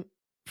Gorman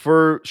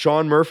for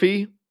Sean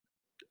Murphy,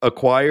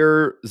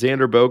 acquire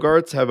Xander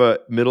Bogarts, have a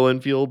middle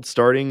infield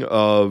starting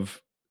of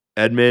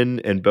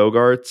Edman and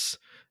Bogarts,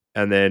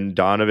 and then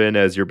Donovan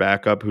as your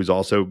backup, who's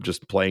also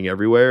just playing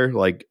everywhere.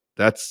 Like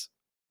that's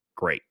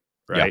great,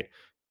 Yeah. right?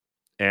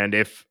 And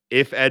if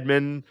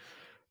Edman,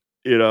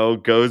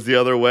 goes the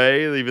other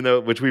way, even though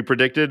which we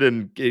predicted,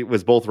 and it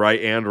was both right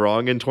and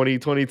wrong in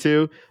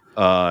 2022,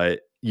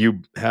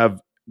 you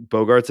have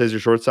Bogarts as your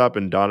shortstop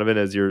and Donovan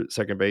as your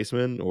second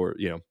baseman, or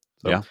so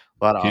Yeah.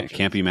 a lot of Can't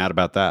options. be mad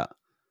about that.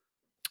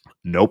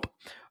 Nope.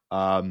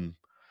 Um,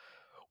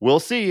 we'll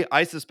see.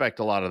 I suspect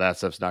a lot of that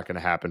stuff's not going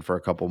to happen for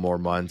a couple more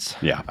months.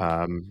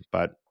 Yeah.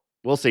 But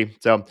we'll see.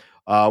 So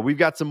we've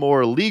got some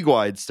more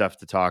league-wide stuff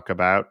to talk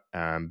about.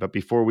 But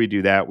before we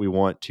do that, we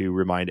want to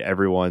remind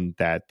everyone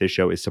that this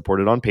show is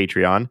supported on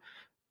Patreon.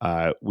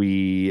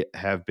 We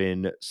have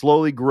been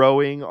slowly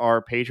growing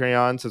our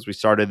Patreon since we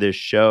started this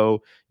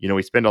show.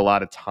 We spend a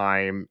lot of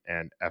time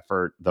and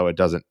effort, though it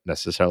doesn't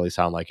necessarily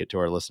sound like it to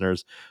our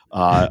listeners,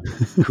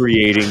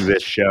 creating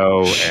this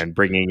show and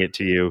bringing it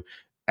to you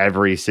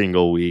every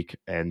single week.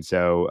 And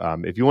so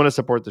if you want to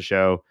support the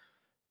show,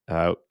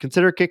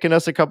 consider kicking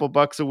us a couple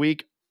bucks a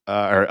week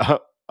or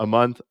a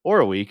month or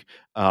a week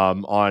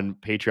on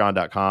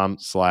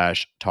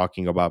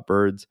patreon.com/talking about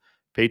birds.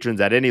 Patrons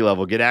at any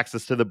level get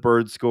access to the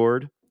Bird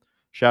Scored.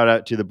 Shout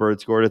out to the Bird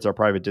Scored. It's our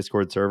private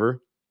Discord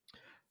server.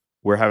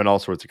 We're having all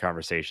sorts of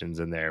conversations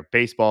in there,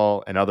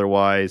 baseball and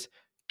otherwise.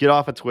 Get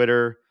off of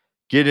Twitter,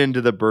 get into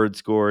the Bird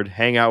Scored,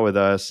 hang out with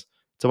us.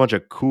 It's a bunch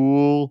of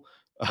cool,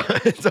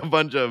 it's a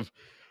bunch of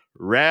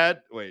rude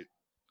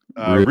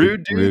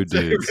dudes,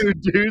 dudes.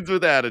 rude dudes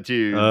with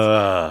attitudes.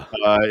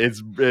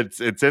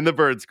 It's in the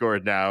Bird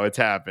Scored now. It's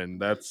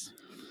happened. That's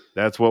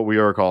what we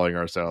are calling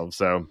ourselves.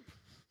 So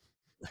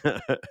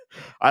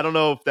I don't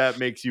know if that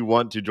makes you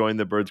want to join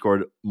the Bird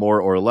Scored more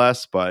or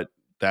less, but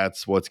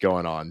that's what's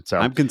going on. So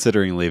I'm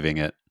considering leaving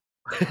it.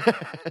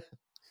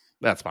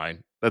 that's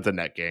fine. That's a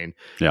net gain.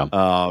 Yeah.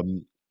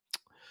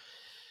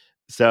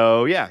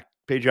 So yeah,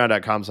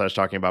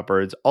 patreon.com/talking about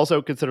birds.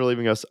 Also consider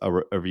leaving us a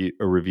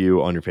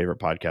review on your favorite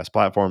podcast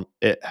platform.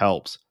 It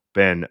helps.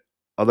 Ben,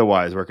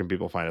 otherwise, where can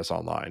people find us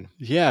online?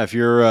 Yeah, if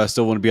you're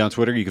still want to be on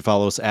Twitter, you can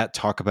follow us at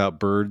Talk About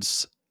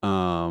Birds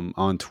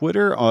on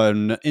Twitter.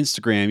 On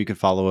Instagram, you can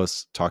follow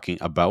us Talking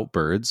About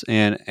Birds.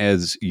 And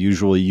as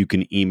usual, you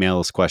can email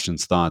us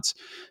questions, thoughts,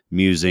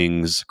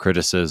 musings,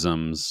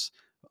 criticisms,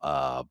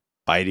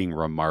 biting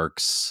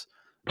remarks,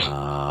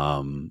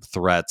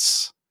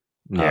 threats,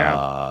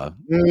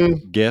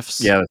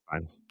 gifts. Yeah, that's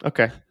fine.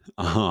 Okay.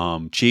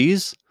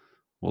 Cheese.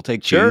 We'll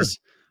take Sure. cheese.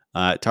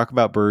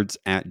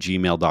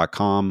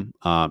 talkaboutbirds@gmail.com.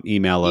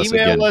 Email us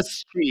again. Email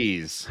us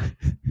cheese.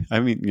 I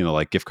mean,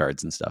 like gift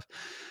cards and stuff.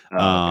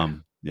 Okay.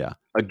 Yeah.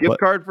 A gift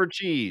card for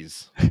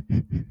cheese.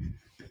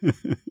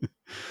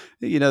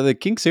 The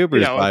King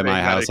Soopers by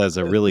my house has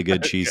a really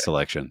good cheese Okay.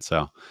 selection.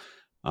 So,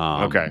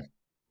 Okay.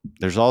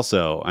 there's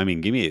also,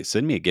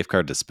 send me a gift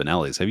card to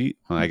Spinelli's.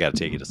 I got to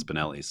take you to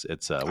Spinelli's.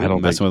 It's, I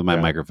don't messing think- with my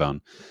yeah.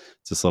 microphone.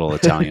 It's this little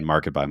Italian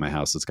market by my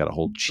house. It's got a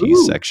whole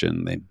cheese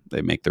section.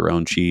 They make their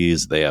own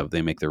cheese. They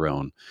make their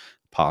own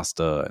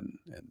pasta and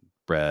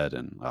bread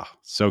and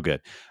so good.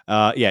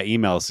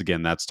 Email us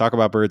again. That's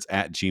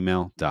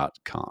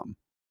talkaboutbirds@gmail.com.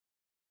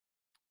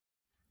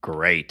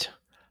 Great.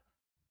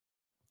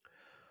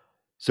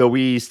 So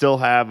we still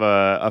have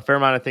a fair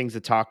amount of things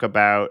to talk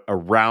about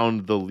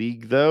around the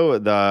league, though.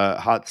 The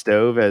hot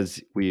stove,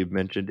 as we've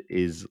mentioned,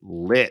 is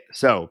lit.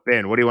 So,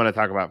 Ben, what do you want to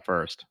talk about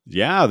first?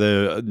 Yeah,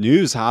 the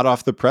news hot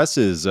off the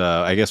presses.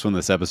 I guess when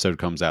this episode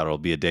comes out, it'll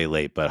be a day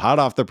late, but hot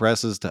off the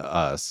presses to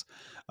us.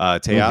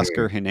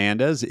 Teoscar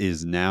Hernandez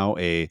is now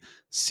a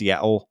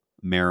Seattle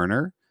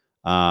Mariner.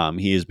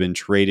 He has been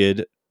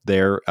traded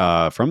there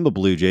from the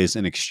Blue Jays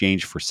in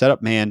exchange for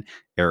setup man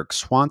Eric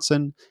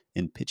Swanson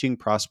and pitching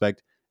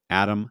prospect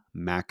Adam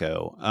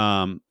Macko.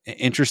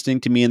 Interesting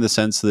to me in the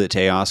sense that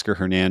Teoscar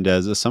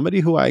Hernandez is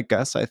somebody who I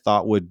guess I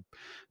thought would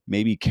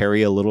maybe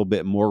carry a little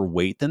bit more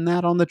weight than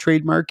that on the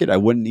trade market. I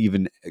wouldn't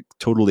even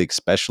totally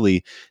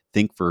especially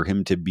think for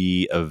him to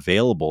be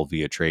available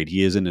via trade.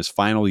 He is in his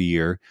final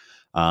year.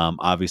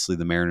 Obviously,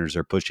 the Mariners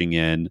are pushing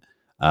in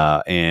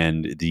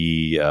and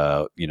the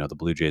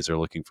Blue Jays are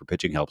looking for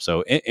pitching help.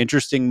 So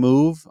interesting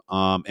move,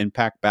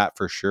 impact bat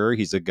for sure.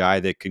 He's a guy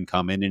that can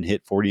come in and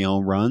hit 40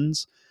 home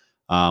runs.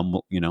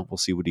 We'll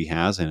see what he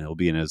has, and he'll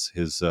be in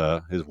his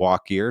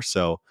walk year.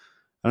 So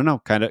I don't know,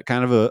 kind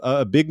of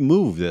a big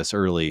move this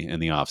early in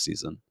the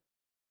offseason.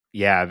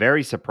 Yeah,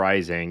 very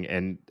surprising.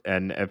 And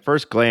at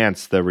first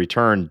glance, the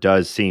return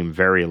does seem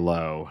very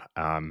low.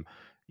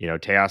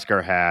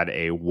 Teoscar had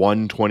a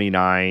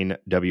 129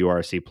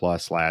 WRC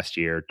plus last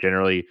year.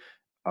 Generally,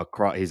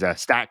 across, he's a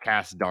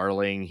Statcast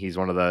darling. He's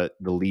one of the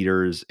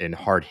leaders in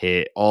hard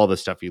hit, all the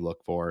stuff you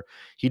look for.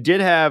 He did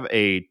have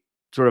a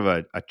sort of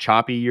a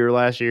choppy year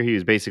last year. He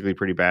was basically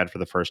pretty bad for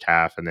the first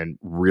half, and then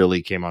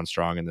really came on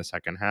strong in the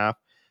second half.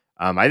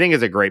 I think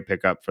it's a great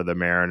pickup for the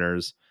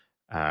Mariners.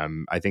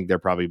 I think they're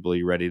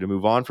probably ready to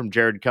move on from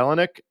Jared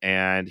Kelenic,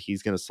 and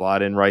he's going to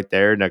slot in right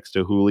there next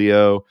to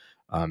Julio,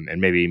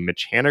 and maybe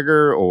Mitch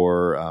Haniger,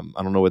 or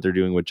I don't know what they're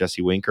doing with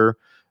Jesse Winker.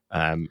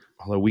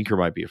 Although Winker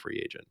might be a free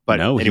agent, but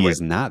No, he anyway,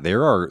 is not.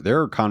 There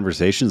are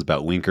conversations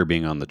about Winker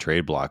being on the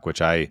trade block,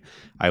 which I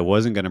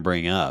wasn't going to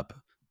bring up,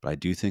 but I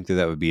do think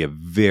that would be a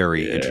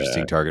very yeah,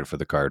 interesting target for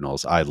the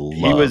Cardinals. I he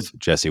love was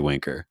Jesse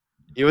Winker.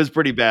 he was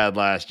pretty bad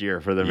last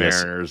year for the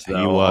Yes, Mariners, he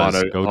though on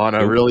was. a Go on a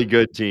go really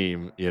good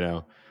team.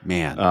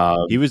 man. He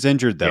Um, was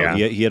injured though.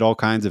 yeah, He had all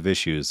kinds of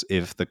issues.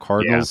 If the yeah,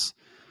 Cardinals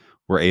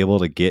were able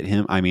to get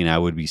him, I mean, I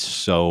would be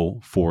so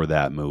for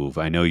that move.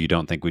 I know you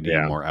don't think we need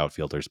yeah, more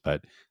outfielders,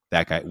 but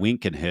that guy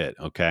Wink can hit.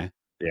 Okay.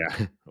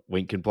 yeah.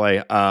 Wink can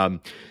play.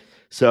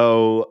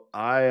 So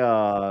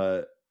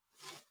I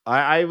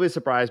was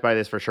surprised by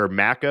this for sure.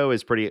 Mako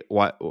is pretty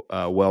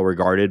well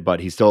regarded, but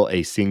he's still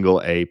a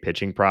single A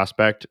pitching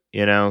prospect,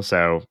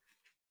 so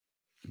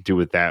do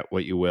with that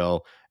what you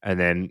will. And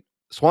then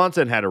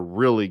Swanson had a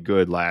really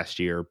good last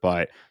year,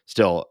 but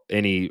still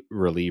any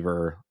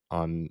reliever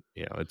on,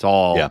 it's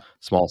all Yeah.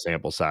 small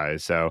sample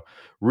size. So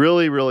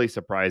really, really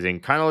surprising.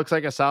 Kind of looks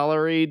like a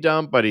salary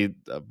dump, but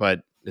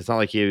it's not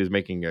like he was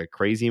making a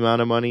crazy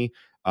amount of money.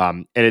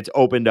 And it's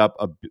opened up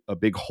a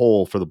big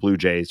hole for the Blue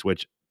Jays,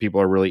 which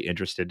people are really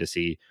interested to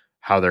see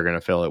how they're going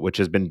to fill it, which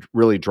has been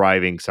really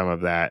driving some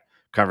of that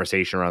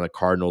conversation around the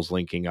Cardinals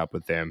linking up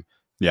with them,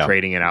 Yeah.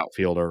 trading an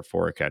outfielder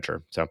for a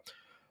catcher. So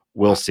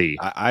we'll see.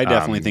 I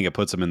definitely think it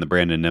puts him in the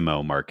Brandon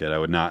Nimmo market. I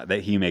would not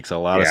that he makes a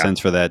lot of Yeah, sense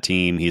for that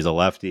team. He's a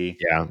lefty.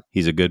 yeah.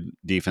 He's a good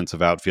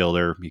defensive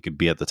outfielder. He could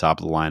be at the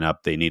top of the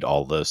lineup. They need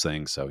all those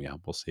things. So yeah,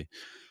 we'll see.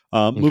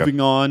 Okay.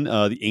 Moving on,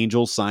 the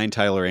Angels signed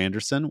Tyler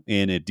Anderson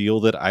in a deal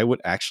that I would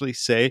actually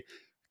say,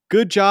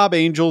 good job,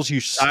 Angels. You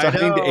I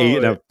signed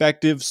an know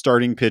effective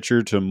starting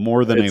pitcher to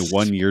more than a it's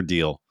 1 year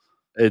deal.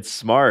 it's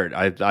smart.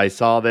 I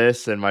saw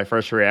this and my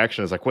first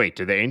reaction was like, wait,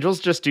 did the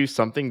Angels just do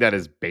something that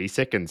is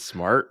basic and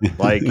smart?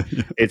 Like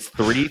it's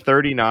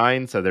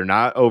 339, so they're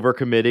not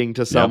overcommitting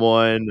to Yep.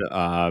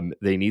 someone.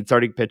 They need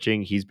starting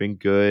pitching. He's been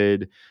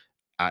good.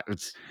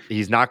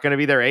 He's not going to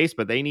be their ace,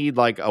 but they need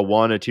like a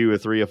one, a two, a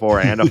three, a four,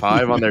 and a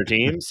five on their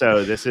team.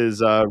 So this is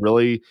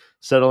really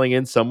settling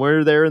in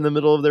somewhere there in the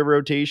middle of their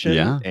rotation.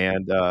 Yeah.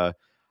 And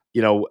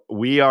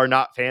we are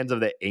not fans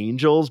of the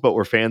Angels, but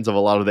we're fans of a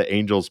lot of the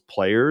Angels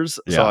players.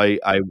 So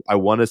Yeah. I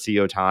want to see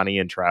Otani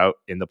and Trout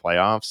in the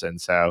playoffs,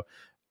 and so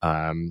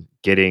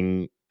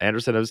getting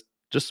Anderson is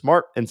just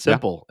smart and Yeah.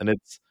 simple, and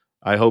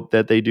I hope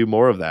that they do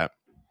more of that.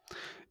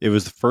 It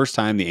was the first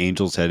time the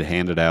Angels had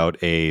handed out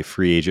a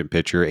free agent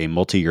pitcher a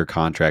multi-year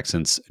contract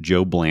since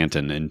Joe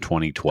Blanton in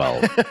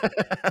 2012.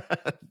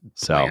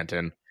 So,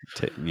 Blanton,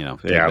 take yeah,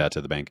 that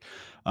to the bank.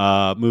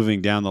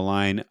 Moving down the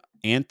line,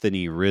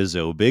 Anthony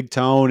Rizzo, Big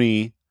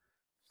Tony,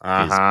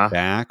 uh is huh.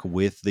 back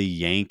with the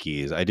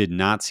Yankees. I did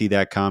not see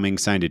that coming.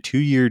 Signed a 2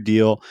 year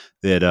deal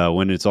that,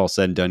 when it's all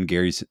said and done,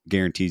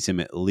 guarantees him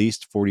at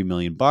least 40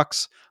 million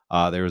bucks.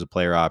 There was a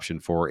player option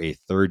for a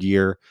third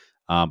year.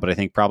 But I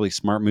think probably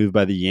smart move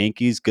by the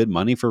Yankees. Good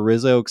money for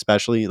Rizzo,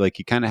 especially like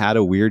he kind of had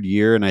a weird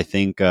year, and I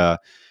think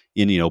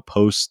in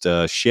post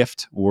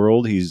shift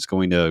world, he's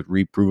going to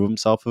reprove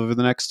himself over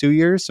the next 2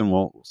 years, and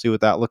we'll see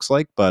what that looks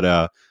like.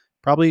 But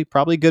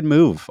probably good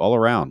move all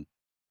around.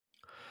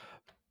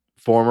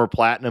 Former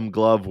platinum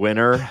glove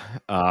winner.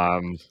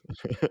 Um,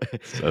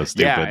 So yeah,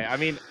 stupid. I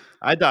mean,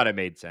 I thought it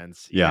made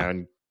sense, Yeah,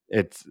 and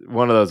it's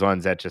one of those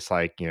ones that just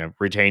like,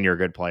 retain your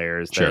good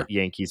players. The sure.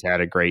 Yankees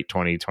had a great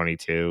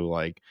 2022.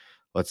 Like,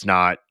 let's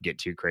not get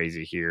too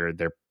crazy here.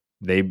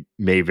 They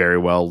may very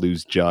well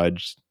lose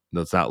Judge.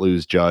 Let's not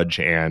lose Judge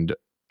and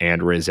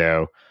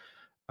Rizzo.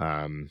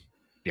 Um,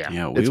 yeah,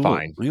 Yeah, we it's will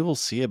fine. we will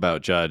see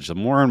about Judge. The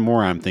more and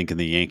more I'm thinking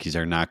the Yankees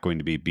are not going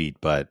to be beat,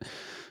 but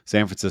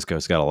San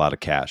Francisco's got a lot of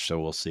cash, so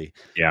we'll see.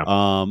 Yeah.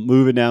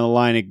 Moving down the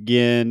line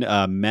again,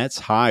 Mets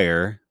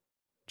hire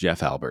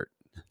Jeff Albert.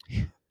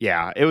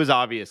 Yeah, it was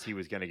obvious he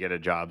was going to get a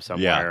job Yeah,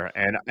 somewhere,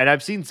 and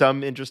I've seen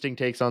some interesting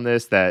takes on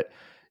this that,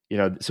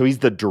 so he's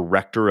the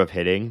director of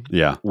hitting,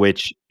 yeah,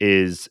 which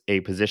is a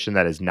position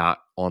that is not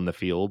on the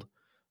field,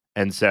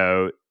 and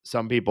so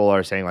some people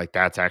are saying like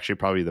that's actually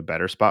probably the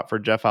better spot for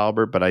Jeff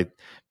Albert, but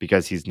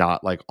because he's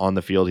not like on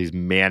the field, he's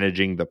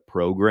managing the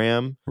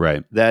program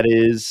right. that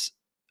is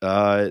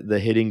the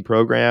hitting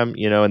program,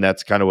 and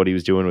that's kind of what he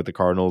was doing with the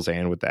Cardinals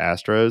and with the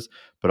Astros,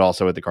 but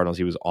also with the Cardinals,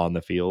 he was on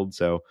the field.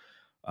 So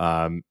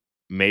um,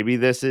 maybe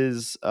this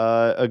is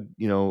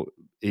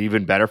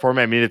even better for him.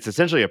 I mean, it's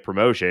essentially a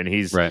promotion.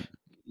 He's, Right.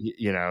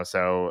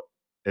 so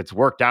it's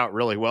worked out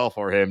really well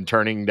for him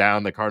turning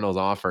down the Cardinals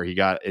offer. He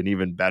got an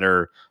even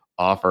better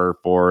offer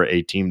for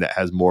a team that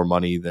has more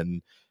money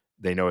than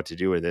they know what to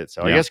do with it.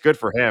 So I Yeah. guess good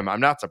for him. I'm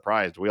not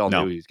surprised. We all knew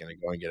No. he was going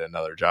to go and get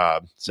another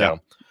job. Yeah. So,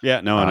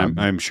 Yeah. No, and um,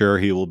 I'm sure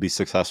he will be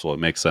successful. It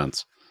makes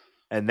sense.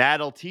 and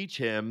that'll teach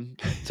him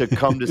to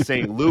come to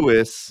St.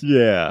 Louis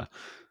Yeah.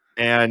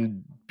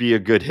 and be a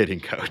good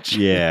hitting coach.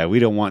 Yeah. We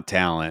don't want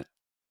talent.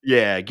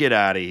 Yeah, get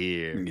out of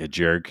here. You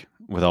jerk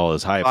with all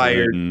his Fired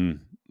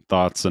highfalutin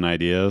thoughts and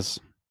ideas.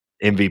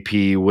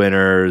 MVP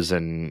winners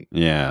and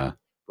Yeah.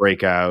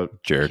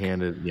 breakout Jerk.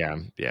 candidate.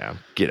 Yeah.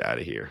 Get out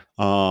of here.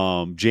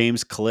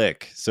 James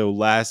Click. So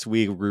last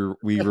week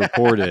we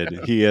reported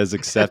he has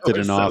accepted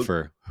an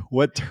offer.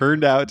 What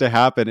turned out to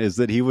happen is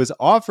that he was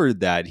offered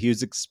that. He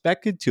was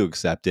expected to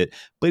accept it,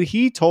 but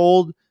he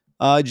told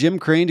Jim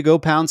Crane to go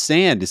pound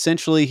sand.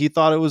 Essentially, he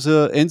thought it was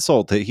an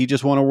insult that he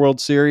just won a World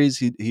Series.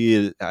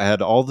 He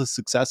had all the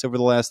success over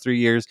the last 3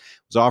 years,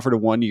 was offered a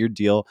 1-year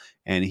deal,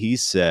 and he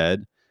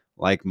said,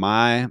 like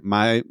my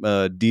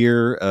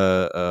dear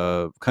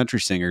country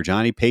singer,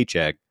 Johnny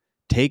Paycheck,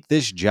 take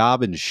this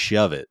job and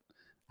shove it.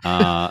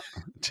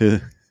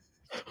 To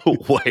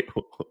Wait,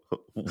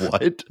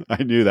 what?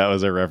 I knew that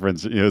was a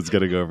reference. It was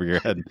going to go over your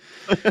head.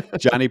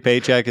 Johnny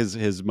Paycheck is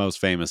his most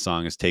famous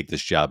song is "Take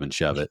This Job and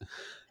Shove It."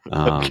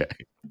 Okay.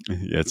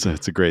 Yeah,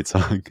 it's a great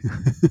song.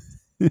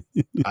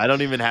 I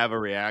don't even have a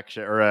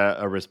reaction or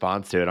a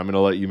response to it. I'm going to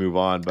let you move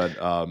on, but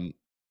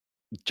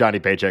Johnny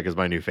Paycheck is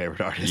my new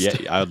favorite artist.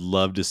 Yeah, I'd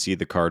love to see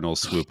the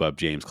Cardinals swoop up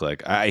James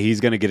Click. He's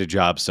going to get a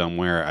job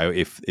somewhere.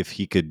 If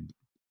he could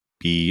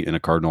be in a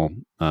Cardinal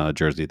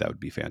jersey, that would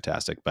be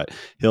fantastic. But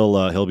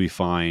he'll be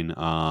fine.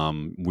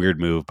 Weird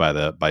move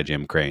by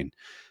Jim Crane.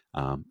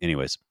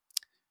 Anyways,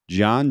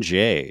 John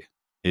Jay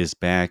is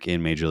back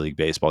in Major League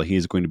Baseball. He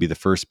is going to be the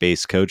first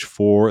base coach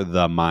for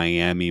the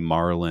Miami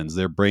Marlins.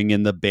 They're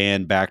bringing the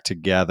band back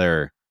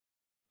together.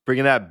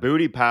 Bringing that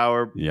booty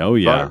power. Oh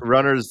yeah.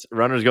 Runners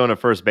going to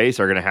first base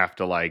are going to have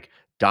to like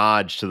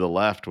dodge to the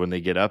left when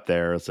they get up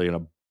there.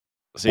 So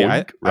See,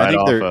 I right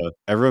think off of.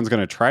 everyone's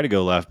going to try to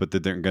go left, but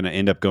they're going to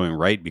end up going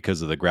right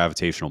because of the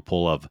gravitational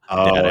pull of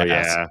Oh dead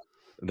ass. yeah,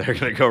 they're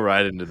going to go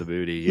right into the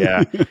booty.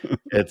 Yeah,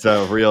 it's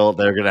a real.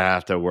 They're going to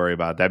have to worry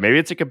about that. Maybe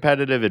it's a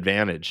competitive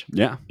advantage.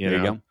 Yeah, there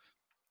you go.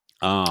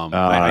 Uh,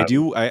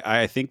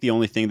 I think the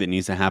only thing that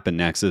needs to happen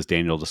next is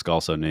Daniel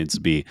Descalso needs to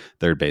be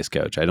third base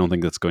coach. I don't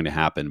think that's going to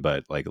happen,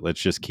 but like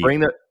let's just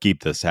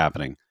keep this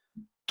happening.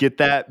 Get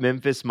that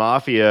Memphis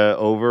Mafia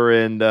over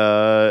in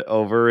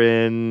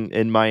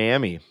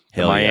Miami.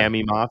 The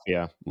Miami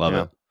Mafia. Love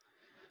it.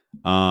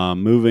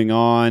 Moving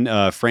on,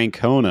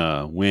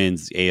 Francona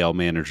wins AL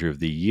Manager of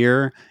the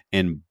Year,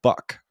 and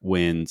Buck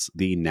wins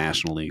the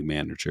National League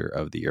Manager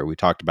of the Year. We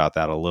talked about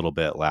that a little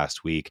bit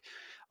last week.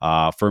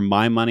 For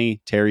my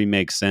money, Terry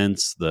makes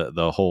sense.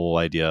 The whole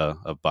idea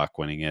of Buck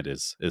winning it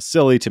is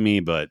silly to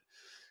me, but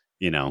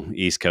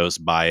East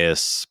Coast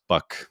bias,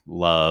 Buck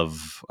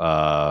love,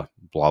 blah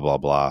blah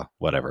blah,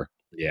 whatever.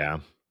 Yeah.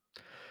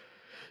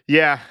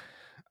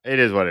 It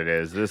is what it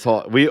is.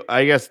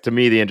 I guess to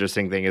me, the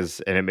interesting thing is,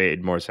 and it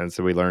made more sense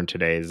that we learned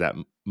today, is that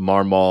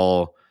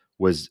Marmol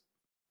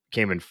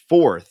came in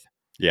fourth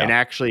and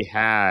actually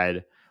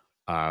had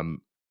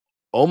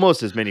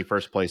almost as many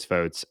first place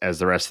votes as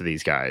the rest of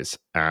these guys.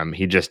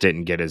 He just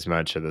didn't get as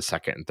much of the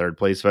second and third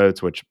place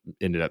votes, which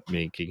ended up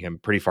making him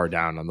pretty far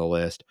down on the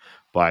list.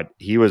 But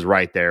he was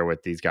right there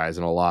with these guys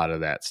in a lot of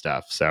that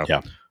stuff. So,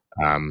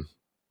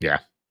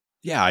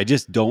 yeah, I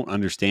just don't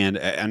understand.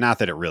 And not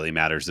that it really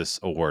matters. This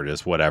award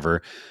is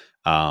whatever.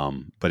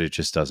 But it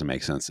just doesn't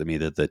make sense to me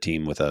that the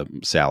team with a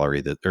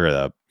salary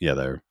their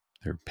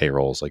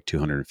payroll is like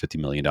 $250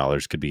 million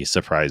could be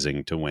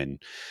surprising to win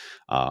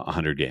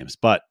 100 games.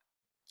 But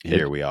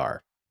here we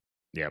are.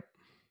 Yep.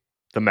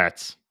 The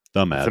Mets. It's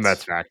the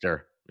Mets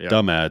factor. Yep.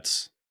 The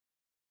Mets.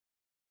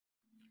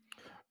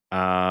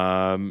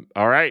 All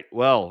right.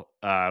 Well,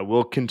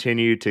 we'll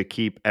continue to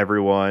keep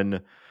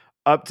everyone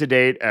up to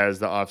date as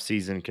the off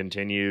season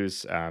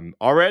continues.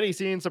 Already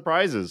seeing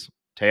surprises.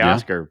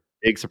 Teoscar,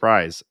 big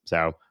surprise.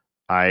 So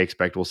I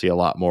expect we'll see a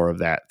lot more of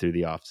that through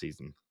the off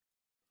season.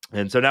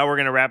 And so now we're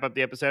going to wrap up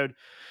the episode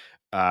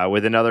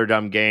with another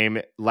dumb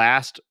game.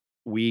 Last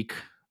week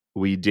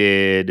we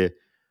did.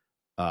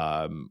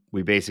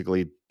 We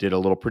basically did a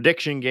little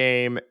prediction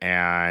game,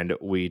 and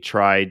we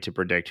tried to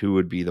predict who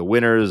would be the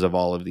winners of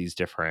all of these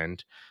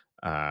different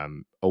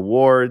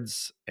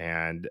awards,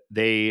 and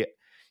they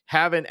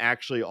haven't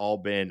actually all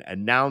been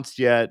announced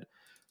yet.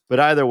 But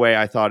either way,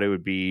 I thought it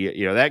would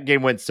be, that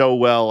game went so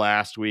well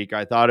last week.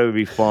 I thought it would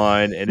be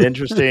fun and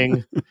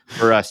interesting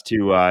for us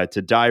to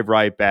dive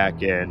right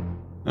back in.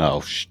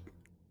 Oh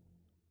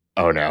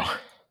no.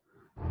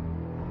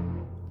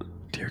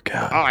 Dear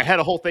God. Oh, I had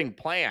a whole thing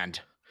planned.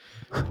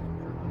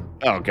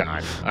 Oh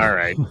God. All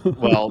right.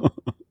 Well,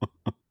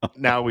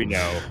 Now we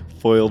know.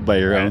 Foiled by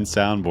your All right. own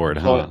soundboard,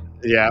 Well, huh?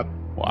 yeah.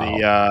 Wow.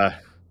 The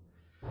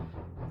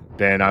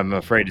Ben, I'm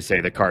afraid to say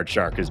the card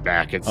shark is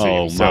back. It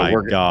Oh seems so. my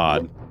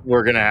God.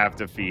 We're gonna have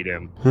to feed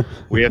him.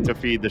 We have to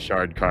feed the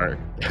shard cart,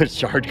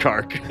 shard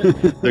cark,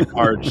 the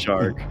card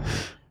shark.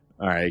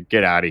 All right,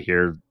 get out of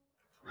here,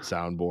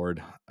 soundboard.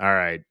 All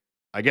right,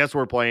 I guess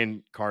we're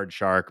playing card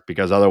shark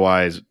because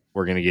otherwise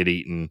we're gonna get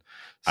eaten.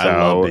 I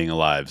love So being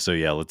alive. So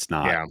yeah, let's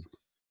not. yeah.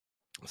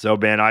 So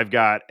Ben, I've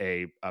got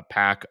a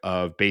pack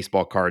of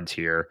baseball cards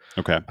here.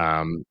 Okay.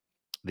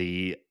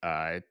 The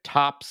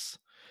tops.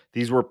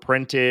 These were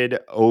printed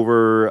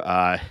over.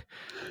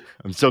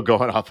 I'm still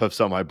going off of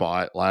some I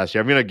bought last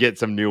year. I'm gonna get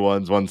some new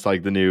ones once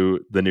like the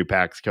new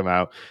packs come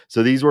out.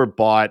 So these were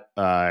bought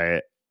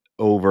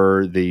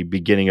over the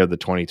beginning of the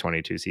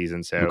 2022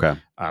 season. So Okay.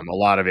 a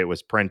lot of it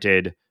was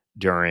printed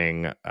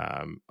during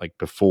like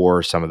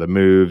before some of the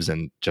moves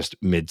and just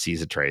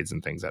mid-season trades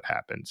and things that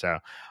happened. So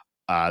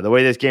the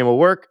way this game will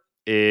work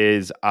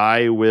is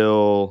I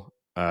will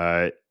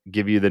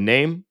give you the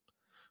name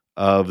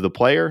of the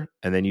player,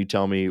 and then you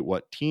tell me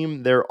what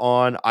team they're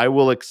on. I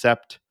will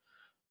accept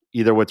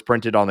either what's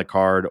printed on the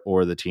card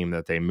or the team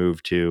that they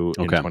moved to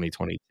in Okay.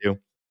 2022.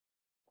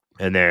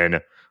 And then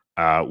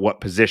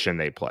what position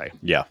they play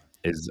Yeah.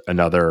 is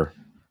another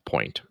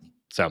point.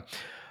 So,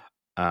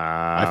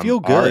 I feel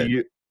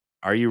good.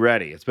 are you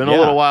ready? It's been a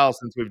little Yeah. while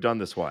since we've done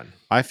this one.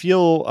 I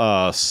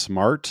feel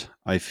smart.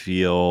 I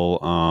feel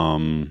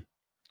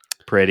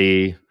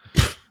Pretty.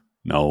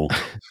 no.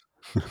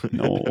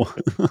 No.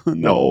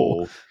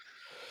 No.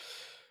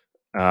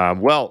 No.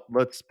 Well,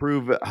 let's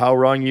prove how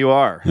wrong you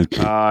are.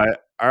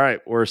 All right,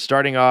 we're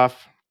starting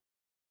off.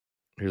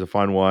 Here's a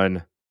fun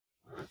one.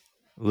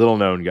 Little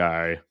known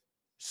guy,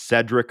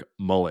 Cedric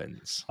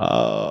Mullins.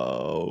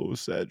 Oh,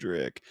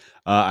 Cedric.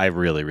 I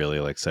really, really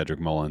like Cedric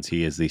Mullins.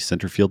 He is the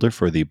center fielder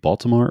for the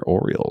Baltimore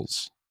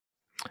Orioles.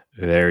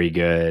 Very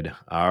good.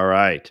 All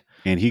right.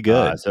 And he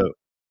good. So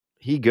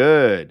he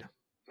good.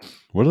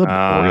 What are the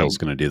Um, Orioles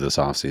going to do this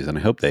offseason?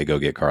 I hope they go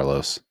get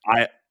Carlos.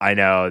 I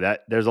know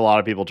that there's a lot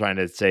of people trying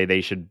to say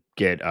they should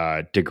get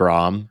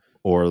DeGrom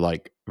or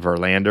like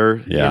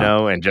Verlander,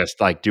 Yeah. and just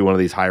like do one of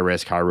these high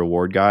risk, high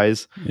reward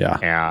guys Yeah.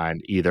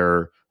 and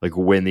either like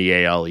win the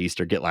AL East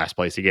or get last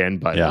place again,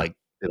 but Yeah. like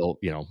it'll,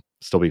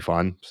 still be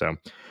fun. So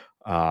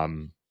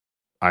um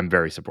I'm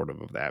very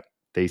supportive of that.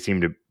 They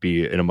seem to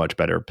be in a much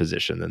better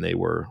position than they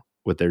were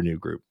with their new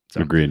group.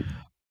 So Agreed.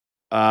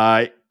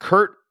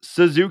 Kurt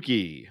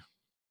Suzuki.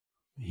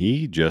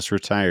 He just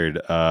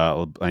retired.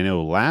 I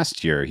know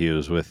last year he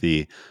was with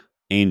the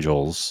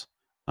Angels.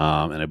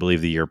 And I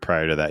believe the year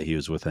prior to that he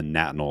was with the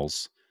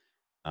Nationals.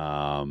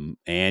 And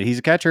he's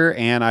a catcher,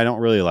 and I don't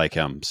really like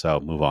him.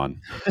 So move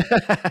on.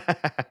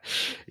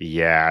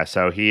 Yeah,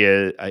 so he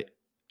is.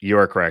 You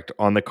are correct.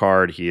 On the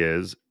card, he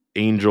is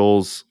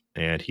Angels,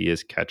 and he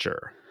is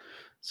catcher.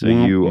 So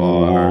you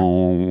are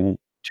Wow.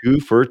 2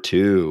 for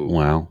 2.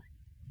 Wow.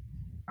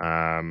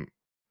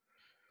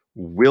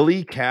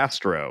 Willie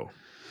Castro.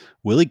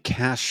 Willie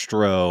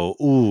Castro.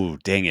 Ooh,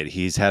 dang it.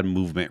 He's had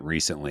movement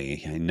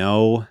recently. I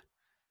know.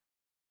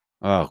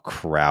 Oh,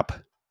 crap.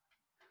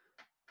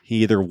 He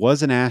either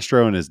was an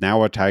Astro and is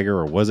now a Tiger,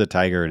 or was a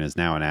Tiger and is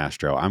now an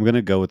Astro. I'm going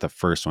to go with the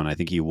first one. I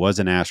think he was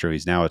an Astro.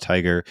 He's now a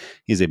Tiger.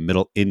 He's a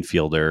middle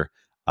infielder,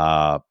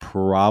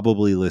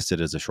 probably listed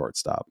as a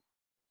shortstop.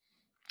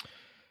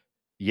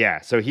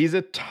 Yeah, so he's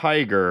a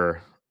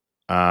Tiger.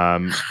 Uh,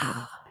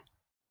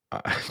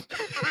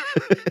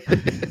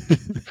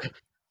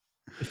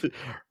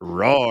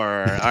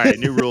 Roar. All right,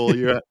 new rule.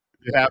 You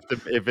have to,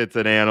 if it's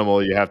an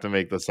animal, you have to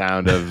make the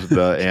sound of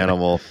the Okay.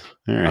 animal.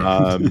 All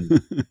right.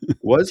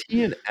 Was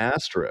he an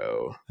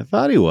Astro? I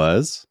thought he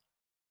was.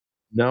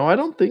 No, I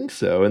don't think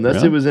so, unless it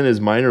Really? was in his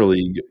minor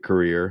league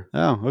career.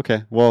 Oh,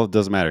 okay. Well, it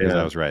doesn't matter because I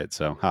Yeah. was right.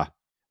 So, ha.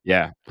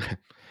 Yeah.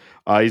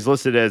 He's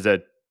listed as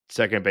a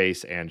second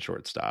base and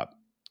shortstop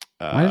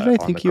Why did I on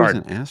think the he was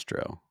card. an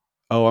Astro?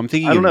 Oh, I'm I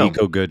thinking of don't know.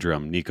 Nico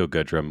Goodrum. Nico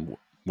Goodrum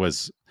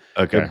was.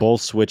 They're Okay.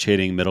 both switch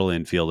hitting middle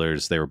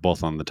infielders. They were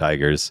both on the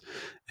Tigers,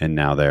 and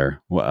now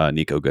they're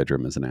Nico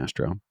Goodrum is an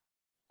Astro.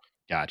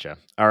 Gotcha.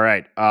 All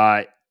right.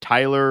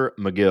 Tyler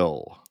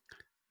McGill.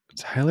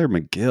 Tyler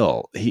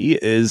McGill. He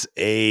is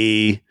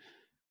a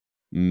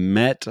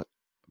Met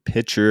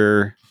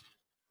pitcher,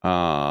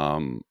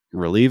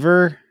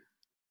 reliever.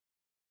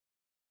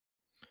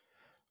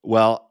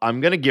 Well, I'm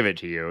gonna give it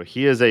to you.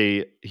 He's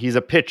a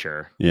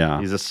pitcher. Yeah,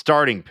 He's a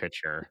starting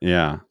pitcher.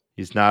 yeah.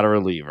 He's not a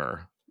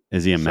reliever.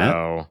 Is he a Met?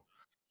 So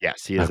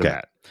yes, he is a Okay,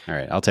 Met. all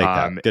right. I'll take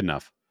that. Um, Good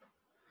enough.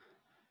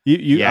 You.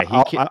 yeah,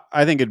 he can.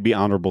 I think it'd be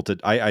honorable to.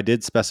 I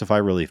did specify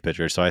relief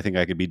pitcher, so I think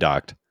I could be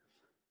docked.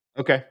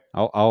 Okay.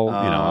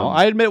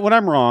 I admit when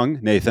I'm wrong,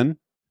 Nathan,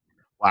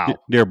 Wow.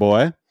 dear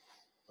boy.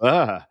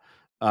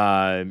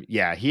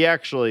 Yeah, he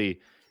actually,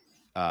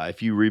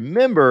 if you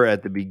remember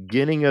at the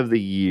beginning of the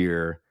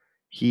year,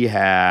 he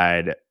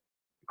had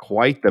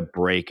quite the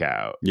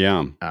breakout.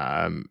 Yeah,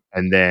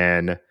 And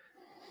then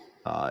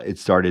it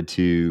started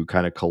to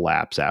kind of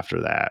collapse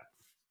after that.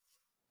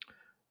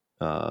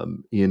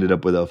 He ended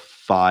up with a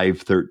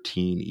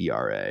 5.13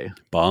 ERA.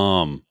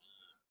 Bum.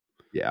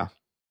 Yeah.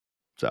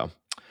 So,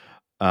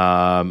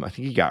 I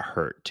think he got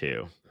hurt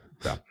too.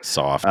 So,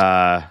 Soft.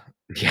 yeah.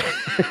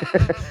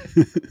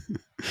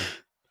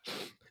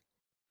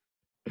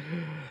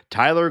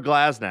 Tyler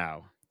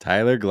Glasnow.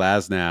 Tyler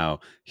Glasnow.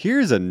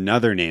 Here's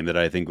another name that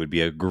I think would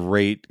be a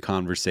great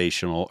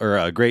conversational or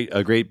a great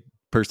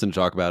person to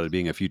talk about it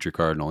being a future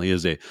Cardinal. He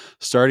is a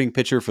starting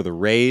pitcher for the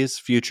Rays,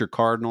 future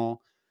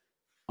Cardinal.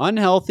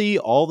 Unhealthy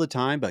all the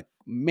time, but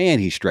man,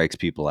 he strikes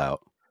people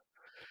out.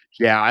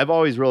 Yeah, I've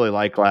always really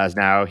liked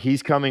Glasnow.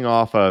 He's coming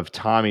off of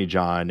Tommy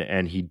John,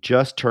 and he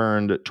just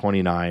turned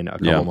 29 a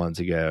couple months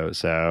ago.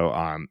 So,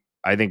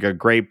 I think a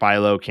great buy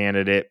low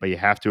candidate, but you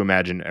have to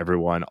imagine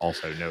everyone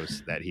also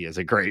knows that he is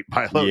a great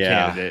buy low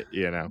candidate.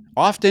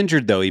 Oft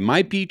injured though, he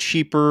might be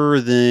cheaper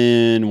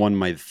than one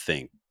might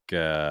think.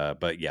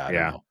 But yeah, I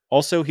don't know.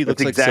 Also, he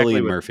looks like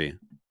Cillian Murphy.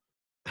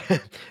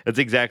 That's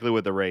exactly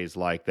what the Rays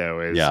like,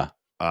 though. Is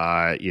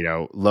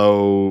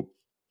low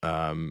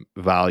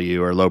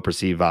value or low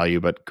perceived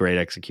value, but great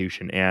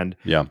execution, and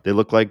they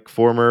look like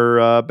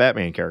former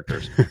Batman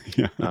characters.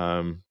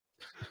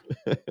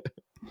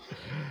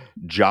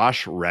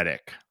 Josh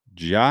Reddick.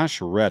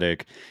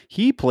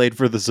 He played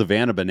for the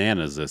Savannah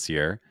Bananas this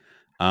year.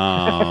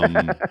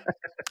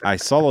 I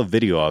saw a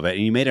video of it, and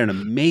he made an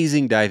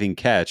amazing diving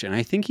catch. And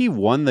I think he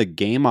won the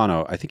game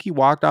I think he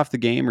walked off the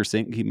game, or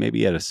he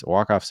maybe had a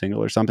walk-off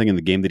single or something in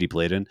the game that he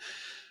played in.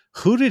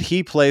 Who did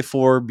he play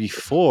for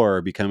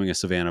before becoming a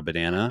Savannah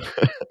Banana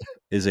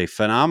is a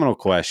phenomenal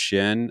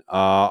question.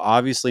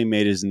 Obviously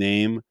made his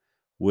name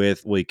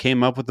he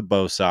came up with the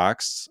Bo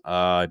Sox,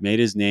 made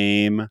his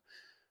name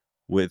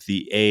with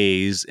the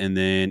A's, and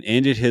then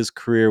ended his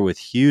career with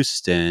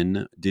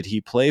Houston. Did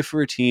he play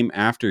for a team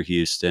after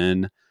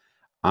Houston?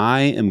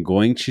 I am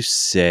going to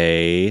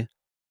say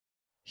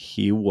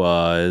he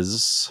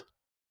was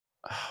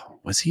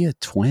he a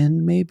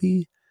Twin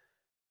maybe?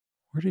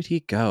 Where did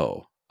he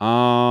go?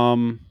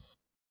 I'm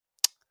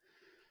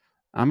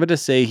going to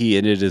say he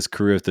ended his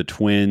career with the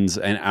Twins,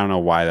 and I don't know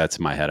why that's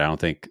in my head. I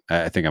think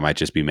I might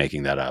just be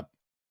making that up.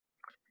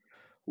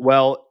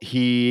 Well,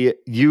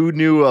 you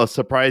knew a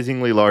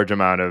surprisingly large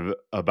amount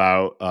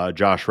about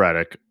Josh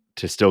Reddick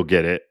to still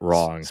get it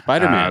wrong.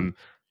 Spider-Man.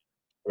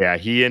 Yeah,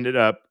 he ended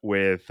up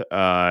with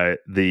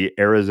the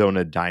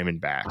Arizona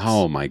Diamondbacks.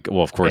 Oh my!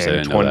 Well, of course I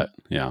didn't know that.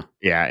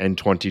 Yeah. In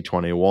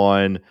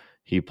 2021,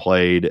 he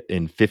played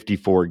in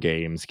 54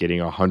 games,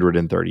 getting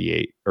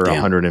 138 or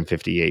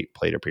 158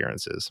 plate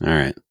appearances. All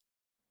right.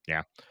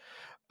 Yeah,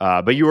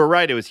 but you were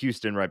right. It was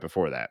Houston right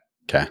before that.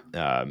 Okay.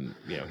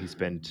 He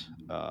spent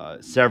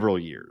several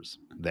years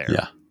there.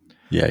 Yeah.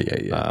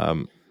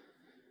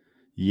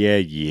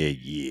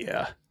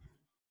 Yeah.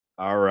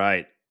 All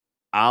right,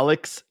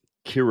 Alex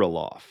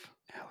Kirilloff.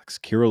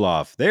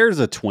 There's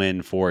a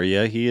twin for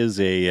you. He is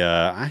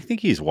I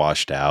think he's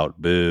washed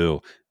out.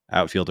 Boo.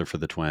 Outfielder for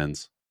the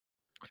Twins.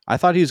 I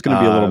thought he was going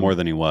to be a little more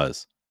than he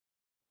was.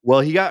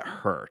 Well, he got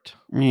hurt.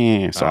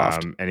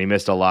 Soft. And he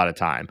missed a lot of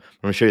time. I'm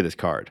going to show you this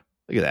card.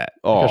 Look at that.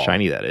 Look how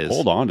shiny that is.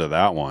 Hold on to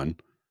that one.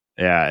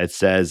 Yeah, it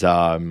says...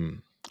 I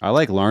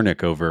like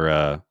Larnick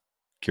over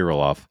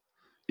Kirilloff.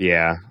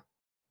 Yeah.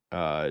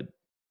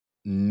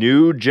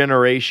 New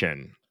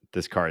generation,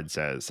 this card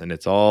says. And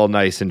it's all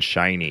nice and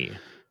shiny.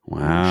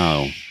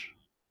 Wow. I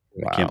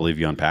can't believe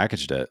you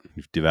unpackaged it.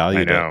 You've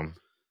devalued it.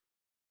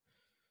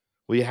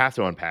 Well, you have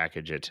to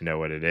unpackage it to know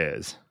what it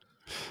is.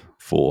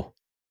 Fool.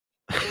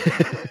 All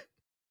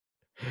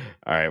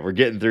right, we're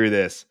getting through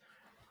this.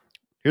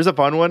 Here's a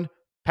fun one.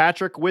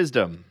 Patrick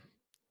Wisdom.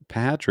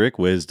 What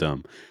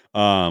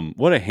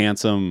a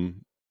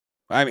handsome...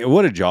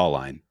 what a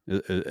jawline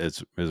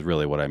is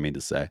really what I mean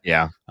to say.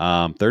 Yeah.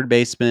 Third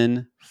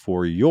baseman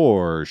for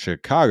your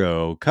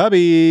Chicago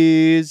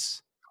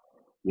Cubbies.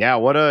 Yeah,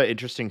 what a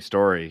interesting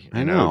story.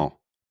 I know.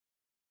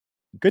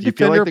 Good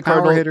defender, like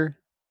power hitter.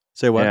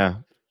 Say what? Yeah.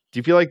 Do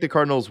you feel like the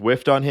Cardinals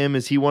whiffed on him?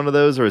 Is he one of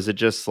those, or is it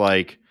just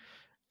like,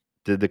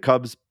 did the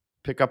Cubs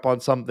pick up on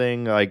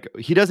something? Like,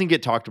 he doesn't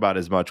get talked about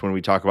as much when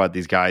we talk about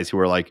these guys who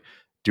are like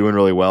doing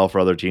really well for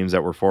other teams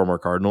that were former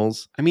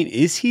Cardinals. I mean,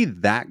 is he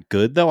that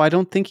good though? I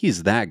don't think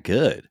he's that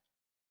good.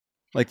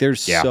 Like,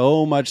 there's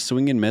so much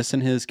swing and miss in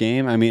his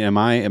game. I mean, am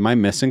I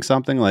missing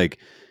something? Like,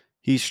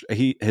 his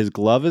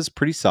glove is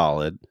pretty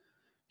solid.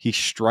 He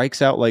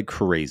strikes out like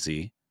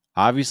crazy.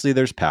 Obviously,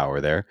 there's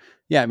power there.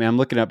 Yeah, I mean, I'm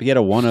looking up. He had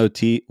a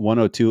 102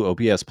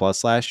 OPS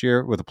plus last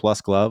year with a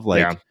plus glove,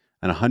 and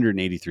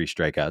 183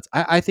 strikeouts.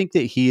 I think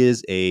that he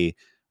is a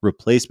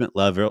replacement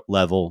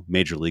level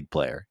major league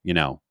player,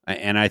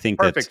 and I think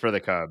perfect for the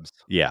Cubs.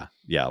 Yeah.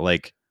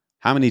 Like,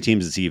 how many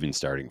teams is he even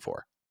starting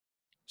for?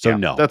 So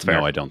no, that's fair.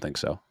 No, I don't think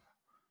so.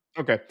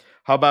 Okay.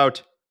 How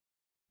about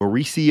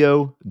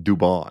Mauricio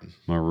Dubon?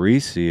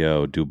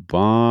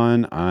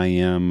 I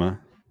am.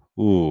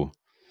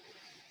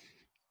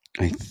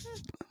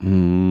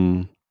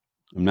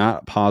 I'm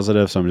not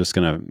positive, so I'm just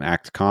going to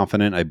act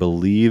confident. I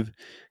believe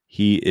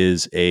he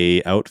is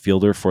a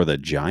outfielder for the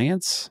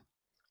Giants.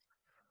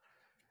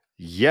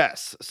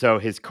 Yes. So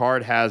his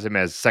card has him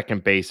as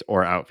second base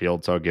or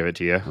outfield. So I'll give it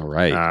to you. All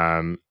right.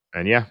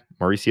 And yeah,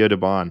 Mauricio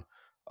Dubon,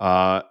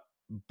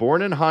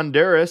 born in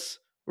Honduras,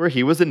 where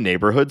he was a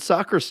neighborhood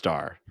soccer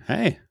star.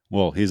 Hey,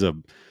 well, he's a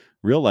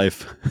real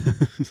life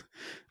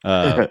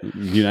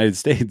United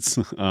States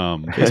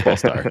baseball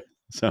star.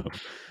 So,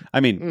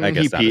 I mean, I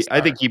guess not a star.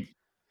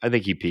 I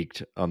think he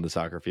peaked on the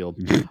soccer field.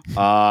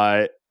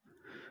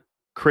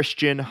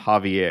 Christian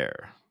Javier.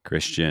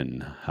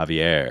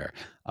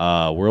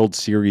 World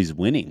Series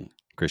winning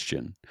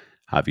Christian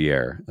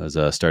Javier as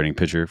a starting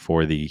pitcher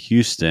for the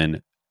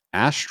Houston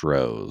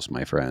Astros,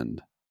 my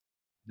friend.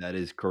 That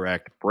is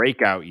correct.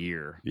 Breakout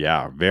year.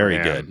 Yeah, very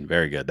good.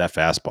 Very good. That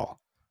fastball.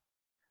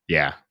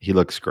 Yeah, he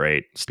looks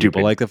great. Stupid.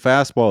 People like the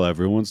fastball.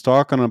 Everyone's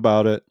talking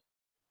about it.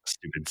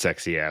 Stupid,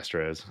 sexy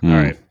Astros. All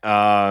right.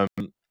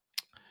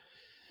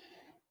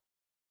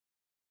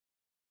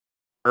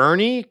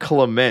 Ernie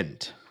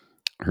Clement.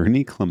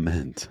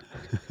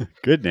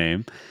 Good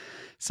name.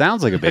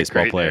 Sounds like a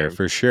baseball player name.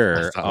 for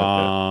sure.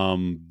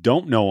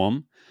 Don't know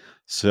him.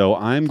 So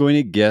I'm going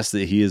to guess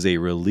that he is a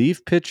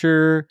relief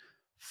pitcher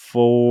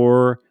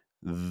for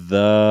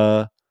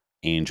the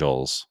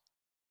Angels.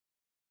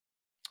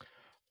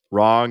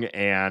 Wrong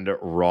and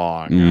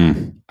wrong.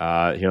 Here,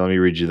 let me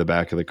read you the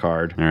back of the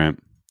card. All right.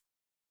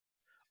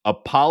 A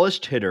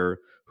polished hitter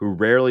who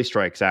rarely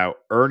strikes out,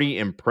 Ernie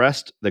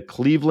impressed the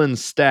Cleveland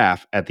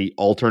staff at the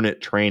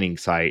alternate training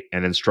site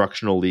and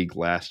instructional league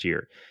last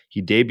year.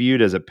 He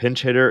debuted as a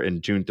pinch hitter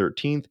in June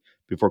 13th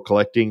before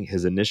collecting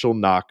his initial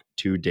knock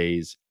 2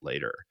 days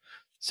later.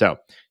 So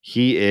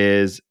he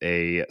is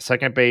a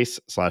second base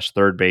 /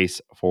 third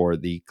base for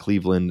the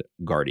Cleveland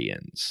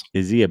Guardians.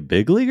 Is he a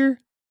big leaguer?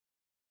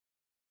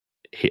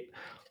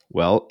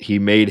 He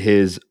made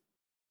his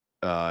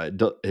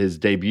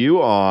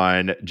debut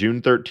on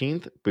June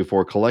 13th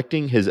before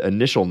collecting his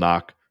initial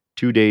knock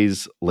 2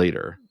 days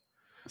later.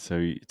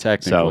 So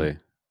technically,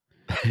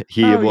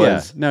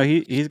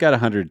 he's got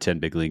 110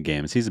 big league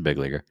games. He's a big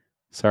leaguer.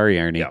 Sorry,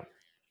 Ernie. Yeah.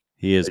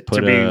 He has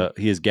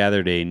he has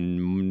gathered a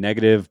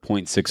negative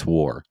 0.6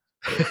 WAR.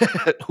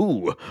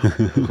 Ooh,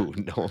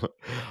 no.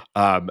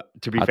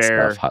 To be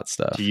fair, hot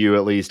stuff. To you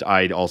at least,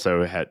 I'd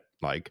also had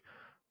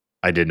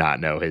I did not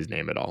know his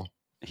name at all.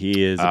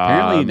 He is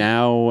apparently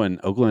now an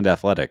Oakland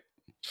Athletic.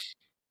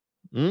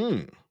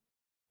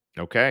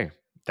 Okay.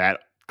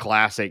 That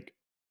classic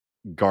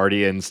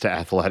Guardians to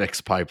Athletics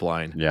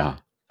pipeline. Yeah.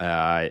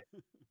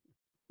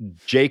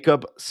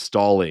 Jacob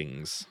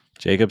Stallings.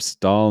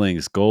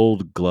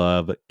 Gold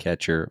Glove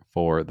catcher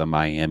for the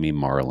Miami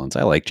Marlins.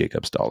 I like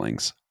Jacob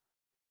Stallings.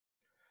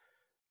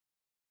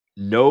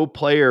 No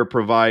player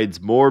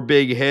provides more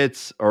big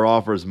hits or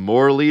offers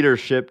more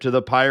leadership to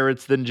the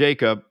Pirates than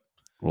Jacob.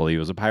 Well, he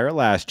was a Pirate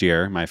last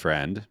year, my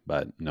friend,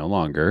 but no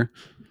longer.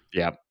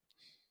 Yep.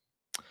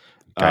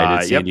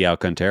 Guided Sandy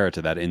Alcantara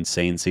to that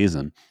insane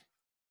season.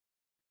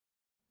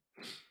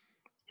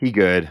 He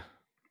good.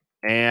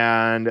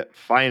 And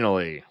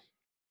finally,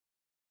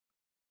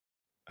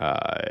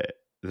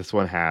 this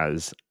one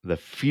has the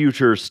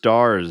Future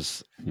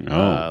Stars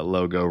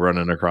logo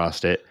running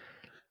across it.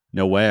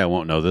 No way I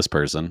won't know this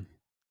person.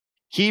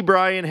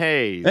 Brian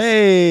Hayes.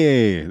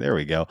 Hey, there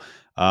we go.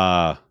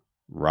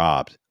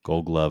 Robbed.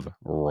 Gold Glove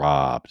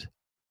robbed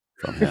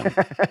from him.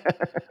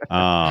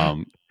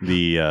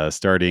 The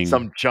starting...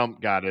 Some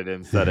chump got it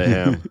instead of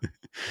him.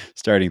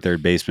 Starting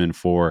third baseman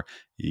for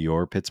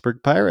your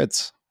Pittsburgh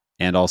Pirates.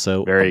 And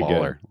also very a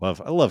baller.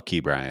 Good. I love Key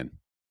Brian.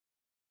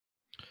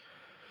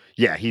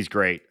 Yeah, he's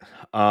great.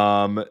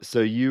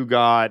 So you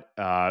got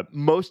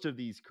most of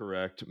these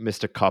correct.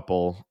 Missed a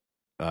couple.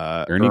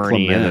 Ernie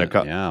Clement, and then a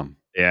couple.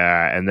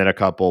 Yeah, and then a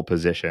couple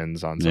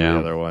positions on some of the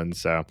other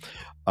ones. So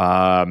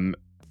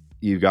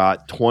you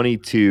got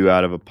 22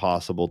 out of a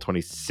possible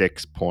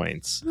 26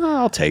 points.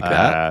 I'll take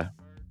that.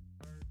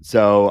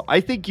 So I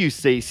think you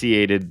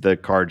satiated the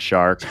card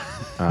shark.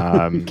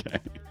 Okay.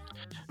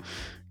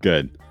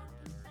 Good.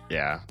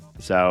 Yeah.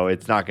 So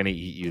it's not going to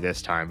eat you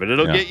this time, but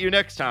it'll get you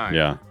next time.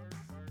 Yeah.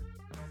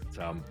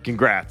 So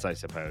congrats, I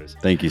suppose.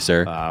 Thank you,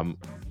 sir.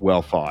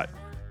 Well fought.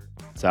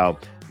 So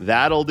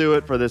that'll do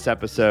it for this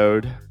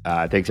episode.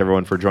 Thanks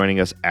everyone for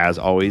joining us. As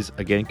always,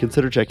 again,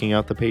 consider checking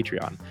out the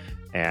Patreon.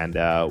 And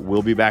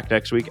we'll be back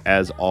next week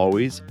as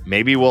always.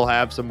 Maybe we'll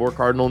have some more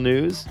Cardinal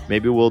news.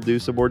 Maybe we'll do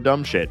some more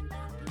dumb shit.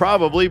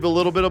 Probably a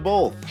little bit of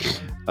both.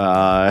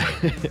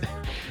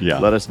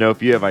 Let us know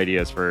if you have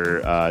ideas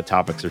for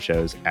topics or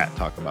shows at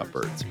Talk About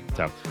Birds.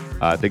 So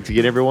thanks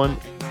again, everyone.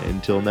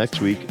 Until next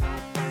week,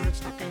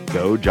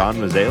 go John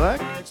Mozeliak.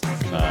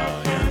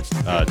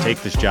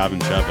 Take this job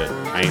and shove it.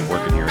 I ain't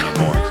working here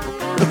anymore.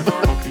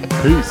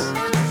 Peace.